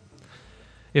be it.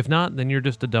 If not, then you're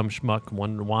just a dumb schmuck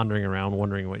wandering around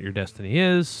wondering what your destiny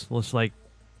is. Looks like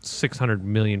 600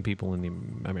 million people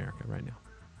in America right now.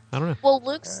 I don't know. Well,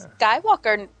 Luke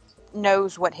Skywalker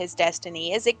knows what his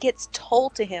destiny is. It gets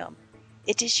told to him.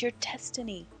 It is your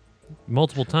destiny.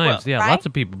 Multiple times, Well, right? Lots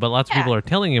of people, but lots of people are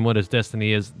telling him what his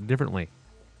destiny is differently.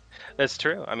 That's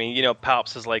true. I mean,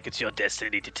 Palps is like, it's your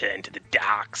destiny to turn to the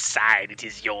dark side. It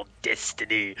is your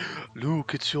destiny.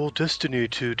 Luke, it's your destiny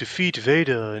to defeat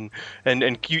Vader,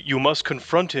 and you must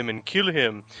confront him and kill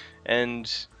him.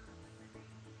 And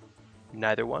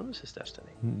neither one was his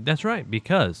destiny. That's right,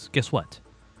 because guess what?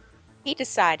 He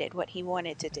decided what he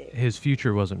wanted to do. His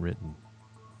future wasn't written.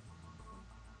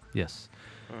 Yes.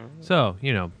 So,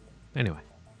 anyway.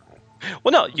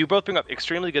 Well, no, you both bring up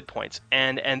extremely good points,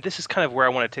 and this is kind of where I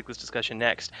want to take this discussion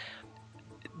next.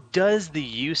 Does the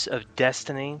use of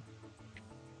destiny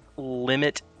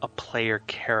limit a player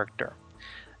character?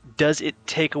 Does it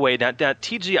take away now,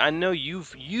 TG? I know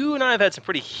you and I have had some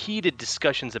pretty heated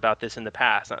discussions about this in the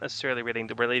past, not necessarily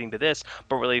relating to this,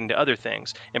 but relating to other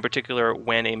things. In particular,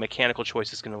 when a mechanical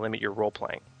choice is going to limit your role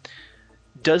playing.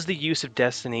 Does the use of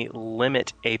destiny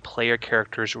limit a player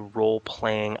character's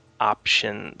role-playing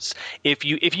options? If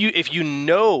you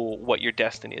know what your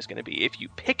destiny is going to be, if you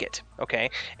pick it,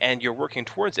 okay, and you're working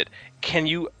towards it, can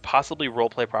you possibly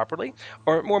role-play properly?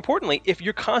 Or more importantly, if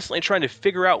you're constantly trying to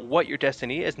figure out what your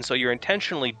destiny is, and so you're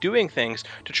intentionally doing things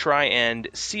to try and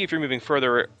see if you're moving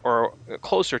further or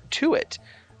closer to it,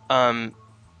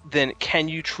 then can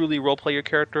you truly role-play your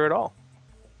character at all?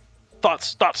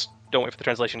 Thoughts. Don't wait for the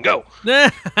translation. Go.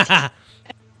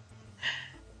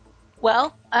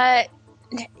 Well,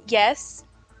 yes.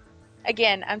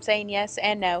 Again, I'm saying yes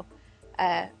and no.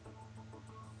 I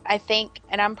think,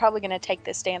 and I'm probably going to take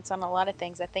this stance on a lot of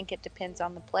things. I think it depends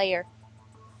on the player.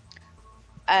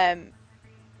 I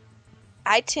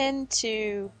tend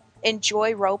to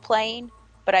enjoy role playing,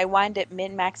 but I wind up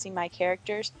min-maxing my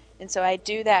characters, and so I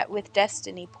do that with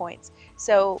destiny points.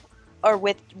 Or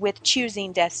with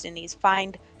choosing destinies.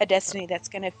 Find a destiny that's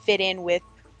going to fit in with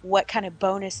what kind of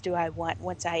bonus do I want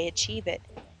once I achieve it.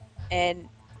 And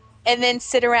then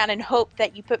sit around and hope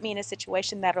that you put me in a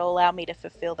situation that will allow me to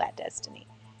fulfill that destiny.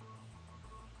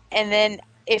 And then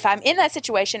if I'm in that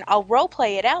situation, I'll role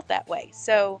play it out that way.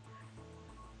 So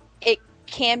it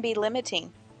can be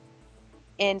limiting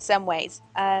in some ways.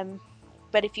 But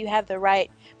if you have the right...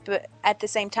 But at the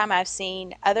same time, I've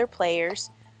seen other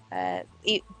players...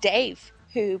 Dave,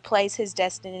 who plays his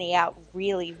destiny out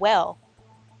really well,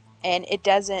 and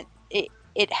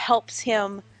it helps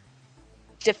him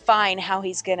define how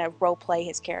he's going to role play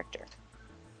his character.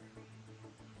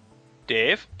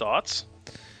 Dave, thoughts?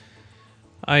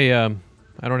 I don't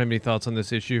have any thoughts on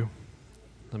this issue.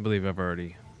 I believe I've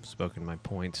already spoken my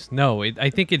points. No, I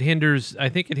think it hinders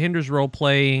role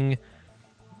playing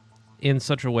in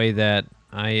such a way that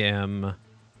I am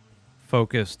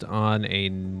focused on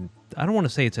I don't want to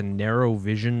say it's a narrow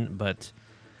vision, but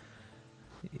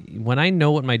when I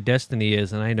know what my destiny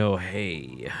is and I know,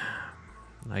 hey,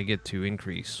 I get to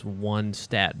increase one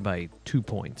stat by 2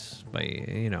 points,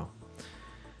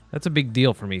 that's a big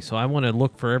deal for me. So I want to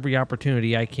look for every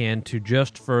opportunity I can to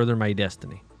just further my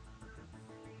destiny.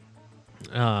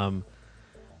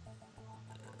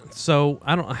 So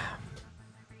I don't,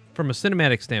 from a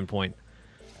cinematic standpoint,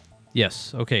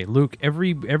 yes. Okay, Luke,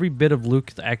 every bit of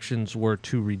Luke's actions were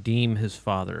to redeem his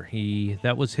father.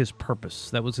 That was his purpose.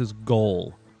 That was his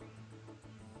goal.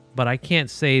 But I can't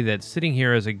say that sitting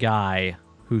here as a guy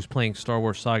who's playing Star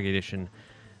Wars Saga Edition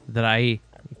that I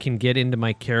can get into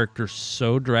my character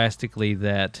so drastically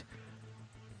that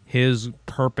his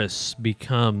purpose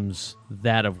becomes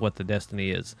that of what the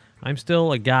destiny is. I'm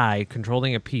still a guy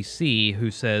controlling a PC who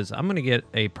says, I'm going to get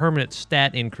a permanent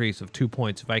stat increase of 2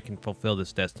 points if I can fulfill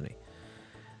this destiny.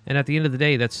 And at the end of the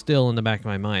day, that's still in the back of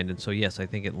my mind. And so, yes, I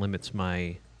think it limits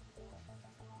my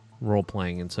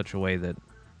role-playing in such a way that,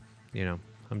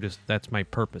 That's my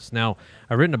purpose. Now,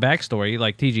 I've written a backstory,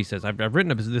 like TG says. I've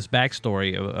written this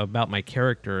backstory about my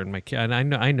character and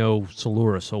I know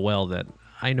Salura so well that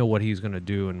I know what he's going to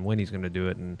do and when he's going to do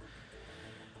it, and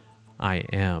I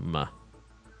am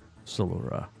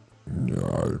Salura.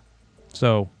 No.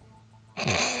 So,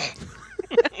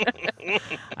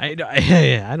 I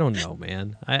don't know,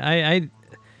 man.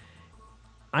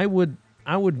 I would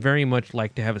very much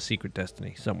like to have a secret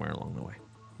destiny somewhere along the way,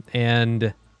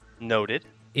 and noted.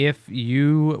 If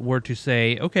you were to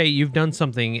say, okay, you've done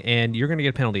something and you're going to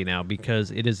get a penalty now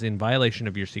because it is in violation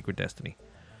of your secret destiny.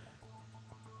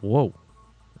 Whoa.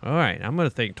 All right, I'm going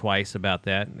to think twice about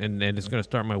that, and it's going to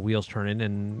start my wheels turning,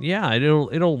 and yeah,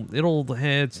 it'll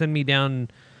send me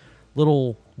down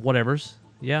little whatevers.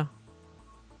 Yeah.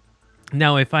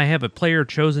 Now, if I have a player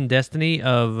chosen destiny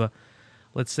of,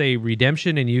 let's say,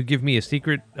 redemption, and you give me a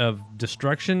secret of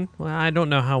destruction, well, I don't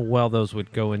know how well those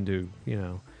would go into,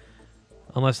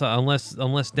 unless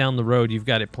down the road you've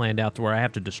got it planned out to where I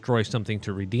have to destroy something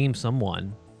to redeem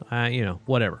someone,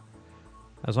 whatever.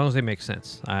 As long as they make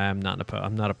sense, I'm not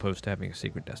opposed to having a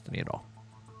secret destiny at all.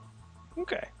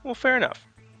 Okay, well, fair enough.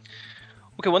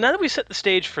 Okay, well, now that we set the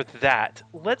stage for that,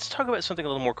 let's talk about something a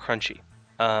little more crunchy.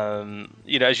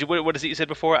 What is it you said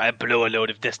before? I blow a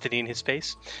load of destiny in his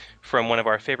face, from one of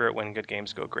our favorite When Good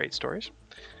Games Go Great stories.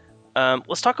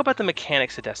 Let's talk about the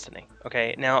mechanics of Destiny.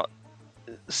 Okay, now,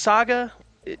 Saga,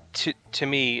 to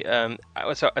me,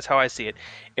 that's how I see it.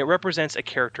 It represents a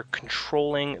character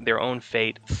controlling their own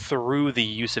fate through the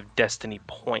use of destiny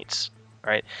points,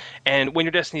 right? And when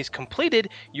your destiny is completed,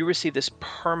 you receive this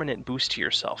permanent boost to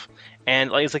yourself.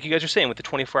 And it's like you guys are saying with the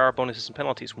 24-hour bonuses and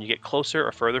penalties, when you get closer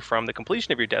or further from the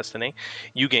completion of your destiny,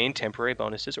 you gain temporary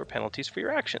bonuses or penalties for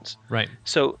your actions. Right.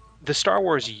 So the Star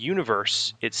Wars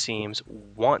universe, it seems,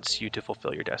 wants you to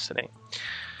fulfill your destiny.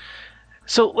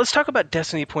 So let's talk about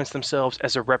destiny points themselves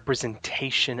as a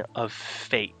representation of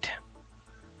fate.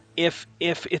 If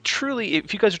you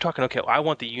guys are talking, okay, well, I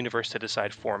want the universe to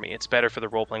decide for me, it's better for the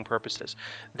role-playing purposes,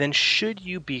 then should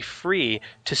you be free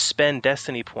to spend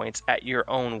destiny points at your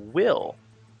own will?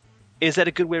 Is that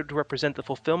a good way to represent the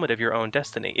fulfillment of your own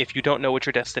destiny if you don't know what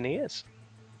your destiny is?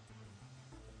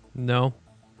 No.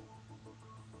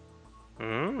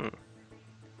 That's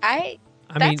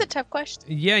a tough question.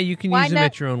 Yeah, you can use them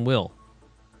at your own will.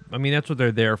 I mean, that's what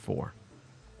they're there for.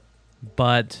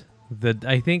 But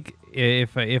I think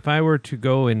if I were to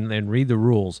go and read the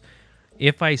rules,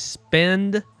 if I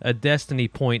spend a destiny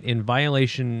point in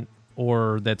violation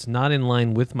or that's not in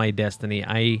line with my destiny,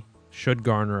 I should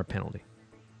garner a penalty.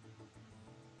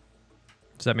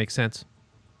 Does that make sense?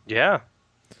 Yeah.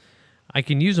 I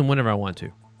can use them whenever I want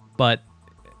to, but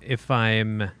if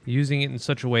I'm using it in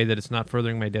such a way that it's not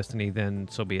furthering my destiny, then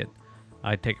so be it.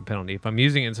 I take a penalty. If I'm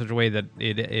using it in such a way that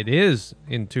it is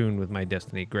in tune with my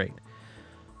destiny, great.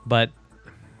 But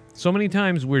so many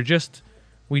times we just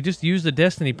use the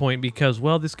destiny point because,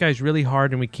 well, this guy's really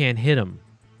hard and we can't hit him.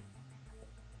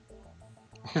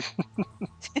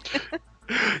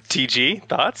 TG,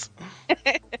 thoughts?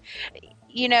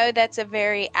 That's a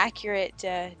very accurate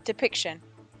depiction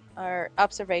or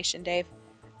observation, Dave.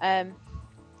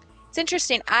 It's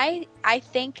interesting. I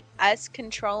think us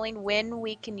controlling when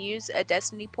we can use a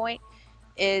destiny point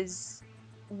is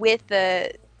with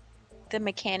the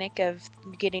mechanic of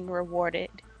getting rewarded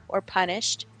or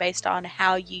punished based on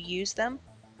how you use them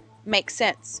makes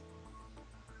sense.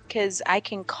 Because I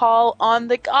can call on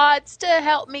the gods to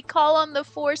help me, call on the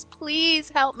Force, please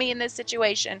help me in this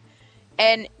situation.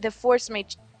 And the Force may,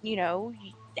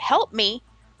 help me,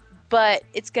 but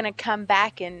it's going to come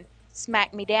back and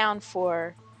smack me down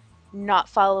for not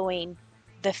following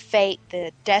the fate,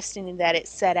 the destiny that it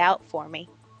set out for me.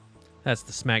 That's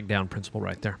the smackdown principle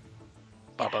right there.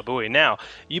 Baba Booey. Now,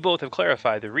 you both have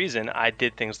clarified the reason I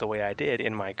did things the way I did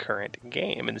in my current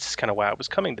game, and this is kind of why I was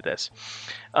coming to this.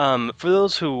 For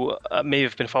those who may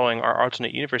have been following our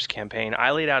alternate universe campaign,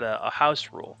 I laid out a house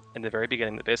rule in the very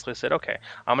beginning that basically said, okay,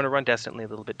 I'm going to run Destiny a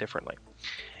little bit differently.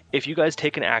 If you guys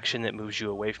take an action that moves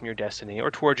you away from your destiny or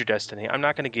towards your destiny, I'm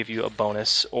not going to give you a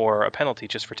bonus or a penalty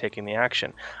just for taking the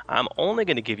action. I'm only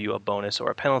going to give you a bonus or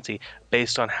a penalty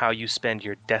based on how you spend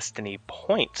your destiny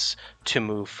points to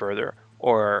move further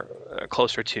or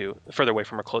further away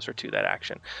from or closer to that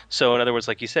action. So in other words,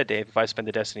 like you said, Dave, if I spend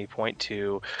a destiny point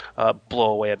to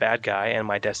blow away a bad guy and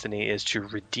my destiny is to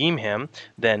redeem him,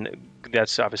 then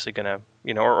that's obviously going to,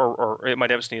 or my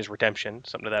destiny is redemption,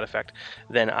 something to that effect,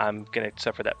 then I'm going to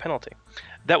suffer that penalty.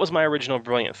 That was my original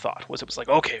brilliant thought. It was like,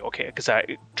 okay, because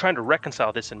I trying to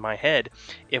reconcile this in my head.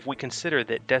 If we consider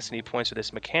that destiny points are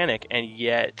this mechanic, and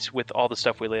yet with all the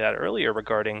stuff we laid out earlier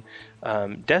regarding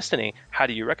destiny, how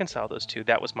do you reconcile those two?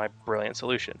 That was my brilliant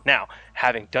solution. Now,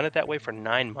 having done it that way for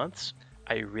 9 months,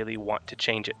 I really want to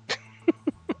change it.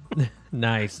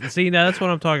 Nice. See, now that's what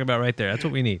I'm talking about right there. That's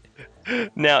what we need.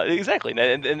 Now, exactly.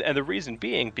 And the reason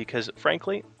being, because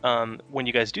frankly, when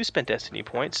you guys do spend destiny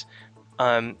points,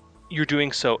 you're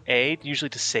doing so, usually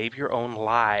to save your own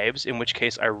lives, in which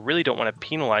case I really don't want to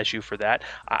penalize you for that.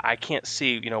 I can't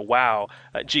see, wow,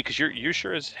 because you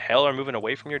sure as hell are moving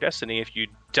away from your destiny if you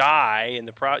die in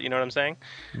the you know what I'm saying?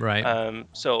 Right.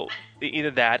 So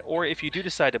either that, or if you do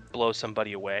decide to blow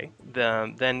somebody away,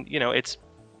 then it's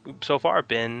so far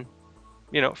been,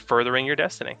 furthering your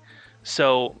destiny.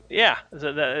 So yeah,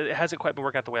 it hasn't quite been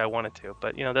working out the way I wanted to,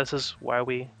 but this is why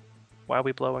we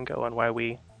blow and go, and why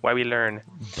we learn.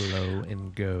 Blow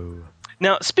and go.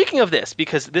 Now, speaking of this,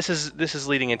 because this is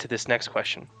leading into this next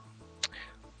question.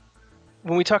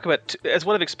 When we talk about, as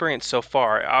what I've experienced so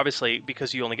far, obviously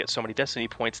because you only get so many destiny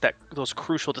points, that those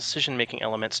crucial decision-making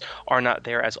elements are not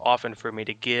there as often for me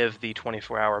to give the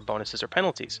 24-hour bonuses or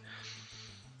penalties.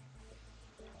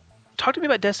 Talk to me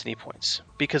about destiny points,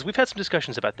 because we've had some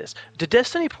discussions about this. Do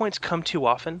destiny points come too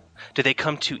often? Do they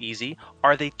come too easy?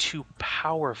 Are they too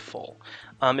powerful?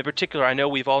 In particular, I know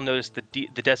we've all noticed the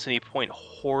destiny point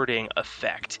hoarding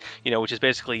effect, which is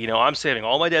basically, I'm saving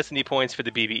all my destiny points for the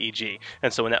BBEG.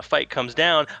 And so when that fight comes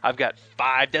down, I've got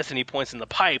 5 destiny points in the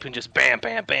pipe, and just bam,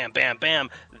 bam, bam, bam, bam,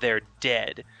 they're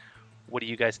dead. What do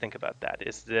you guys think about that?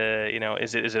 Is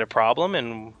it a problem?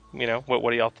 And, what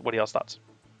are y'all's thoughts?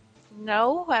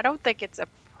 No, I don't think it's a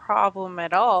problem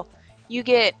at all. You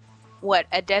get,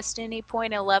 a destiny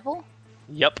point a level?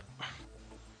 Yep.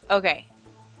 Okay.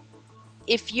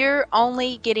 If you're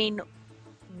only getting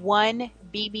 1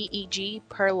 BBEG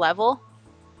per level,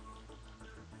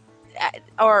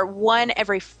 or 1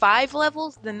 every 5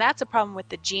 levels, then that's a problem with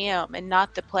the GM and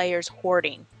not the players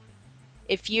hoarding.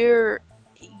 If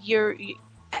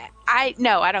I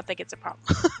don't think it's a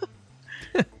problem.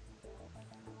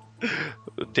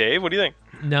 Dave, what do you think?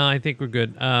 No, I think we're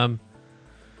good. No,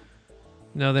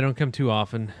 they don't come too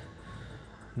often.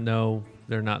 No,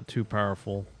 they're not too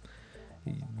powerful.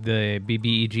 The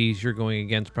BBEGs you're going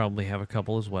against probably have a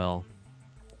couple as well.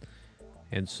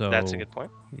 And so that's a good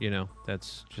point.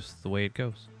 That's just the way it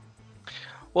goes.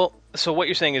 Well, so what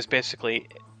you're saying is basically,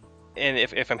 and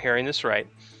if I'm hearing this right,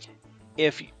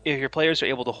 if your players are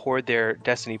able to hoard their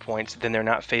destiny points, then they're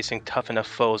not facing tough enough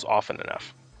foes often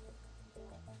enough.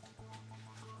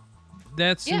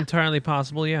 That's entirely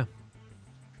possible, yeah.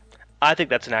 I think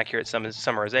that's an accurate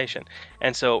summarization.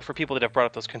 And so for people that have brought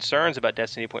up those concerns about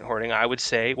destiny point hoarding, I would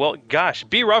say, well, gosh,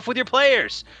 be rough with your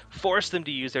players. Force them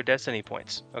to use their destiny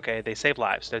points. Okay, they save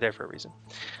lives. They're there for a reason.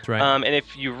 That's right. And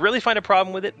if you really find a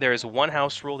problem with it, there is one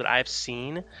house rule that I've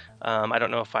seen. I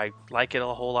don't know if I like it a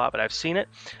whole lot, but I've seen it,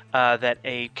 that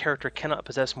a character cannot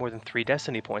possess more than 3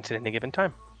 destiny points at any given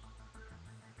time.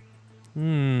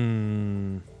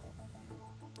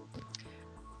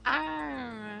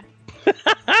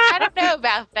 I don't know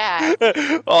about that.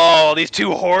 Oh, these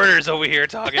 2 hoarders over here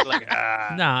talking like,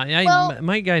 Nah,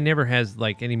 my guy never has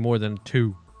any more than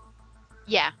 2.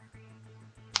 Yeah.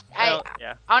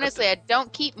 Yeah. Honestly, I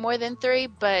don't keep more than 3,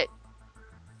 but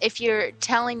if you're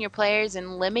telling your players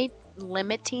and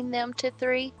limiting them to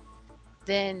 3,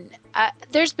 then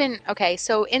there's been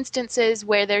so instances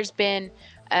where there's been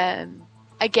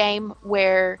a game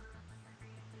where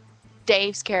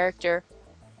Dave's character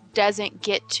doesn't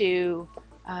get to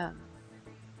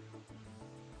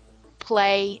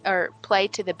play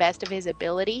to the best of his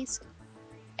abilities,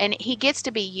 and he gets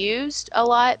to be used a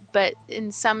lot, but in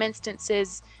some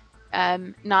instances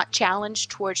not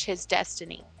challenged towards his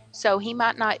destiny, so he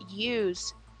might not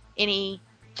use any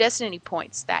destiny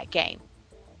points that game,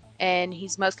 and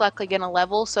he's most likely going to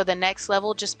level. So the next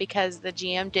level, just because the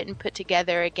GM didn't put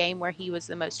together a game where he was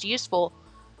the most useful,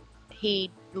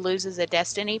 he loses a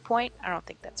destiny point. I don't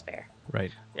think that's fair.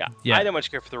 Right. Yeah. I don't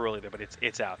much care for the rule either, but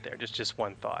it's out there. Just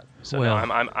one thought. So well,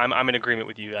 no, I'm in agreement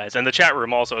with you guys, and the chat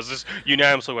room also is just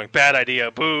unanimously going, bad idea,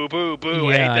 boo, boo, boo. Yeah,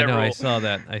 I hate that I know. rule. I saw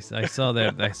that. I saw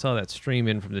that. I saw that stream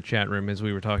in from the chat room as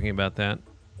we were talking about that,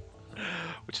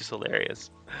 which is hilarious.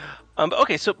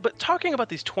 Okay, but talking about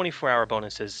these 24-hour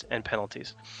bonuses and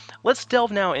penalties, let's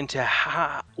delve now into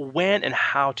when and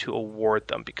how to award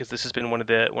them, because this has been one of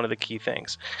the key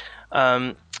things.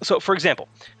 So, for example,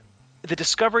 the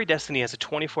Discovery Destiny has a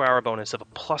 24-hour bonus of a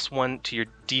 +1 to your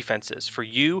defenses for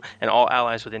you and all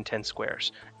allies within 10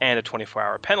 squares, and a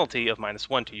 24-hour penalty of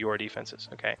 -1 to your defenses.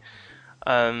 Okay,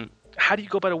 how do you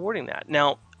go about awarding that?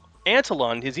 Now,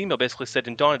 Antolon, his email basically said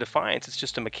in Dawn of Defiance, it's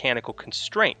just a mechanical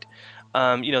constraint.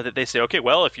 That they say, okay,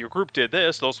 well, if your group did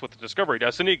this, those with the Discovery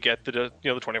Destiny get the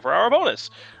 24-hour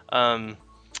bonus, and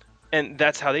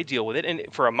that's how they deal with it. And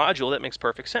for a module, that makes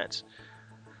perfect sense.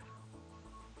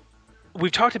 We've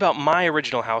talked about my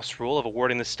original house rule of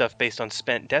awarding this stuff based on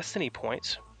spent Destiny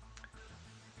points.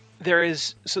 The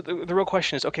real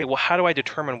question is, okay, well, how do I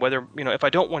determine whether, if I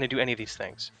don't want to do any of these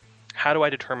things, how do I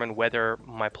determine whether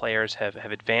my players have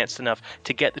advanced enough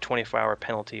to get the 24-hour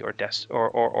penalty or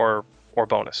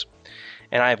bonus?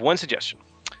 And I have one suggestion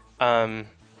that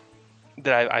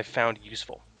I've found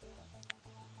useful.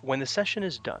 When the session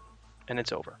is done and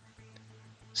it's over,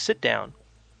 sit down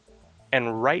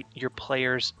and write your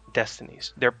players'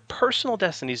 destinies, their personal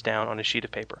destinies, down on a sheet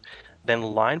of paper. Then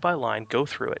line by line, go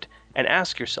through it and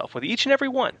ask yourself with each and every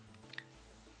one,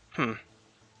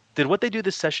 did what they do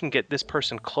this session get this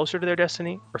person closer to their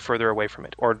destiny or further away from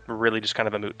it, or really just kind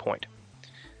of a moot point?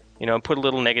 Put a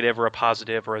little negative or a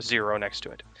positive or a 0 next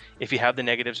to it. If you have the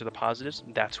negatives or the positives,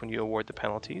 that's when you award the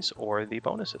penalties or the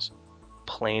bonuses.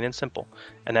 Plain and simple.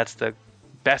 And that's the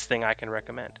best thing I can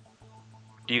recommend.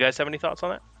 Do you guys have any thoughts on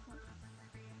that?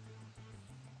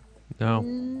 No.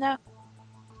 No.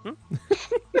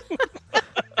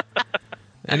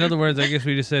 In other words, I guess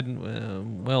we just said,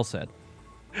 well said.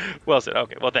 Well said.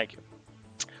 Okay. Well, thank you.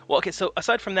 Well, okay. So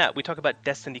aside from that, we talk about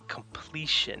Destiny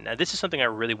completion. Now, this is something I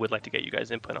really would like to get you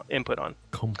guys input on.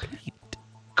 Complete.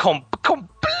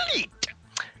 Complete.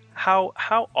 How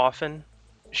often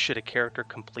should a character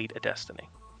complete a Destiny?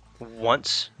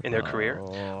 Once in their career?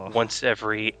 Once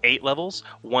every 8 levels?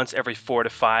 Once every 4 to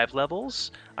 5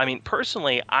 levels? I mean,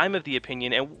 personally, I'm of the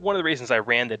opinion, and one of the reasons I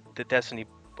ran the Destiny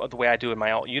the way I do in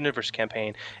my Alt Universe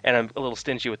campaign, and I'm a little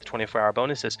stingy with the 24-hour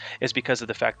bonuses, is because of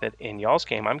the fact that in y'all's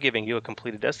game, I'm giving you a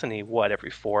completed Destiny, every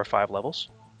 4 or 5 levels?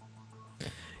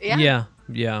 Yeah.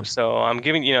 So I'm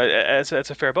giving, that's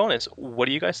a fair bonus. What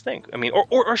do you guys think? I mean,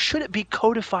 or should it be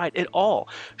codified at all?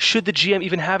 Should the GM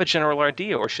even have a general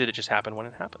idea, or should it just happen when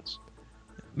it happens?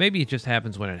 Maybe it just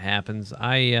happens when it happens.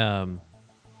 I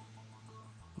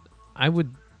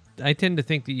tend to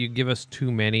think that you give us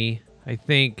too many. I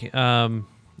think,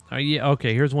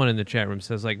 okay, here's one in the chat room. It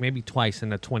says maybe twice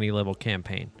in a 20-level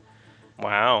campaign.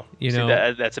 Wow.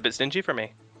 That's a bit stingy for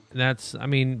me.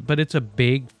 But it's a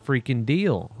big freaking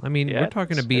deal. We're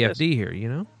talking a BFD here,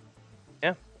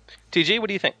 Yeah. TG, what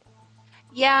do you think?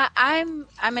 Yeah, I'm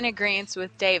in agreement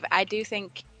with Dave. I do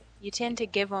think you tend to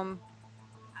give them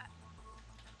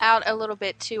out a little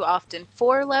bit too often.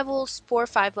 4 or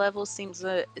 5 levels seems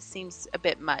a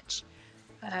bit much.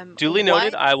 Duly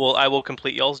noted. I will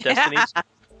complete y'all's destinies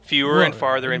fewer and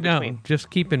farther in between. Just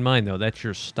keep in mind, though, that's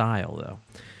your style, though.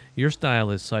 Your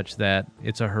style is such that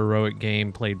it's a heroic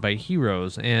game played by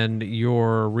heroes, and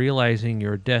you're realizing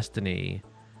your destiny,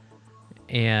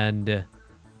 and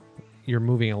you're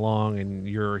moving along, and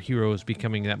your hero is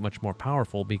becoming that much more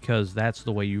powerful because that's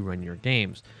the way you run your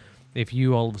games. If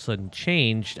you all of a sudden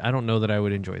changed, I don't know that I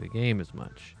would enjoy the game as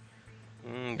much.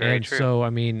 Very true. So,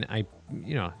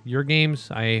 your games,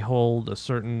 I hold a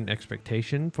certain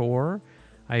expectation for.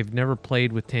 I've never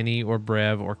played with Tenny or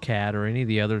Brev or Kat or any of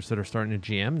the others that are starting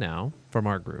to GM now from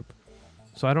our group.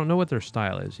 So I don't know what their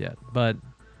style is yet. But,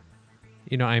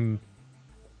 I'm,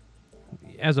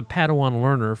 as a Padawan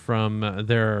learner from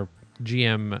their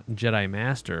GM Jedi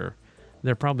Master,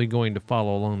 they're probably going to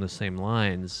follow along the same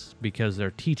lines because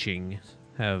their teaching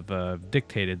have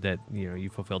dictated that, you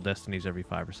fulfill destinies every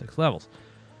 5 or 6 levels.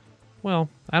 Well,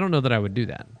 I don't know that I would do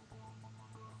that.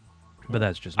 But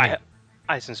that's just me.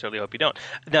 I sincerely hope you don't.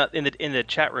 Now, in the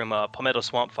chat room, Palmetto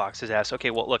Swamp Fox has asked,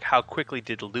 okay, well, look, how quickly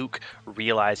did Luke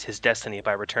realize his destiny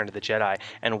by Return to the Jedi,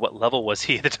 and what level was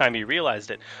he at the time he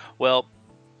realized it? Well,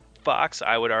 Fox,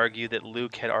 I would argue that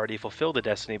Luke had already fulfilled the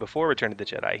destiny before Return to the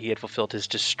Jedi. He had fulfilled his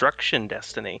destruction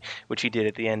destiny, which he did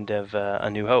at the end of A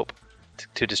New Hope,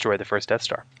 to destroy the first Death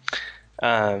Star.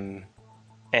 I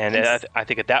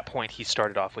think at that point, he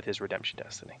started off with his redemption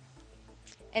destiny.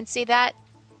 And see that,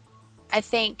 I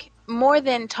think, more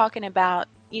than talking about,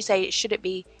 you say, should it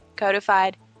be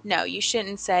codified? No, you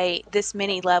shouldn't say this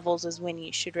many levels is when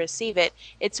you should receive it.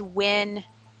 It's when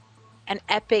an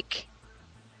epic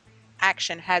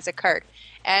action has occurred.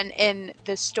 And in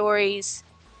the stories,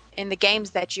 in the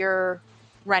games that you're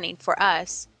running for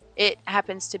us, it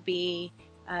happens to be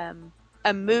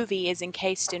a movie is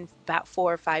encased in about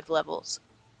 4 or 5 levels.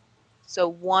 So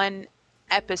one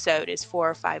episode is 4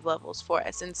 or 5 levels for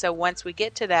us. And so once we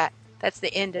get to that that's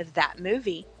the end of that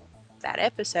movie, that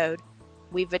episode,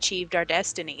 we've achieved our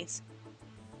destinies.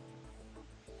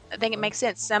 I think it makes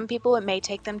sense. Some people, it may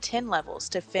take them 10 levels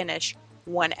to finish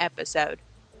one episode.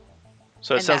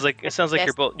 So it sounds like best.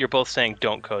 you're both saying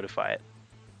don't codify it.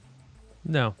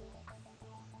 No.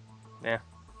 Yeah.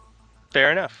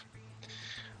 Fair enough.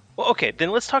 Well, okay,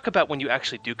 then let's talk about when you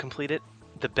actually do complete it,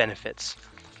 the benefits.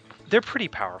 They're pretty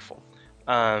powerful.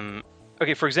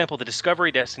 Okay, for example, the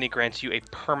Discovery Destiny grants you a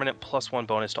permanent +1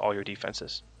 bonus to all your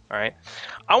defenses. All right.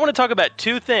 I want to talk about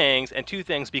two things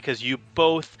because you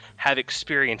both have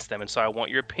experienced them, and so I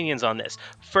want your opinions on this.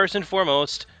 First and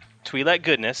foremost, Twi'lek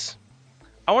goodness.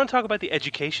 I want to talk about the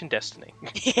Education Destiny.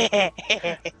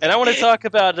 And I want to talk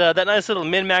about that nice little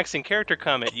min-maxing character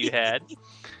comment you had.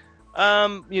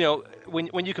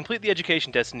 When you complete the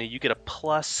Education Destiny, you get a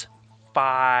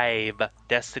 +5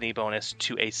 Destiny bonus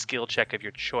to a skill check of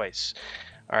your choice.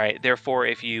 All right. Therefore,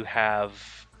 if you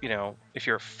have, if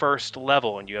you're first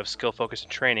level and you have skill, focus,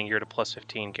 and training, you're at a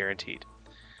 +15 guaranteed.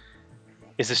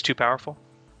 Is this too powerful?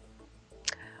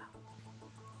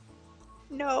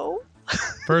 No.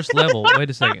 First level. Wait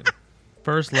a second.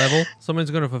 First level.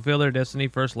 Someone's going to fulfill their destiny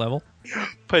first level.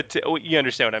 But you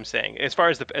understand what I'm saying. As far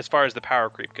as the power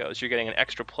creep goes, you're getting an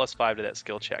extra +5 to that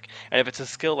skill check. And if it's a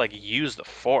skill like use the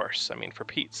Force, I mean, for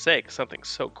Pete's sake, something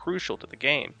so crucial to the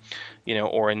game,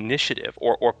 or initiative,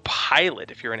 or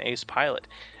pilot if you're an ace pilot.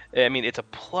 I mean, it's a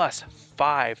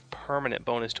 +5 permanent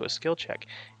bonus to a skill check.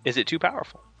 Is it too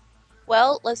powerful?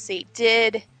 Well, let's see.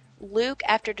 Did Luke,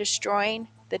 after destroying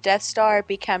the Death Star,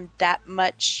 become that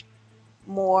much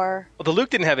more? Well, the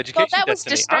Luke didn't have Education Well, that was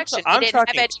Destiny. destruction. He didn't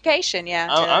have education, yeah.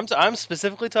 I'm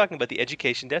specifically talking about the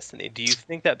Education Destiny. Do you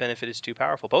think that benefit is too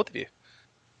powerful, both of you?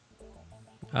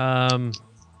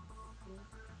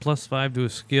 +5 to a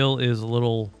skill is a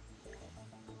little.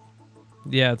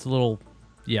 Yeah, it's a little.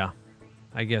 Yeah,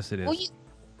 I guess it is. Well,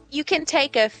 you can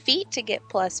take a feat to get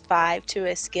 +5 to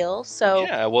a skill. So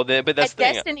yeah, well, but that's the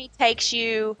thing. Destiny takes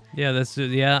you. Yeah, that's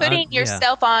putting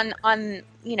yourself on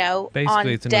Basically, on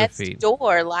it's another death's feat.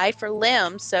 door, life or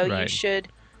limb. So you Right. should.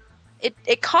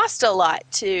 It costs a lot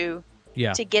to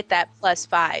get that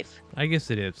 +5. I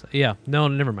guess it is. Yeah. No,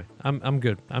 never mind. I'm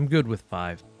good. I'm good with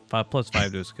 5. 5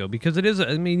 +5 to a skill because it is.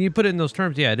 I mean, you put it in those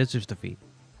terms. Yeah, it is just a feat.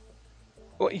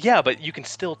 Well, yeah, but you can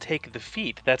still take the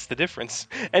feat. That's the difference.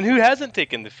 And who hasn't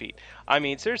taken the feat? I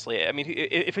mean, seriously. I mean,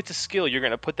 if it's a skill, you're going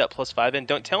to put that +5 in.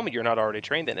 Don't tell me you're not already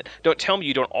trained in it. Don't tell me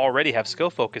you don't already have skill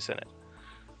focus in it.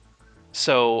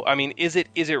 So, I mean, is it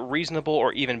reasonable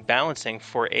or even balancing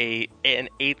for an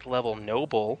 8th level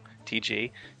noble, TG,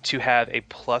 to have a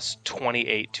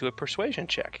 +28 to a persuasion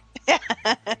check?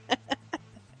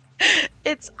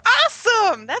 It's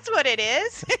awesome. That's what it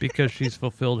is. Because she's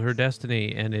fulfilled her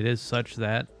destiny, and it is such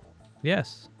that,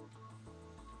 yes.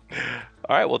 All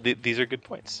right. Well, these are good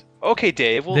points. Okay,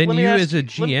 Dave. Well, then let me you, ask as a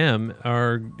GM,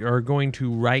 are going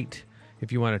to write.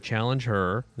 If you want to challenge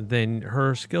her, then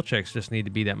her skill checks just need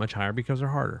to be that much higher because they're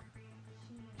harder.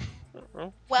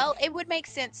 Well, it would make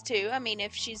sense too. I mean,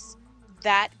 if she's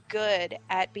that good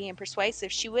at being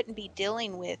persuasive, she wouldn't be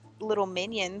dealing with little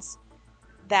minions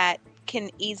that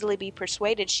can easily be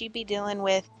persuaded. She'd be dealing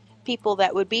with people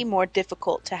that would be more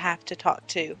difficult to have to talk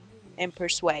to and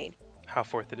persuade. How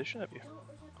 4th edition of you?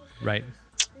 Right.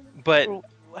 But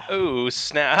oh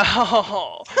snap!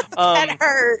 That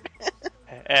hurt.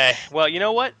 Well, you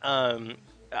know what?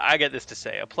 I got this to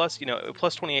say. A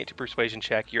 +28 to persuasion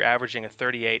check. You're averaging a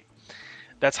 38.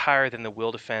 That's higher than the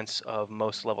will defense of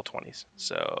most level 20s.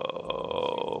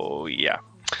 So yeah.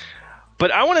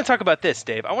 But I want to talk about this,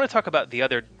 Dave. I want to talk about the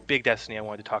other big destiny I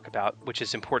wanted to talk about, which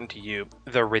is important to you,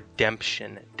 the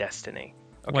Redemption Destiny.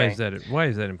 Okay? Why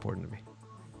is that important to me?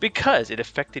 Because it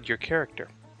affected your character.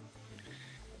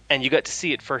 And you got to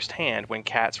see it firsthand when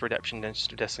Kat's Redemption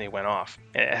Destiny went off.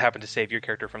 And it happened to save your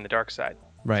character from the dark side.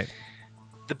 Right.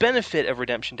 The benefit of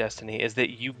Redemption Destiny is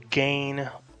that you gain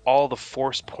all the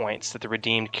force points that the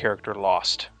redeemed character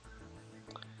lost.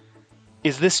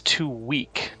 Is this too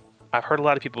weak? I've heard a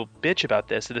lot of people bitch about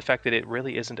this, the fact that it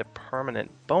really isn't a permanent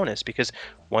bonus, because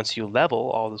once you level,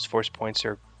 all those force points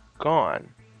are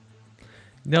gone.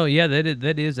 No, yeah,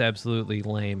 that is absolutely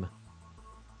lame.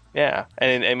 Yeah,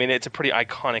 and I mean it's a pretty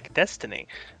iconic destiny.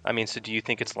 I mean, so do you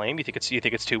think it's lame? You think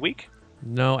it's too weak?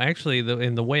 No, actually,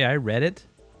 in the way I read it,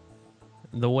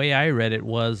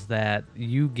 was that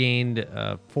you gained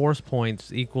force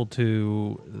points equal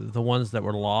to the ones that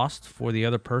were lost for the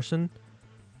other person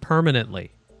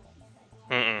permanently.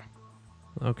 Mm-mm.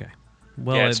 Okay.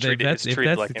 Well, Yeah, if that's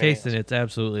like the case, anything then it's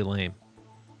absolutely lame.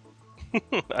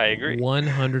 I agree.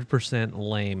 100%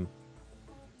 lame.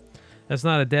 That's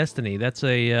not a destiny. That's a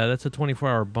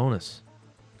 24-hour bonus.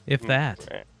 If that.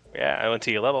 Right. Yeah,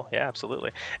 until you level. Yeah,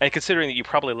 absolutely. And considering that you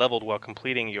probably leveled while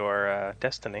completing your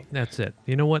destiny. That's it.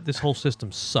 You know what? This whole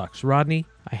system sucks. Rodney,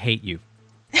 I hate you.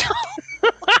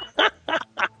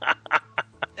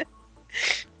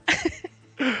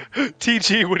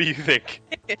 TG, what do you think?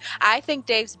 I think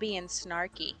Dave's being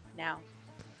snarky now.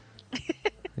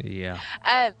 Yeah.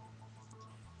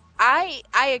 I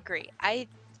agree. I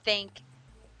think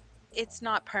it's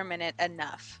not permanent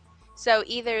enough. So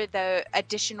either the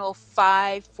additional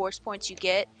 5 force points you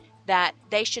get, that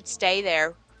they should stay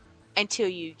there until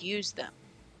you use them.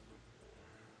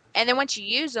 And then once you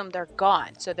use them, they're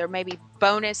gone. So there may be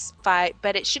bonus 5,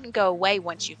 but it shouldn't go away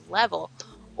once you level.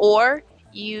 Or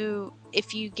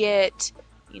if you get,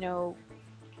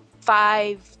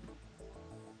 5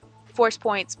 force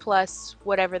points plus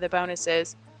whatever the bonus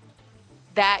is,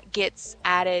 that gets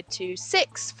added to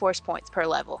 6 force points per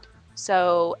level.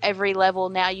 So every level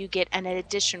now you get an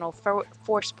additional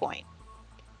force point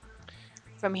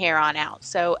from here on out.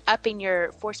 So upping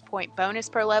your force point bonus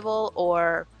per level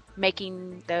or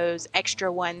making those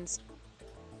extra ones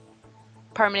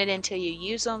permanent until you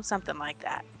use them, something like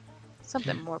that.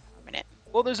 Something more permanent.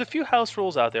 Well, there's a few house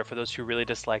rules out there for those who really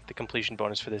dislike the completion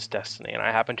bonus for this Destiny, and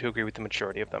I happen to agree with the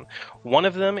majority of them. One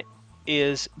of them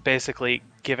is basically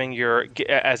giving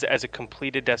as a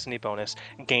completed Destiny bonus,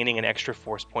 gaining an extra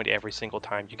force point every single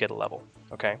time you get a level.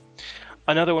 Okay.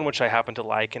 Another one which I happen to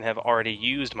like and have already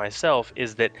used myself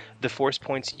is that the force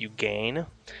points you gain,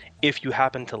 if you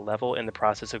happen to level in the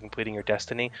process of completing your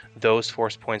Destiny, those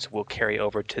force points will carry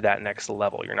over to that next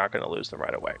level. You're not going to lose them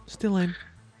right away. Still in.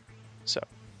 So.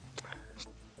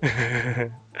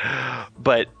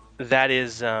 But that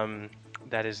is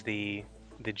the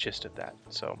gist of that.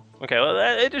 So, okay,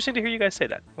 well, interesting to hear you guys say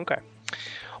that. Okay.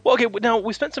 Well, okay, now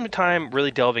we spent some time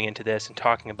really delving into this and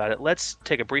talking about it. Let's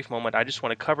take a brief moment. I just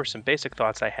want to cover some basic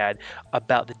thoughts I had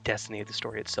about the Destiny of the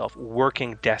story itself,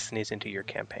 working Destinies into your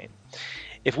campaign.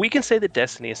 If we can say that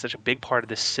Destiny is such a big part of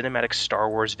this cinematic Star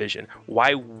Wars vision,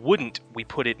 why wouldn't we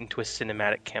put it into a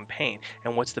cinematic campaign?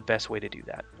 And what's the best way to do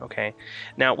that? Okay.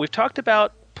 Now, we've talked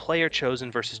about player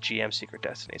chosen versus GM secret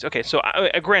destinies. Okay, so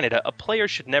granted, a player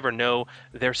should never know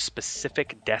their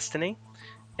specific destiny,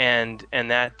 and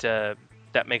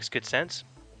that makes good sense.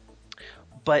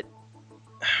 But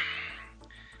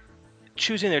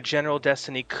choosing their general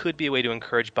destiny could be a way to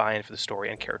encourage buy-in for the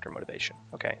story and character motivation.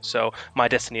 Okay, so my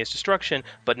destiny is destruction,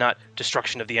 but not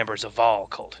destruction of the Embers of Vol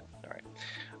cult. All right.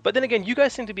 But then again, you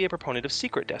guys seem to be a proponent of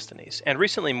secret destinies, and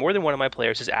recently more than one of my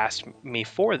players has asked me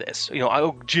for this.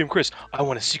 GM Chris, I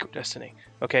want a secret destiny.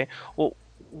 Okay, well,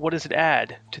 what does it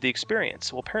add to the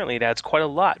experience? Well, apparently it adds quite a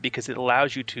lot because it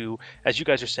allows you to, as you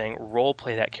guys are saying, role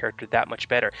play that character that much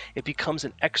better. It becomes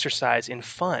an exercise in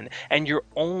fun, and you're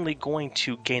only going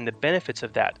to gain the benefits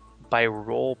of that by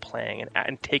role playing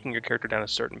and taking your character down a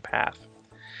certain path.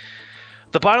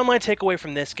 The bottom line takeaway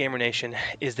from this, Gamer Nation,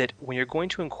 is that when you're going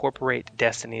to incorporate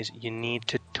destinies, you need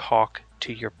to talk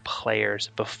to your players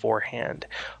beforehand.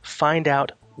 Find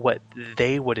out what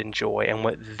they would enjoy and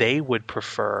what they would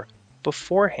prefer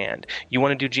beforehand. You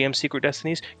want to do GM secret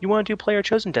destinies? You want to do player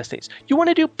chosen destinies? You want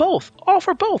to do both?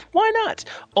 Offer both. Why not?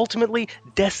 Ultimately,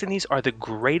 destinies are the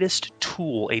greatest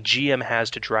tool a GM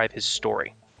has to drive his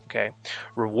story. Okay.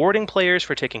 Rewarding players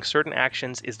for taking certain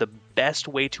actions is the best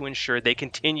way to ensure they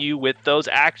continue with those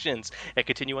actions and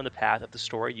continue on the path of the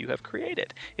story you have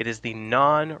created. It is the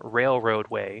non-railroad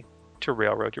way to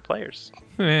railroad your players.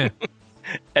 Yeah.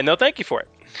 And they'll thank you for it.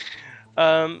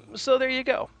 So there you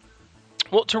go.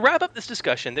 Well, to wrap up this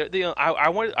discussion,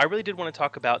 I really did want to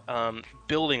talk about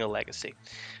building a legacy.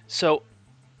 So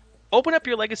open up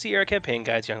your Legacy Era campaign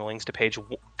guides, younglings, to page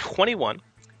 21.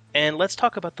 And let's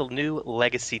talk about the new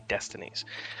Legacy Destinies.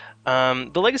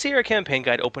 The Legacy Era campaign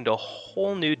guide opened a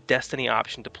whole new Destiny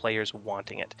option to players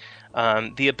wanting it.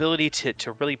 The ability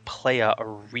to really play a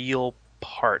real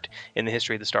part in the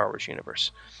history of the Star Wars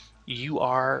universe. You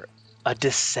are a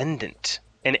descendant,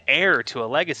 an heir to a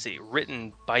legacy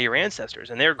written by your ancestors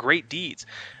and their great deeds.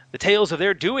 The tales of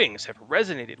their doings have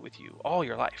resonated with you all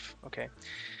your life. Okay.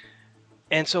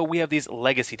 And so we have these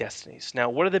legacy destinies. Now,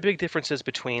 what are the big differences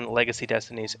between legacy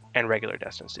destinies and regular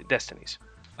destinies?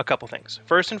 A couple things.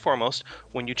 First and foremost,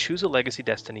 when you choose a legacy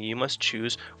destiny, you must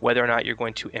choose whether or not you're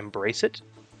going to embrace it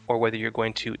or whether you're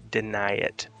going to deny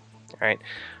it. All right.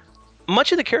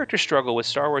 Much of the character struggle with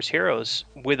Star Wars heroes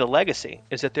with a legacy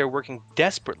is that they're working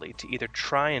desperately to either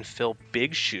try and fill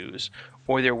big shoes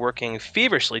or they're working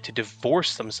feverishly to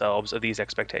divorce themselves of these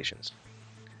expectations.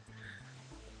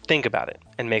 think about it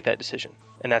and make that decision.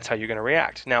 And that's how you're going to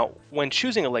react. Now, when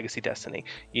choosing a legacy destiny,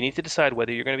 you need to decide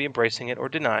whether you're going to be embracing it or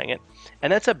denying it.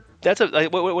 And that's a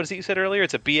like, what is it you said earlier?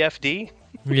 It's a BFD?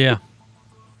 Yeah.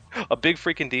 A big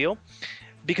freaking deal,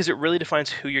 because it really defines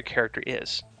who your character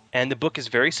is. And the book is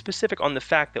very specific on the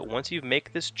fact that once you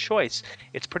make this choice,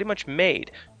 it's pretty much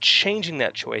made. Changing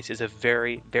that choice is a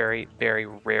very, very, very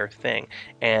rare thing.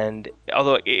 And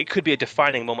although it could be a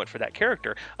defining moment for that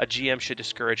character, a GM should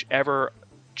discourage ever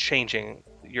changing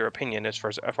your opinion as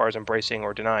far as embracing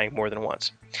or denying more than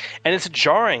once. And it's a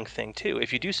jarring thing too.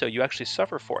 If you do so, you actually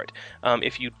suffer for it.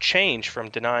 If you change from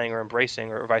denying or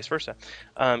embracing or vice versa,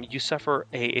 you suffer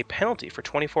a penalty for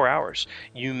 24 hours.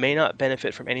 You may not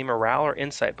benefit from any morale or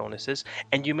insight bonuses,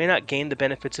 and you may not gain the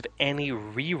benefits of any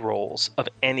re-rolls of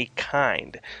any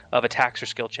kind of attacks or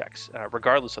skill checks,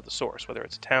 regardless of the source, whether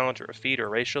it's a talent or a feat or a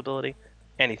racial ability,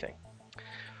 anything.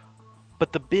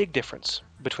 But the big difference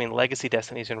between legacy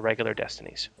destinies and regular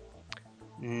destinies,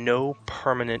 no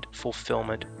permanent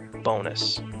fulfillment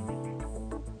bonus.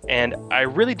 And I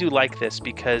really do like this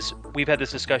because we've had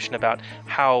this discussion about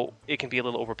how it can be a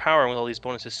little overpowering with all these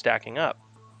bonuses stacking up.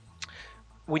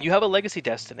 When you have a legacy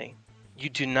destiny, you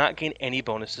do not gain any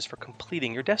bonuses for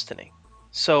completing your destiny.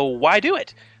 So why do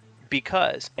it?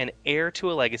 Because an heir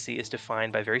to a legacy is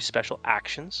defined by very special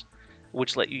actions,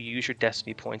 which let you use your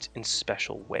destiny points in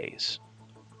special ways.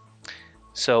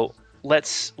 So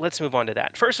let's move on to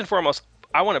that. First and foremost,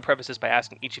 I want to preface this by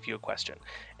asking each of you a question.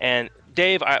 And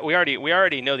Dave, we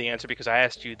already know the answer because I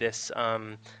asked you this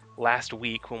last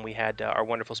week when we had our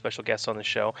wonderful special guests on the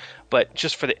show. But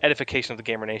just for the edification of the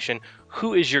Gamer Nation,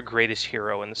 who is your greatest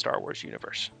hero in the Star Wars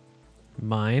universe?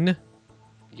 Mine?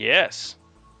 Yes.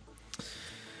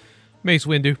 Mace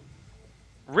Windu.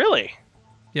 Really?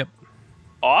 Yep.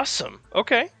 Awesome.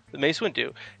 Okay. The Mace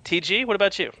Windu. TG, what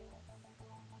about you?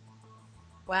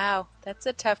 Wow, that's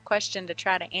a tough question to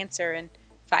try to answer in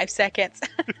 5 seconds.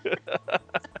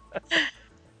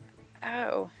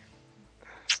 Oh.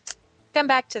 Come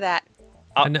back to that.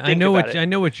 I know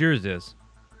what yours is.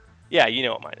 Yeah, you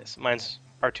know what mine is. Mine's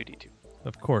R2-D2.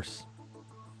 Of course.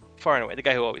 Far and away, the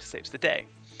guy who always saves the day.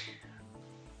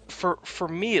 For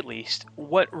me, at least,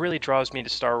 what really draws me to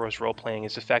Star Wars role-playing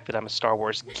is the fact that I'm a Star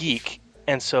Wars geek,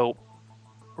 and so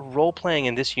role-playing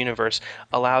in this universe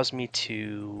allows me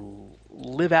to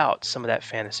live out some of that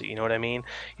fantasy, you know what I mean?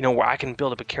 You know, where I can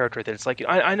build up a character that it's like,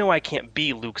 I know I can't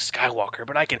be Luke Skywalker,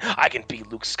 but I can be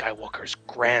Luke Skywalker's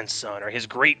grandson, or his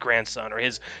great-grandson, or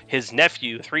his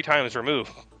nephew 3 times removed.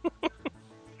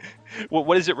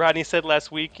 What is it Rodney said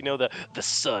last week? You know, the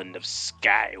son of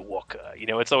Skywalker. You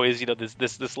know, it's always, you know,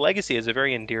 this legacy is a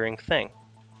very endearing thing.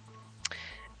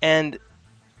 And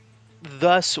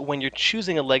thus, when you're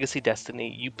choosing a legacy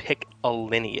destiny, you pick a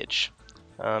lineage.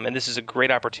 And this is a great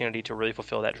opportunity to really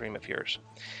fulfill that dream of yours.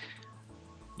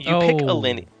 You pick a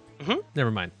lineage. Mm-hmm.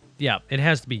 Never mind. Yeah, it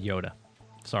has to be Yoda.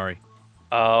 Sorry.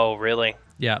 Oh, really?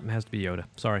 Yeah, it has to be Yoda.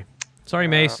 Sorry,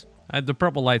 Mace. The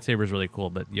purple lightsaber is really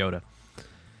cool, but Yoda.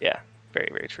 Yeah, very,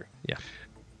 very true. Yeah.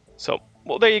 So,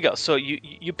 well, there you go. So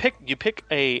you pick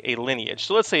a lineage.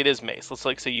 So let's say it is Mace.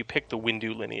 Let's say you pick the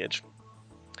Windu lineage.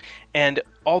 And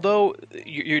although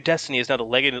your destiny is not a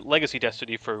legacy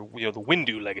destiny for the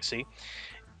Windu legacy,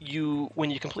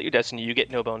 when you complete your destiny, you get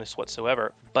no bonus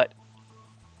whatsoever. But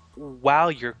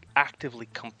while you're actively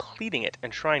completing it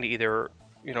and trying to either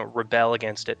rebel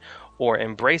against it or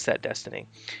embrace that destiny,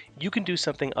 you can do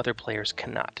something other players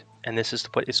cannot. And this is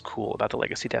what is cool about the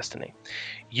legacy destiny.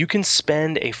 You can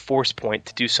spend a force point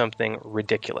to do something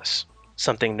ridiculous,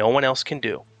 something no one else can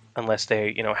do unless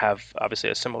they have obviously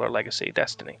a similar legacy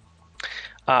destiny.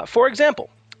 For example,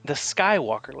 the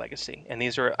Skywalker legacy, and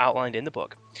these are outlined in the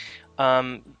book.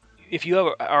 If you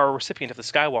are a recipient of the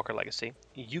Skywalker legacy,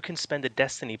 you can spend a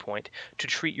destiny point to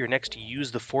treat your next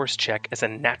use the force check as a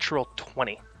natural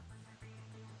 20.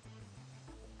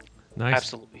 Nice.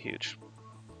 Absolutely huge.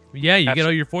 Yeah, you get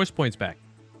all your force points back.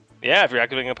 Yeah, if you're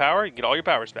activating a power, you get all your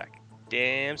powers back.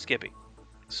 Damn skippy.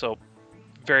 So,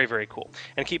 very, very cool.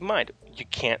 And keep in mind, you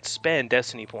can't spend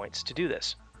destiny points to do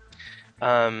this.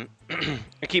 As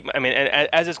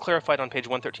is clarified on page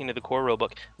 113 of the core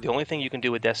rulebook, the only thing you can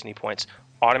do with destiny points: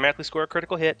 automatically score a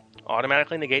critical hit,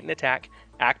 automatically negate an attack,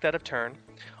 act out of turn,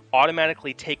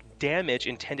 automatically take damage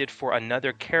intended for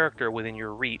another character within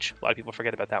your reach. A lot of people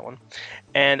forget about that one.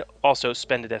 And also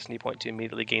spend a destiny point to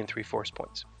immediately gain 3 force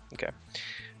points. Okay.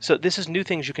 So this is new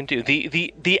things you can do.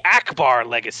 The Akbar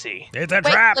legacy. It's a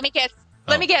trap. Let me guess.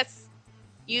 Let me guess.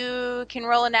 You can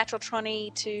roll a natural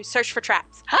 20 to search for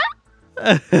traps. Huh?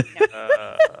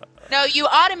 No, you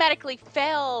automatically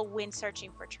fail when searching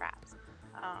for traps.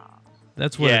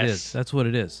 That's what it is. That's what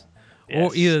it is.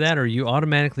 Or either that, or you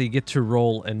automatically get to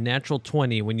roll a natural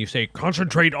 20 when you say,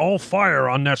 "Concentrate all fire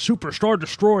on that superstar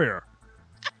destroyer."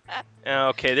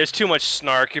 Okay, there's too much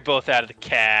snark. You're both out of the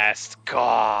cast.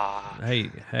 God.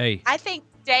 Hey. I think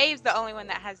Dave's the only one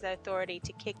that has the authority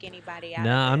to kick anybody out.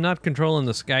 Nah, I'm not controlling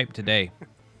the Skype today.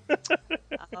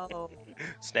 Oh.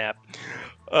 Snap.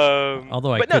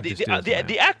 Although I but could no, just do it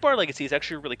the Akbar legacy is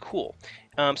actually really cool.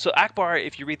 So Akbar,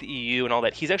 if you read the EU and all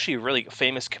that, he's actually a really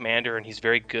famous commander, and he's a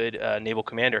very good naval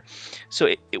commander.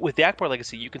 So with the Akbar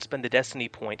legacy, you can spend the destiny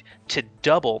point to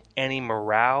double any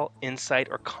morale, insight,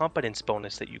 or competence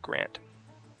bonus that you grant,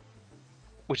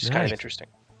 which is kind of interesting.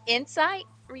 Insight?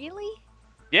 Really?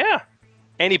 Yeah.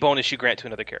 Any bonus you grant to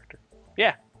another character.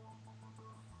 Yeah.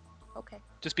 Okay.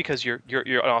 Just because you're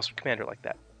an awesome commander like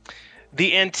that.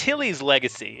 The Antilles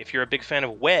legacy, if you're a big fan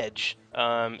of Wedge,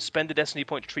 spend the destiny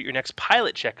point to treat your next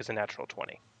pilot check as a natural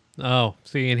 20. Oh,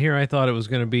 see, and here I thought it was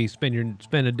going to be spend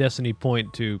a destiny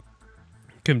point to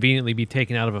conveniently be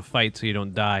taken out of a fight so you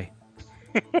don't die.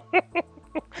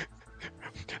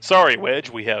 Sorry, Wedge,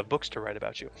 we have books to write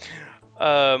about you.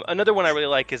 Another one I really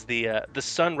like is the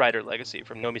Sunrider legacy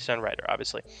from Nomi Sunrider,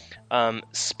 obviously.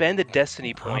 Spend a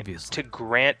destiny point to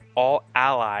grant all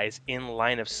allies in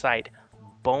line of sight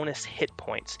bonus hit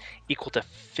points equal to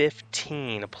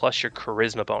 15 plus your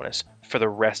charisma bonus for the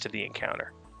rest of the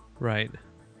encounter. Right.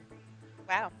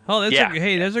 Wow. Oh,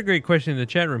 that's a great question in the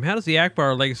chat room. How does the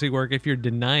Akbar legacy work if you're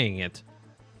denying it?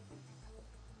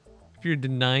 If you're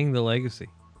denying the legacy?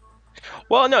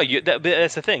 Well, no,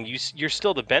 that's the thing. You're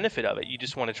still the benefit of it. You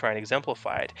just want to try and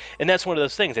exemplify it. And that's one of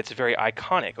those things that's very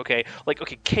iconic, okay?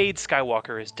 Cade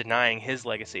Skywalker is denying his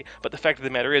legacy, but the fact of the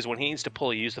matter is when he needs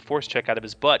to use the Force check out of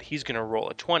his butt, he's going to roll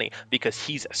a 20 because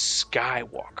he's a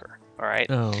Skywalker, all right?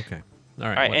 Oh, okay. All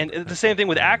right. All right, and the same thing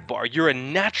with Akbar. You're a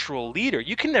natural leader.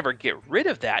 You can never get rid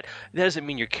of that. That doesn't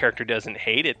mean your character doesn't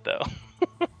hate it, though.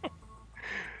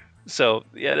 So,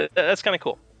 yeah, that's kind of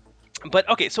cool. But,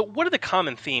 okay, so what are the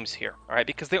common themes here, all right?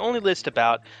 Because they only list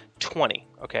about 20,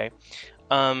 okay,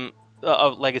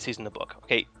 of legacies in the book,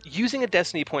 okay? Using a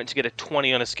destiny point to get a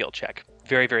 20 on a skill check,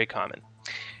 very, very common.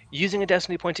 Using a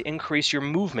destiny point to increase your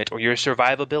movement or your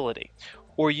survivability,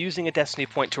 or using a destiny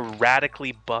point to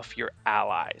radically buff your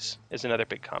allies is another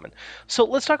big common. So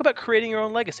let's talk about creating your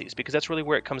own legacies, because that's really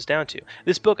where it comes down to.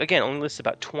 This book, again, only lists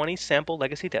about 20 sample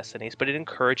legacy destinies, but it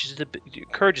encourages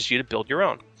you to build your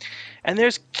own. And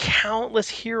there's countless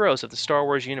heroes of the Star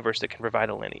Wars universe that can provide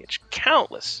a lineage.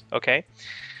 Countless, okay?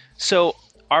 So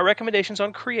our recommendations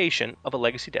on creation of a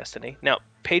legacy destiny. Now,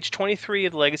 page 23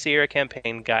 of the Legacy Era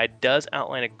Campaign Guide does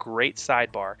outline a great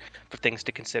sidebar for things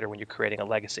to consider when you're creating a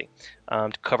legacy,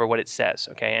 to cover what it says,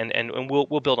 okay? And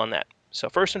we'll build on that. So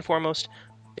first and foremost,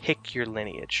 pick your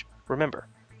lineage. Remember,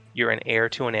 you're an heir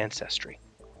to an ancestry.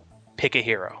 Pick a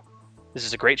hero. This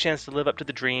is a great chance to live up to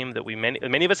the dream that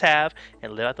many of us have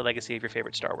and live out the legacy of your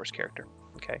favorite Star Wars character,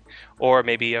 okay? Or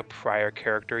maybe a prior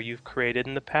character you've created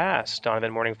in the past.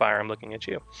 Donovan Morningfire, I'm looking at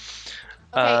you.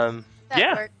 Okay,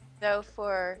 that worked, though,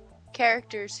 for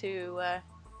characters who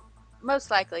most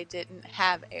likely didn't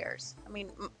have heirs. I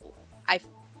mean, I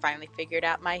finally figured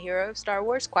out my hero of Star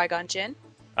Wars, Qui-Gon Jinn.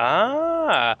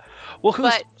 Ah, well,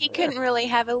 but he couldn't really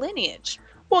have a lineage.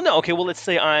 Well, no. Okay. Well, let's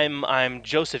say I'm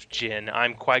Joseph Jinn.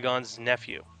 I'm Qui-Gon's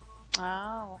nephew.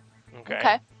 Oh.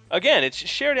 Okay. Again, it's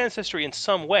shared ancestry in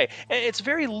some way. And it's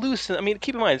very loose. I mean,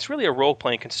 keep in mind, it's really a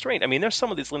role-playing constraint. I mean, there's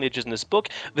some of these lineages in this book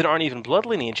that aren't even blood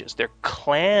lineages. They're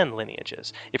clan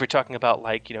lineages. If you're talking about,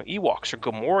 like, Ewoks or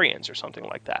Gamorreans or something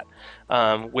like that,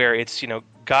 where it's,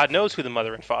 God knows who the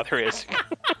mother and father is.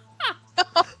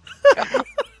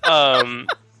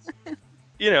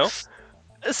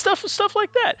 Stuff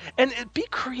like that, and be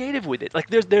creative with it. Like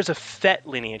there's a Fett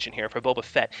lineage in here for Boba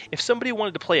Fett. If somebody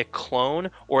wanted to play a clone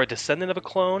or a descendant of a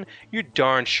clone, you're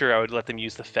darn sure I would let them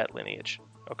use the Fett lineage.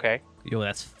 Okay? Yo,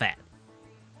 that's fat.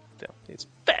 It's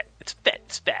fat. It's fat.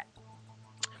 It's fat.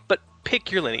 But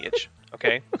pick your lineage.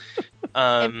 Okay?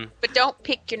 But don't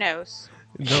pick your nose.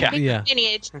 Pick your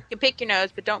lineage. You can pick your nose,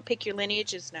 but don't pick your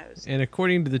lineage's nose. And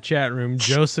according to the chat room,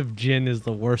 Joseph Jinn is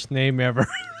the worst name ever.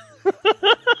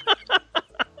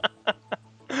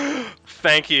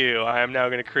 Thank you. I am now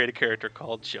going to create a character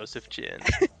called Joseph Jinn.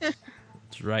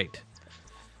 That's right.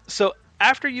 So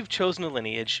after you've chosen a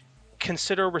lineage,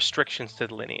 consider restrictions to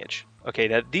the lineage. Okay,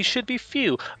 now these should be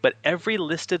few, but every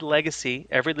listed legacy,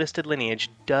 every listed lineage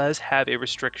does have a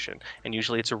restriction, and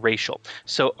usually it's a racial.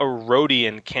 So a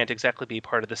Rodian can't exactly be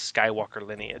part of the Skywalker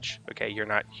lineage. Okay, you're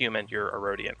not human, you're a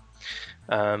Rodian.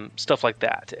 Stuff like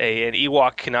that. An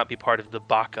Ewok cannot be part of the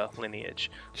Baka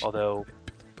lineage, although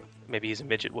maybe he's a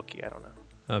midget Wookiee, I don't know.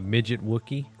 A midget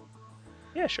Wookiee?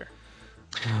 Yeah, sure.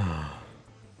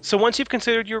 So once you've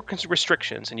considered your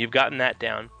restrictions and you've gotten that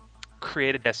down,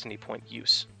 create a destiny point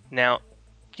use. Now,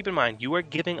 keep in mind, you are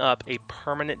giving up a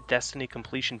permanent destiny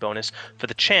completion bonus for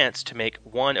the chance to make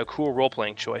 1, a cool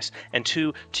role-playing choice, and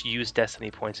 2, to use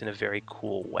destiny points in a very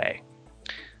cool way.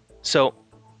 So,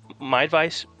 my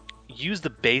advice, use the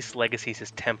base legacies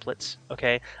as templates,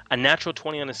 okay? A natural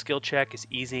 20 on a skill check is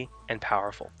easy and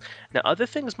powerful. Now, other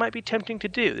things might be tempting to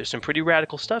do. There's some pretty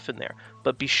radical stuff in there,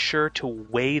 but be sure to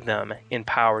weigh them in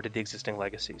power to the existing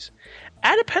legacies.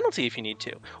 Add a penalty if you need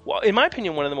to. Well, in my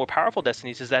opinion, one of the more powerful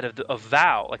destinies is that of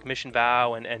Vow, like Mission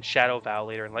Vow and Shadow Vow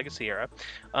later in Legacy era.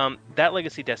 That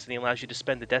legacy destiny allows you to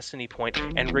spend the destiny point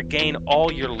and regain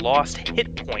all your lost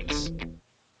hit points.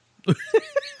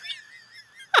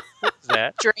 What's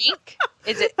that? Drink?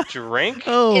 Is it drink?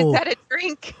 Oh. Is that a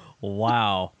drink?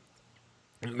 Wow.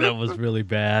 That was really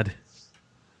bad.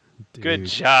 Good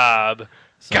job.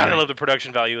 Sorry. God, I love the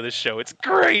production value of this show. It's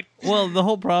great. Well, the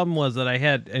whole problem was that I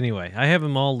have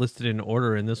them all listed in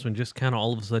order, and this one just kind of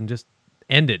all of a sudden just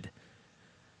ended.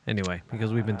 Anyway,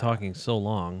 because we've been talking so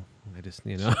long, I just,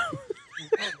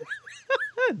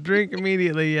 drink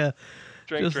immediately.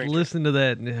 Just listen to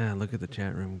that. Yeah, look at the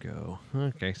chat room go.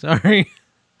 Okay, sorry.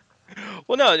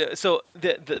 Well, no. So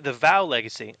the Vow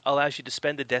legacy allows you to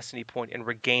spend the destiny point and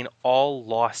regain all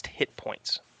lost hit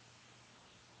points.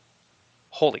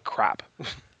 Holy crap.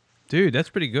 Dude, that's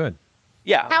pretty good.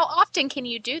 Yeah. How often can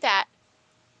you do that?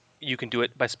 You can do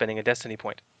it by spending a destiny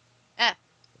point.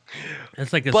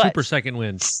 It's like a super second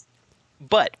win.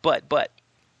 But,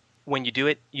 when you do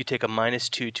it, you take a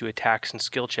 -2 to attacks and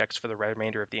skill checks for the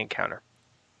remainder of the encounter.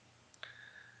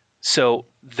 So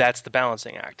that's the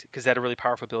balancing act. Because that a really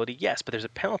powerful ability? Yes, but there's a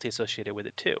penalty associated with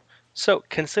it too. So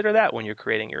consider that when you're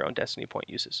creating your own destiny point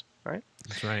uses. Right?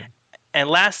 That's right. And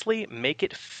lastly, make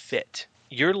it fit.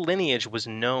 Your lineage was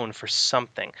known for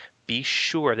something. Be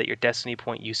sure that your destiny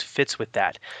point use fits with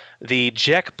that. The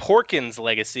Jack Porkins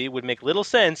legacy would make little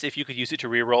sense if you could use it to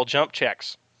reroll jump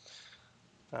checks.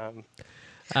 What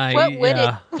would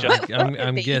it?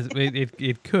 I'm guessing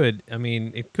it could. I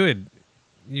mean, it could.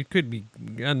 You could be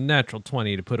a natural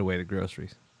 20 to put away the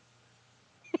groceries.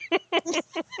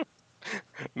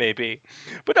 Maybe.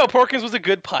 But no, Porkins was a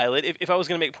good pilot. If I was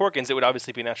going to make Porkins, it would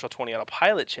obviously be a natural 20 on a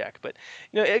pilot check. But,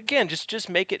 again, just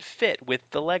make it fit with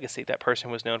the legacy. That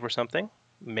person was known for something.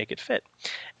 Make it fit.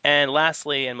 And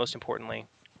lastly, and most importantly,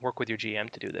 work with your GM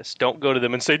to do this. Don't go to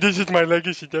them and say, this is my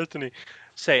legacy destiny.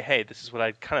 Say, hey, this is what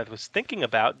I kind of was thinking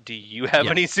about. Do you have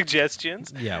any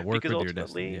suggestions? Yeah, work because with your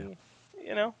destiny. Yeah.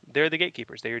 They're the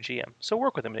gatekeepers. They're your GM. So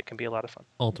work with them, and it can be a lot of fun.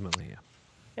 Ultimately, yeah.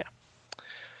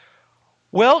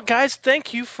 Well, guys,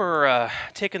 thank you for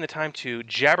taking the time to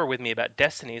jabber with me about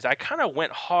destinies. I kind of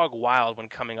went hog wild when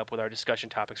coming up with our discussion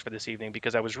topics for this evening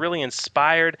because I was really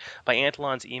inspired by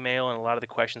Antelon's email and a lot of the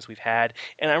questions we've had,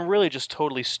 and I'm really just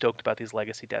totally stoked about these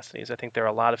legacy destinies. I think they're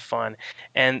a lot of fun,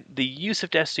 and the use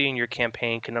of destiny in your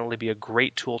campaign can not only be a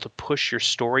great tool to push your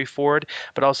story forward,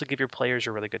 but also give your players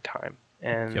a really good time.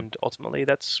 And ultimately,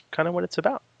 that's kind of what it's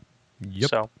about. Yep.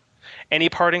 So, any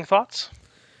parting thoughts?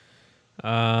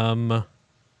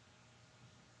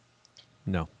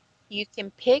 No. You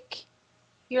can pick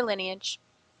your lineage,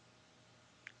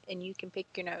 and you can pick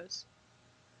your nose.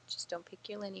 Just don't pick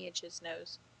your lineage's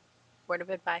nose. Word of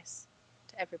advice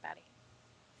to everybody.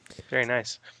 Very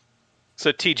nice.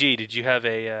 So, TG, did you have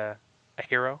a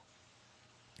hero?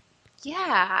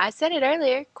 Yeah, I said it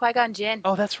earlier. Qui-Gon Jinn.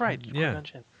 Oh, that's right. Yeah. Qui-Gon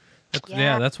Jinn.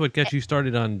 That's what got you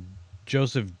started on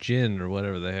Joseph Jinn or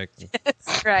whatever the heck.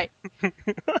 That's right.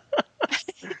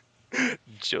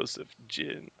 Joseph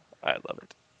Jinn. I love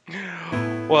it.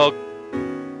 Well,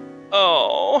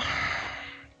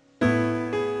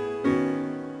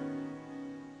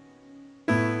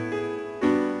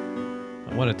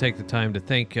 I want to take the time to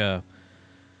thank too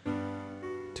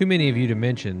many of you to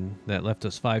mention that left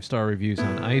us 5-star reviews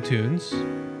on iTunes.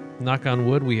 Knock on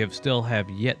wood, we still have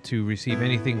yet to receive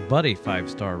anything but a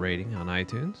 5-star rating on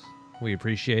iTunes. We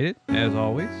appreciate it, as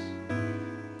always.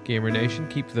 Gamer Nation,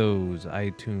 keep those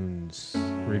iTunes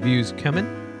reviews coming.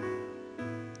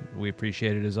 We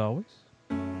appreciate it as always.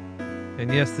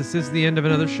 And yes, this is the end of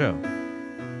another show.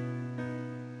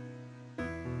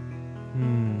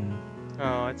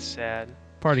 Oh, it's sad.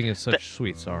 Parting is such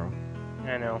sweet sorrow.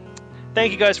 I know.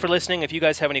 Thank you guys for listening. If you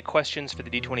guys have any questions for the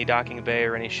D20 Docking Bay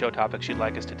or any show topics you'd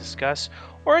like us to discuss,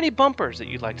 or any bumpers that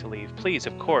you'd like to leave, please,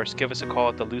 of course, give us a call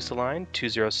at the Lusa line,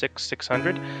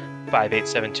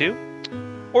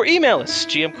 206-600-5872. Or email us,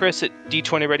 gmchris at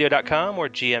d20radio.com or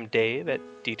gmdave at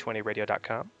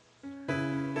d20radio.com.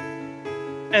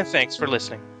 And thanks for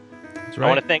listening. That's right. I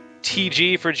want to thank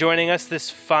TG for joining us this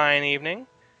fine evening.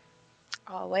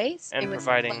 Always. And it was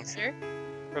providing a pleasure.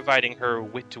 providing her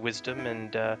wit, wisdom,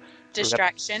 and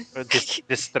Distraction.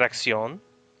 distraction.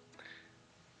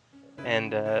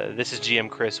 And this is GM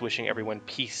Chris wishing everyone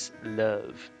peace,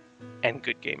 love, and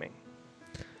good gaming.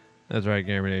 That's right,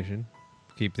 Gamer Nation.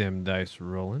 Keep them dice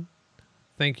rolling.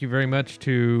 Thank you very much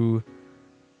to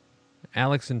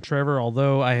Alex and Trevor.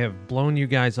 Although I have blown you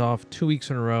guys off 2 weeks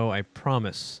in a row, I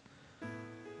promise.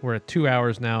 We're at 2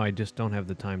 hours now. I just don't have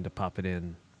the time to pop it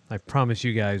in. I promise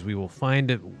you guys we will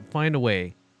find a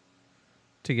way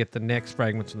to get the next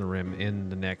Fragments in the Rim in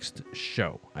the next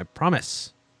show. I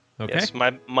promise. Okay? Yes,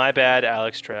 my bad,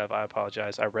 Alex Trev. I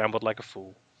apologize. I rambled like a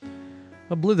fool.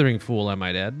 A blithering fool, I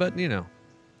might add, but,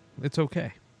 it's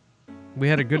okay. We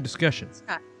had a good discussion.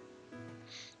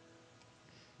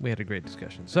 We had a great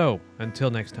discussion. So, until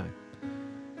next time,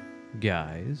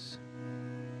 guys,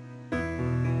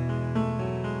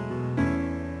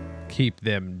 keep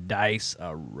them dice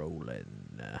a-rolling.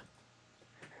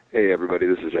 Hey everybody,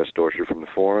 this is S. Dorsher from the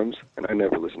forums, and I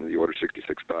never listen to the Order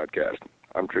 66 podcast.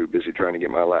 I'm too busy trying to get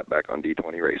my lap back on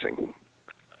D20 Racing.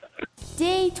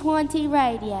 D20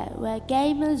 Radio, where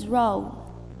gamers roll.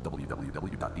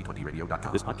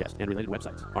 www.d20radio.com. This podcast and related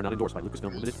websites are not endorsed by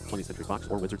Lucasfilm Limited, 20th Century Fox,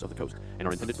 or Wizards of the Coast, and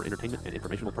are intended for entertainment and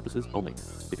informational purposes only.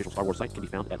 The official Star Wars site can be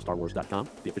found at starwars.com.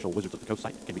 The official Wizards of the Coast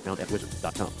site can be found at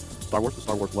wizards.com. Star Wars, the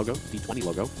Star Wars logo, D20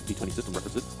 logo, D20 system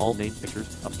references, all names, pictures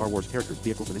of Star Wars characters,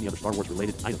 vehicles, and any other Star Wars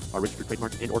related items are registered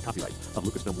trademarks and or copyright of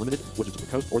Lucasfilm Limited, Wizards of the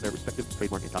Coast, or their respective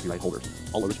trademark and copyright holders.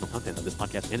 All original content of this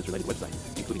podcast and its related website,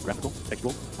 including graphical,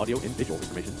 textual, audio, and visual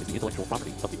information, is the intellectual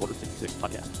property of the Order 66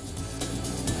 podcast.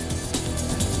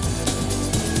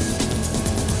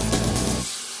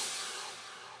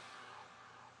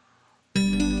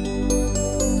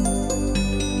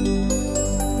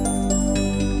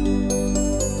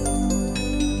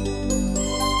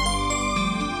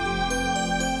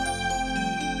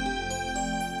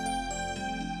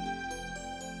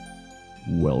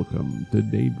 Welcome to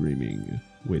Daydreaming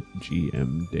with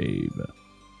GM Dave.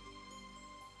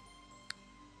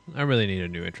 I really need a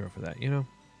new intro for that,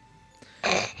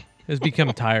 It's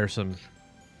become tiresome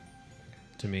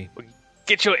to me.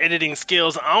 Get your editing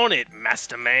skills on it,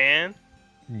 Master Man.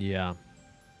 Yeah,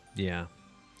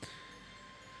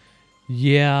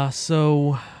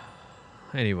 so,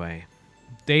 anyway,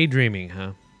 daydreaming,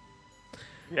 huh?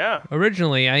 Yeah.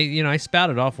 Originally, I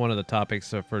spouted off one of the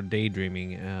topics for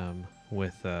daydreaming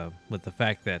with the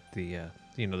fact that the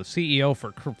CEO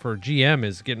for GM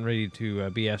is getting ready to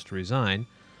be asked to resign,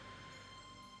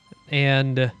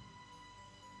 and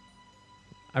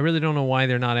I really don't know why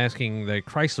they're not asking the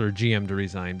Chrysler GM to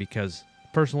resign, because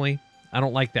personally, I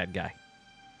don't like that guy.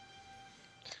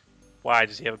 Why?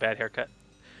 Does he have a bad haircut?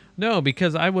 No,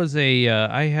 because I was a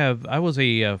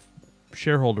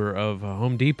shareholder of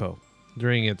Home Depot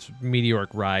during its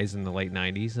meteoric rise in the late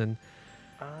 90s and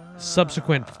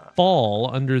subsequent fall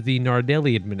under the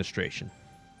Nardelli administration.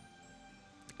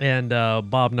 And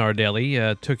Bob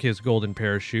Nardelli took his golden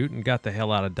parachute and got the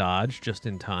hell out of Dodge just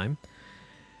in time,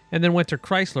 and then went to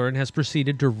Chrysler and has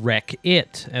proceeded to wreck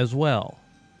it as well.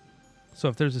 So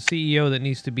if there's a CEO that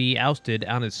needs to be ousted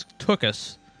on his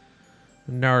tuchus,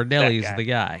 Nardelli's the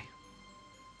guy.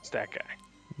 It's that guy.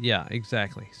 Yeah,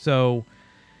 exactly. So,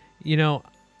 I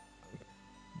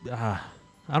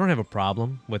don't have a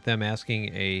problem with them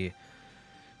asking a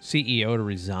CEO to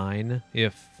resign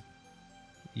if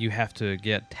you have to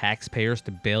get taxpayers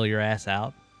to bail your ass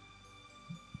out.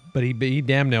 But he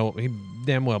damn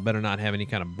well better not have any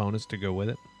kind of bonus to go with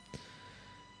it.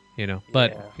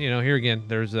 But here again,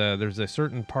 there's a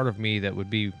certain part of me that would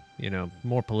be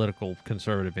more political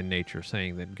conservative in nature,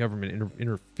 saying that government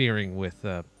interfering with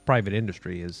private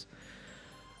industry is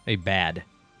a bad.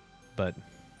 But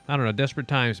I don't know. Desperate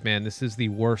times, man. This is the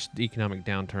worst economic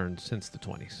downturn since the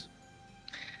 20s.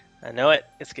 I know it.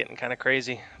 It's getting kind of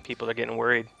crazy. People are getting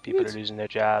worried. People are losing their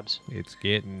jobs. It's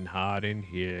getting hot in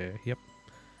here. Yep.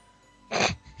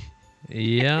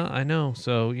 Yeah, I know.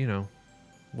 So,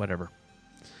 whatever.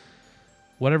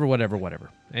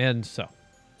 Whatever. And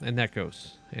that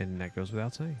goes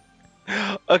without saying.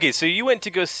 Okay, so you went to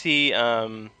go see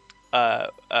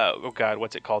oh God,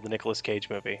 what's it called? The Nicolas Cage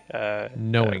movie.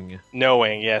 Knowing.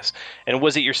 Knowing, yes. And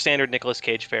was it your standard Nicolas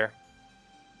Cage fare?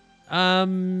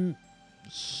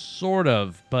 Sort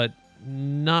of, but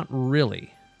not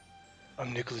really.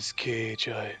 I'm Nicolas Cage.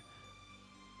 I'm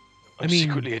I mean,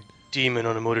 secretly a demon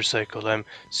on a motorcycle. I'm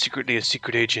secretly a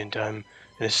secret agent. I'm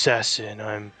an assassin.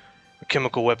 I'm a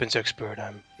chemical weapons expert.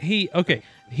 He Nicolas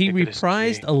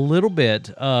reprised Cage. a little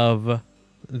bit of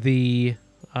the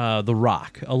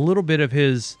Rock, a little bit of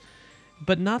his,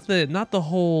 but not the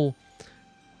whole.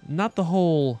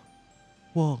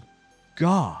 Well,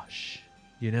 gosh,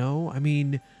 You know, I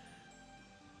mean,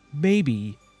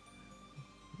 maybe.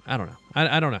 I don't know.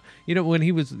 I don't know. You know, when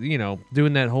he was,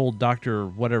 doing that whole Dr.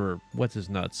 whatever, what's his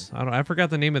nuts? I forgot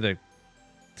the name of the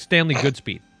Stanley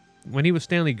Goodspeed. When he was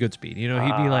Stanley Goodspeed, he'd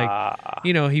be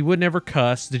like, he would never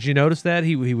cuss. Did you notice that?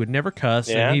 He would never cuss.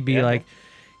 Yeah, and he'd be yeah. like,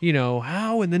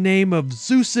 how in the name of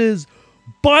Zeus's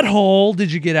butthole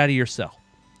did you get out of your cell?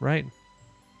 Right?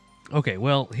 Okay,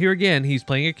 well, here again, he's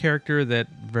playing a character that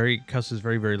cusses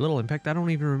very, very little. In fact, I don't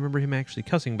even remember him actually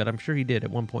cussing, but I'm sure he did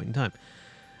at one point in time.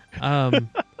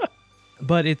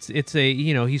 But it's a,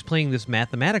 he's playing this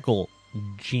mathematical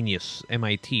genius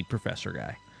MIT professor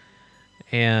guy,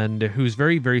 and who's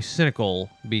very, very cynical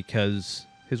because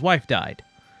his wife died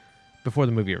before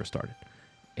the movie ever started.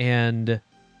 And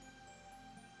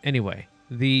anyway,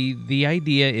 the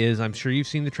idea is, I'm sure you've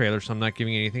seen the trailer, so I'm not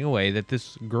giving anything away, that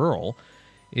this girl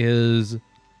has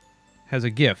a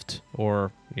gift,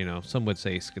 or, some would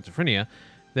say schizophrenia,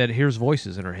 that hears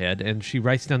voices in her head, and she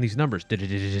writes down these numbers.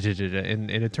 And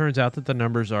it turns out that the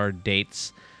numbers are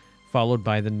dates followed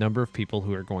by the number of people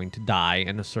who are going to die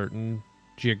in a certain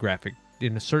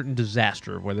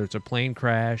disaster, whether it's a plane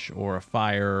crash or a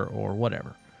fire or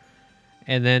whatever.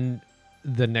 And then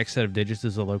the next set of digits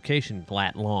is a location,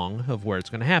 lat long, of where it's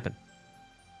going to happen.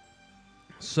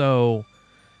 So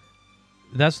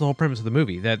that's the whole premise of the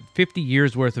movie, that 50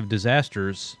 years worth of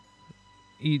disasters,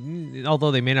 although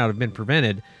they may not have been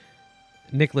prevented,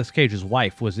 Nicolas Cage's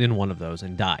wife was in one of those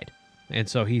and died. And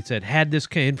so he said, had this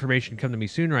information come to me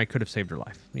sooner, I could have saved her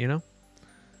life, Yeah.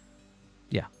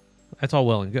 That's all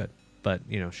well and good. But,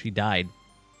 she died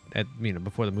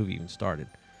before the movie even started.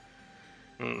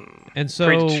 And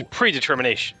so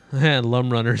predetermination.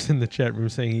 Lum Runners in the chat room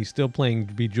saying he's still playing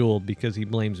Bejeweled because he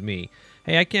blames me.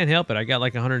 Hey, I can't help it. I got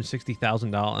like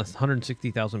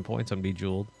 $160,000 points on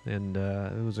Bejeweled, and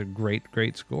it was a great,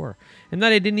 great score. And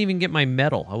then I didn't even get my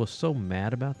medal. I was so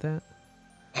mad about that.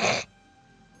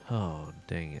 Oh,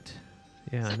 dang it!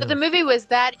 Yeah. I know. But the movie was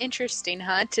that interesting,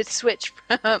 huh? To switch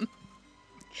from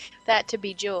that to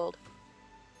Bejeweled.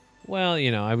 Well,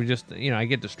 I would just, I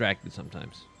get distracted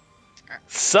sometimes.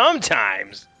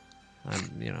 Sometimes.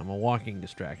 I'm a walking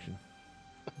distraction.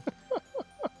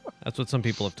 That's what some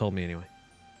people have told me anyway.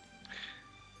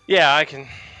 Yeah, I can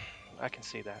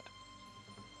see that.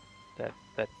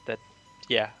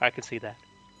 Yeah, I can see that.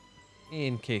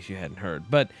 In case you hadn't heard.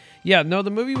 But yeah, no, the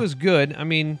movie was good. I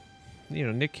mean,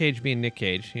 Nick Cage being Nick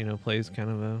Cage, plays kind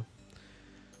of a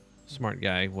smart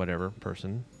guy, whatever,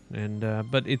 person. And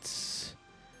but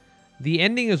the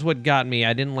ending is what got me.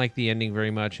 I didn't like the ending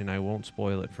very much, and I won't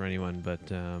spoil it for anyone, but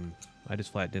I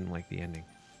just flat didn't like the ending.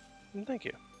 Thank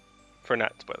you for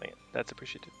not spoiling it. That's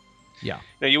appreciated. Yeah.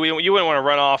 You wouldn't want to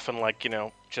run off and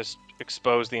just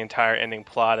expose the entire ending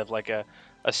plot of like a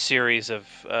series of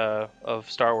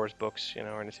Star Wars books,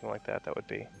 or anything like that. That would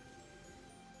be.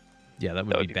 Yeah, that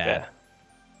would be bad.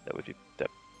 That would be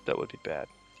bad.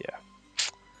 Yeah.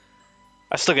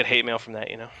 I still get hate mail from that,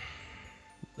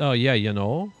 Oh yeah,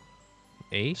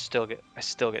 I still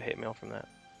get hate mail from that.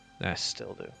 I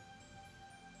still do.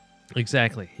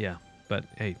 Exactly. Yeah, but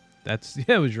hey,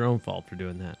 it was your own fault for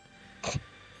doing that.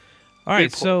 All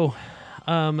right, so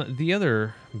the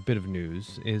other bit of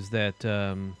news is that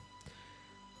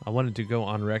I wanted to go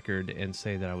on record and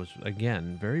say that I was,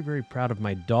 again, very, very proud of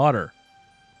my daughter,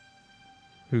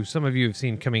 who some of you have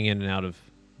seen coming in and out of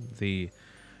the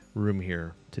room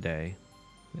here today.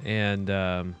 And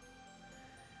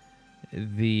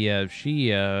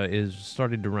she is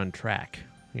starting to run track.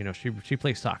 She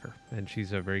plays soccer, and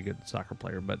she's a very good soccer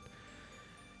player. But,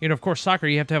 of course, soccer,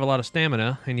 you have to have a lot of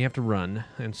stamina, and you have to run.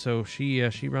 And so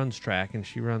she runs track, and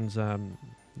she runs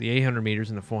the 800 meters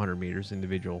and the 400 meters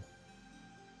individual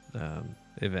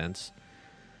events.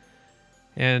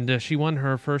 And she won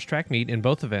her first track meet in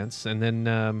both events, and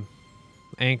then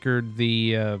anchored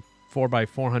the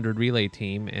 4x400 relay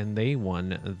team, and they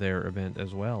won their event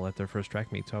as well at their first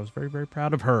track meet. So I was very, very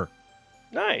proud of her.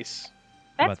 Nice.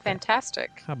 That's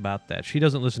fantastic. How about that? She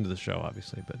doesn't listen to the show,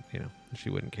 obviously, but, she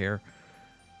wouldn't care.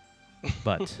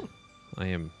 But I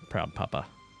am proud papa.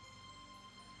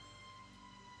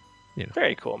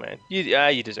 Very cool, man.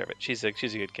 You deserve it. She's a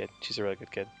good kid. She's a really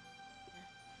good kid.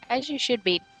 As you should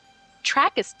be.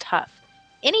 Track is tough.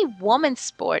 Any woman's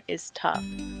sport is tough.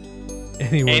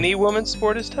 Any woman's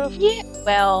sport is tough? Yeah,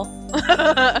 well,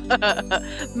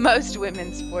 most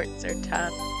women's sports are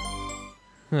tough.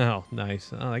 Oh,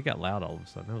 nice. Oh, that got loud all of a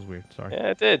sudden. That was weird. Sorry. Yeah,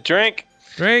 it did. Drink.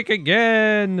 Drink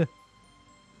again.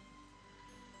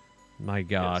 My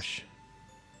gosh. Yes.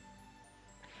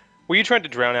 Were you trying to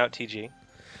drown out TG?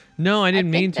 No, I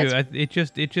didn't mean to. It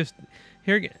just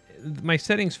here. My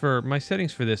settings for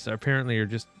this apparently are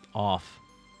just off.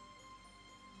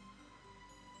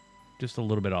 just a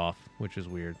little bit off, which is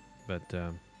weird. But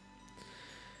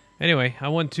anyway, I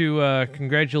want to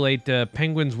congratulate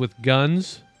Penguins with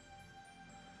Guns.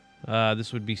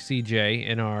 This would be CJ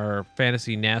in our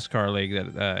fantasy NASCAR league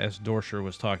that S. Dorsher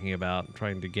was talking about,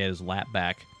 trying to get his lap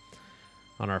back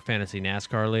on our fantasy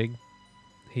NASCAR league.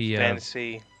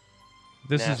 Fantasy.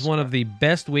 This NASCAR. is one of the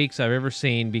best weeks I've ever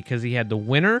seen because he had the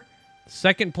winner,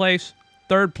 second place,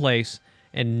 third place,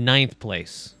 and ninth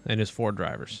place in his 4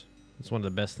 drivers. It's one of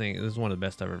the best things. This is one of the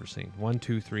best I've ever seen. 1,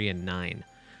 2, 3, and 9.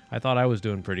 I thought I was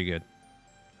doing pretty good.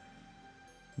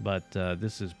 But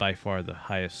this is by far the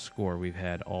highest score we've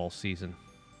had all season.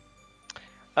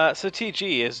 So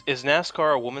TG, is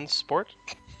NASCAR a woman's sport?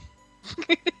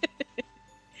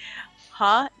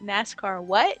 Huh? NASCAR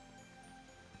what?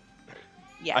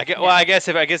 Yeah. I guess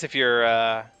if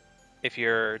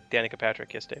you're Danica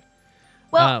Patrick, yes, Dave.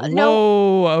 Well,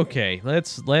 no. Whoa, okay.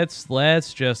 Let's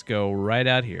just go right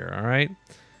out here, all right?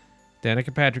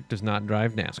 Danica Patrick does not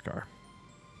drive NASCAR.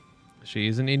 She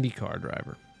is an IndyCar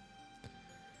driver.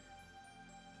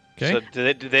 Okay.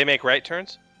 So do they make right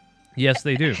turns? Yes,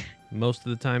 they do. Most of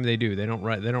the time they do. They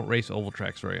don't race oval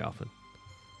tracks very often.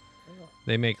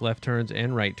 They make left turns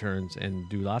and right turns and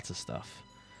do lots of stuff.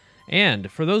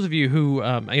 And for those of you who,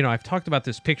 I've talked about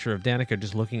this picture of Danica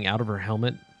just looking out of her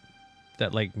helmet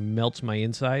that like melts my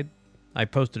inside. I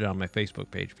posted it on my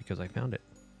Facebook page because I found it.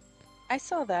 I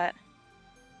saw that.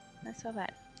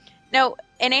 No,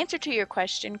 in answer to your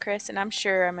question, Chris, and I'm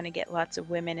sure I'm going to get lots of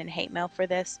women in hate mail for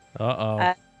this.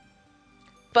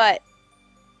 But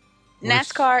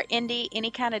NASCAR, Indy,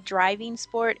 any kind of driving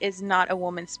sport is not a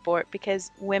woman's sport because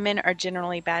women are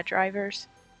generally bad drivers.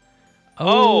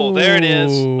 Oh, there it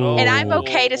is. Oh. And I'm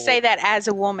okay to say that as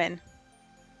a woman.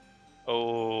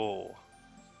 Oh.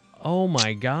 Oh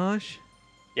my gosh.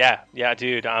 Yeah,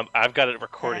 dude. I've got it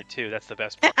recorded too. That's the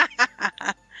best part.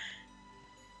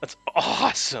 That's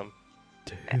awesome.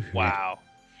 Dude. Wow.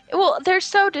 Well, they're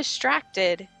so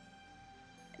distracted.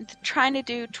 Trying to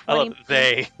do 20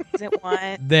 they. At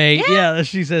once. They, yeah,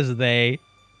 she says they.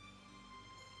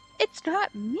 It's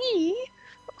not me.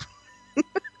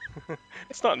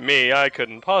 It's not me. I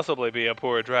couldn't possibly be a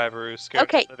poor driver who's scared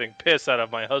the living piss out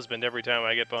of my husband every time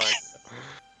I get behind.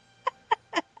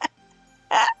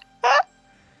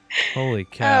 Holy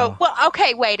cow. Oh, well,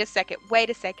 okay, wait a second.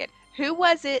 Who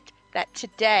was it that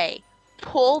today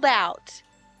pulled out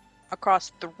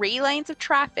across 3 lanes of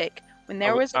traffic when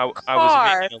there was a car? I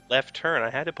was making a left turn. I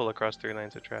had to pull across 3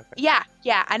 lanes of traffic. Yeah,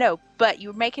 I know. But you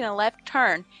were making a left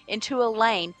turn into a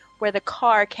lane where the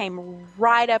car came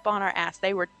right up on our ass.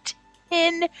 They were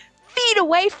 10 feet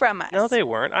away from us. No, they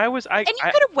weren't. And you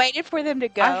could have waited for them to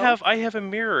go. I have a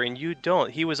mirror, and you don't.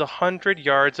 He was 100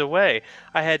 yards away.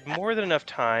 I had more than enough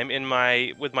time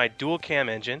with my dual cam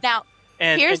engine. Now,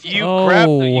 and here's she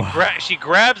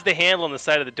grabs the handle on the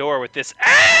side of the door with this.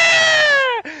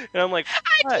 Ah! And I'm like,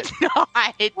 what?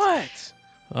 I did not.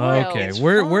 What? Okay,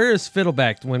 where is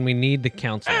Fiddleback when we need the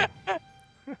counseling?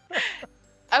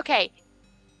 Okay,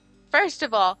 first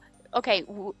of all,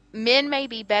 men may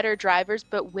be better drivers,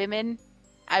 but women,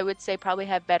 I would say, probably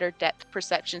have better depth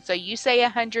perception. So you say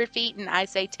 100 feet, and I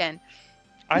say 10.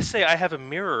 I say I have a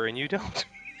mirror, and you don't.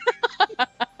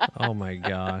 Oh my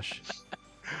gosh.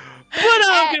 But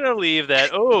I'm gonna leave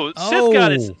that.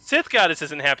 Sith Goddess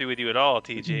isn't happy with you at all,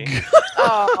 TG.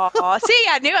 Oh, see,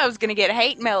 I knew I was gonna get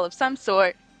hate mail of some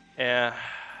sort. Yeah.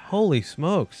 Holy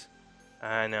smokes.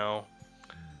 I know.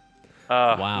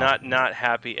 Wow. Not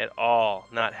happy at all.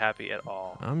 Not happy at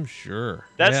all. I'm sure.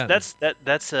 That's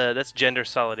gender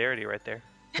solidarity right there.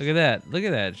 Look at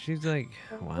that. She's like,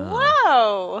 wow.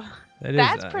 Whoa.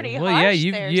 That's pretty well,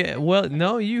 harsh.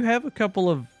 No, you have a couple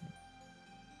of.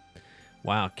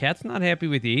 Wow, Kat's not happy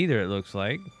with you either. It looks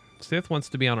like Sith wants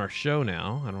to be on our show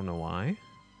now. I don't know why.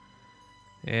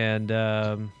 And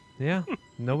yeah,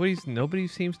 nobody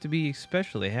seems to be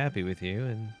especially happy with you.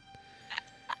 And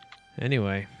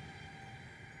anyway.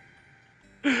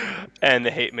 And the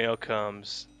hate mail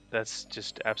comes. That's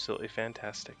just absolutely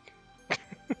fantastic.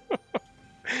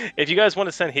 If you guys want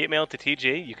to send hate mail to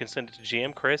TG, you can send it to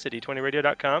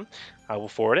gmchris@d20radio.com. I will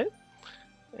forward it,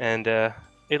 and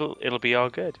it'll be all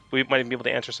good. We might be able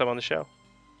to answer some on the show.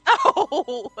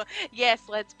 Oh, yes,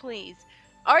 let's please.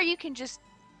 Or you can just,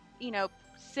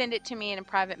 send it to me in a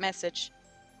private message.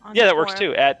 Yeah, that works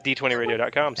too. At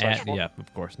d20radio.com. Yeah,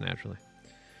 of course, naturally.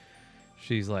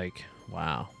 She's like,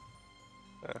 wow.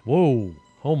 Whoa.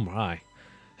 Oh my.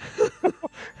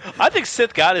 I think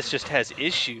Sith Goddess just has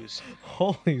issues.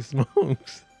 Holy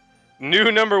smokes. New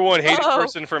 #1 hated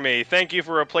person for me. Thank you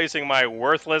for replacing my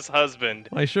worthless husband.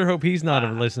 I sure hope he's not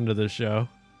listening to this show.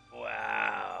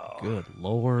 Wow. Good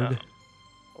Lord.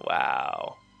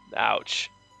 Wow. Ouch.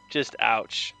 Just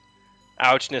ouch.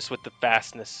 Ouchness with the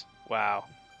fastness. Wow.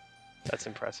 That's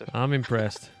impressive. I'm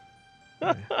impressed.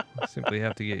 I simply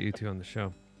have to get you two on the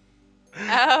show.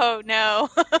 Oh, no.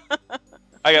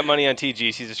 I got money on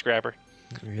TG. She's a scrapper.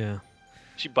 Yeah.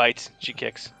 She bites. She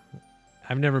kicks.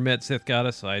 I've never met Sith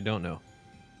Goddess, so I don't know.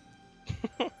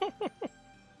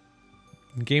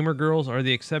 Gamer girls are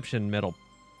the exception, Metal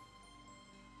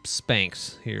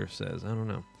Spanks here says. I don't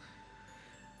know.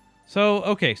 So,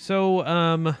 okay.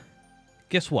 So,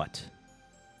 guess what?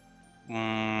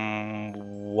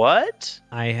 What?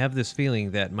 I have this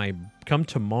feeling that come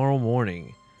tomorrow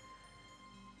morning,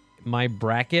 my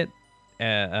bracket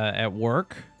at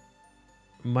work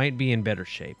might be in better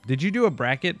shape. Did you do a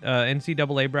bracket,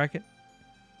 NCAA bracket?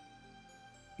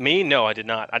 Me? No, I did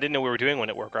not. I didn't know we were doing one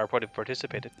at work, or I would have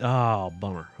participated. Oh,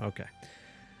 bummer. Okay.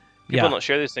 People don't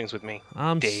share these things with me.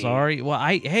 I'm Dave. sorry. Well,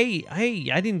 I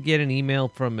didn't get an email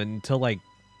from until it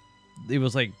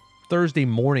was Thursday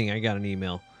morning. I got an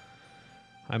email.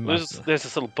 There's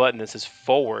this little button that says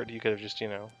forward. You could have just,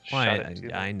 shot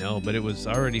it. I know, but it was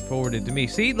already forwarded to me.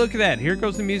 See, look at that. Here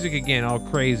goes the music again, all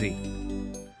crazy.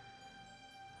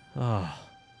 Oh,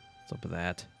 what's up with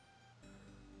that?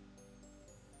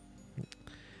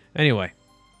 Anyway,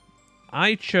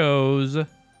 I chose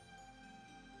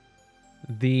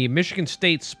the Michigan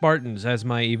State Spartans as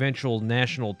my eventual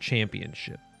national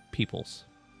championship peoples.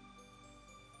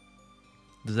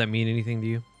 Does that mean anything to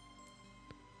you?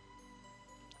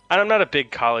 I'm not a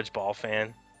big college ball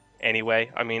fan anyway.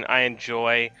 I mean, I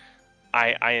enjoy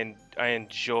watching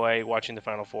the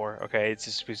Final Four. Okay,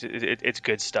 it's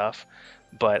good stuff,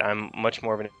 but I'm much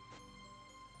more of an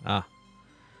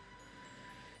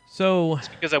So it's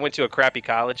because I went to a crappy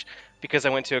college.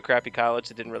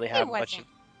 That didn't really have much.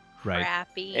 Right.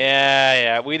 Crappy.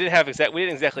 Yeah. We didn't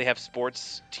exactly have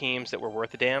sports teams that were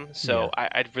worth a damn. So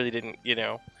I really didn't,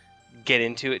 get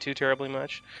into it too terribly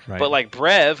much. Right. But like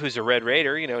Brev, who's a Red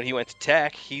Raider, and he went to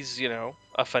Tech, he's,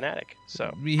 a fanatic. So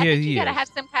I think you gotta have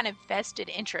some kind of vested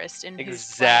interest in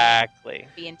exactly.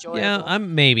 Be enjoyable. Yeah,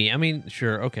 maybe. I mean,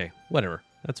 sure. Okay, whatever.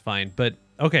 That's fine. But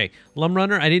okay, Lum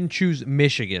Runner, I didn't choose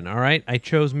Michigan. All right, I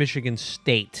chose Michigan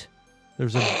State.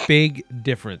 There's a big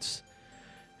difference.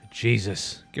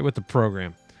 Jesus, get with the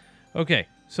program. Okay,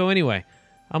 so anyway,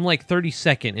 I'm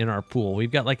 32nd in our pool.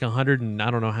 We've got 100 and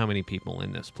I don't know how many people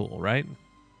in this pool, right?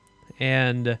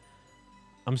 And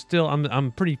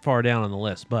I'm pretty far down on the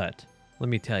list, but let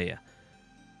me tell you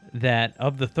that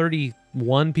of the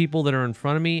 31 people that are in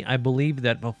front of me, I believe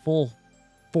that a full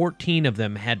 14 of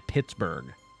them had Pittsburgh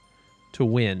to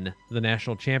win the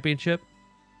national championship.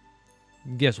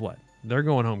 Guess what? They're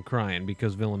going home crying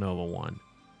because Villanova won.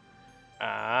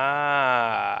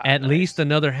 At least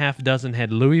another half dozen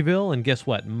had Louisville, and guess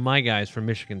what? My guys from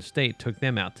Michigan State took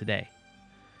them out today.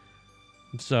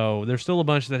 So there's still a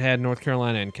bunch that had North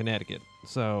Carolina and Connecticut.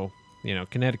 So,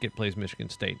 Connecticut plays Michigan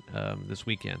State this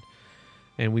weekend,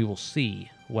 and we will see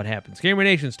what happens. Gamer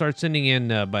Nation, start sending in,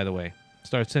 by the way,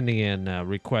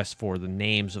 requests for the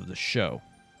names of the show.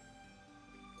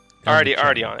 Already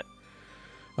on it.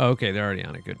 Oh, okay, they're already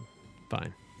on it. Good.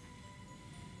 Fine.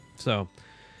 So,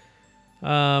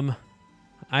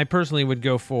 I personally would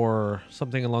go for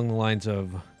something along the lines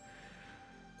of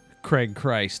Craig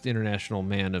Christ, International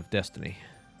Man of Destiny.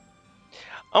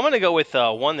 I'm going to go with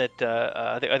one that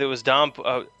I think it was Dom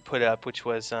put up, which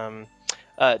was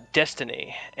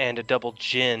Destiny and a double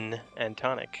gin and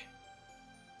tonic.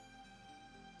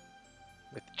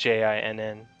 With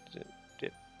Jinn.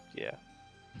 Yeah.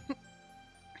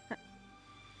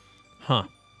 Huh.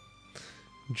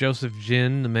 Joseph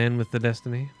Jinn, the man with the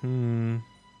destiny?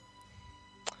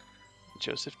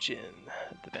 Joseph Jinn,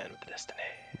 the man with the destiny.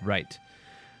 Right.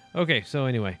 Okay, so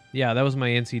anyway, yeah, that was my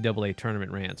NCAA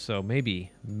tournament rant. So maybe.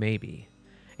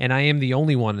 And I am the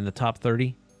only one in the top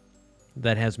 30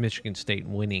 that has Michigan State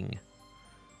winning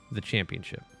the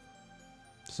championship.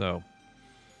 So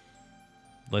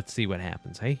let's see what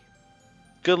happens, hey?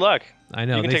 Good luck. I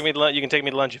know. You can take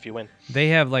me to lunch if you win. They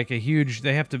have a huge.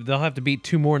 They'll have to beat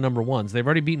two more number ones. They've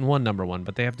already beaten one number one,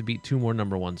 but they have to beat two more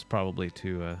number ones probably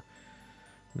to.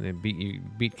 They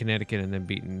beat Connecticut and then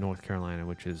beat North Carolina,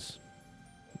 which is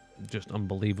just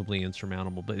unbelievably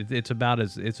insurmountable. But it's about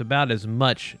as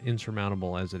much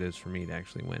insurmountable as it is for me to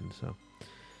actually win. So,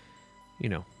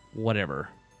 whatever.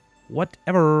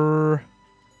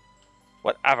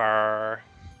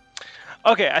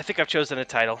 Okay, I think I've chosen a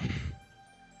title.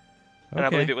 And I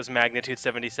Okay. believe it was Magnitude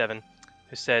 77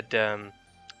 who said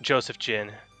Joseph Jinn,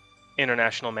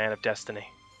 International Man of Destiny.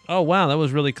 Oh wow, that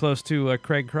was really close to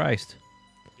Craig Christ.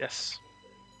 Yes,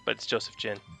 but it's Joseph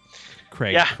Jinn.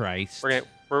 Craig Christ.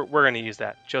 We're gonna use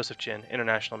that. Joseph Jinn,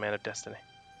 International Man of Destiny.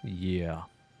 Yeah.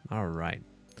 All right.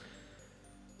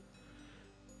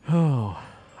 Oh,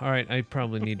 all right. I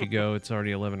probably need to go. It's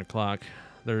already 11 o'clock.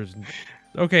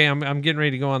 Okay. I'm getting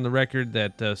ready to go on the record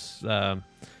that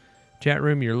chat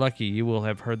room. You're lucky. You will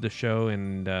have heard the show,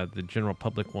 and the general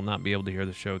public will not be able to hear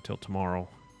the show till tomorrow.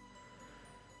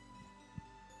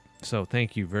 So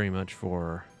thank you very much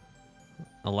for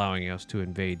allowing us to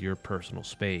invade your personal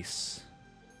space.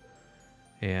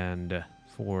 And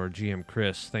for GM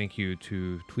Chris, thank you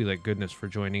to Twi'lek Goodness for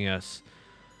joining us,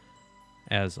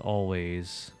 as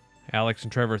always. Alex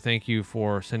and Trevor, thank you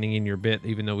for sending in your bit,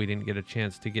 even though we didn't get a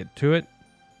chance to get to it.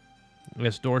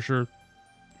 S. Dorsher,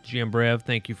 GM Brev,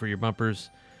 thank you for your bumpers.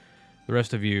 The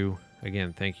rest of you,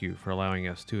 again, thank you for allowing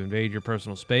us to invade your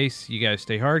personal space. You guys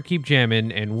stay hard, keep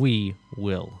jamming, and we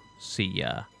will see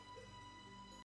ya.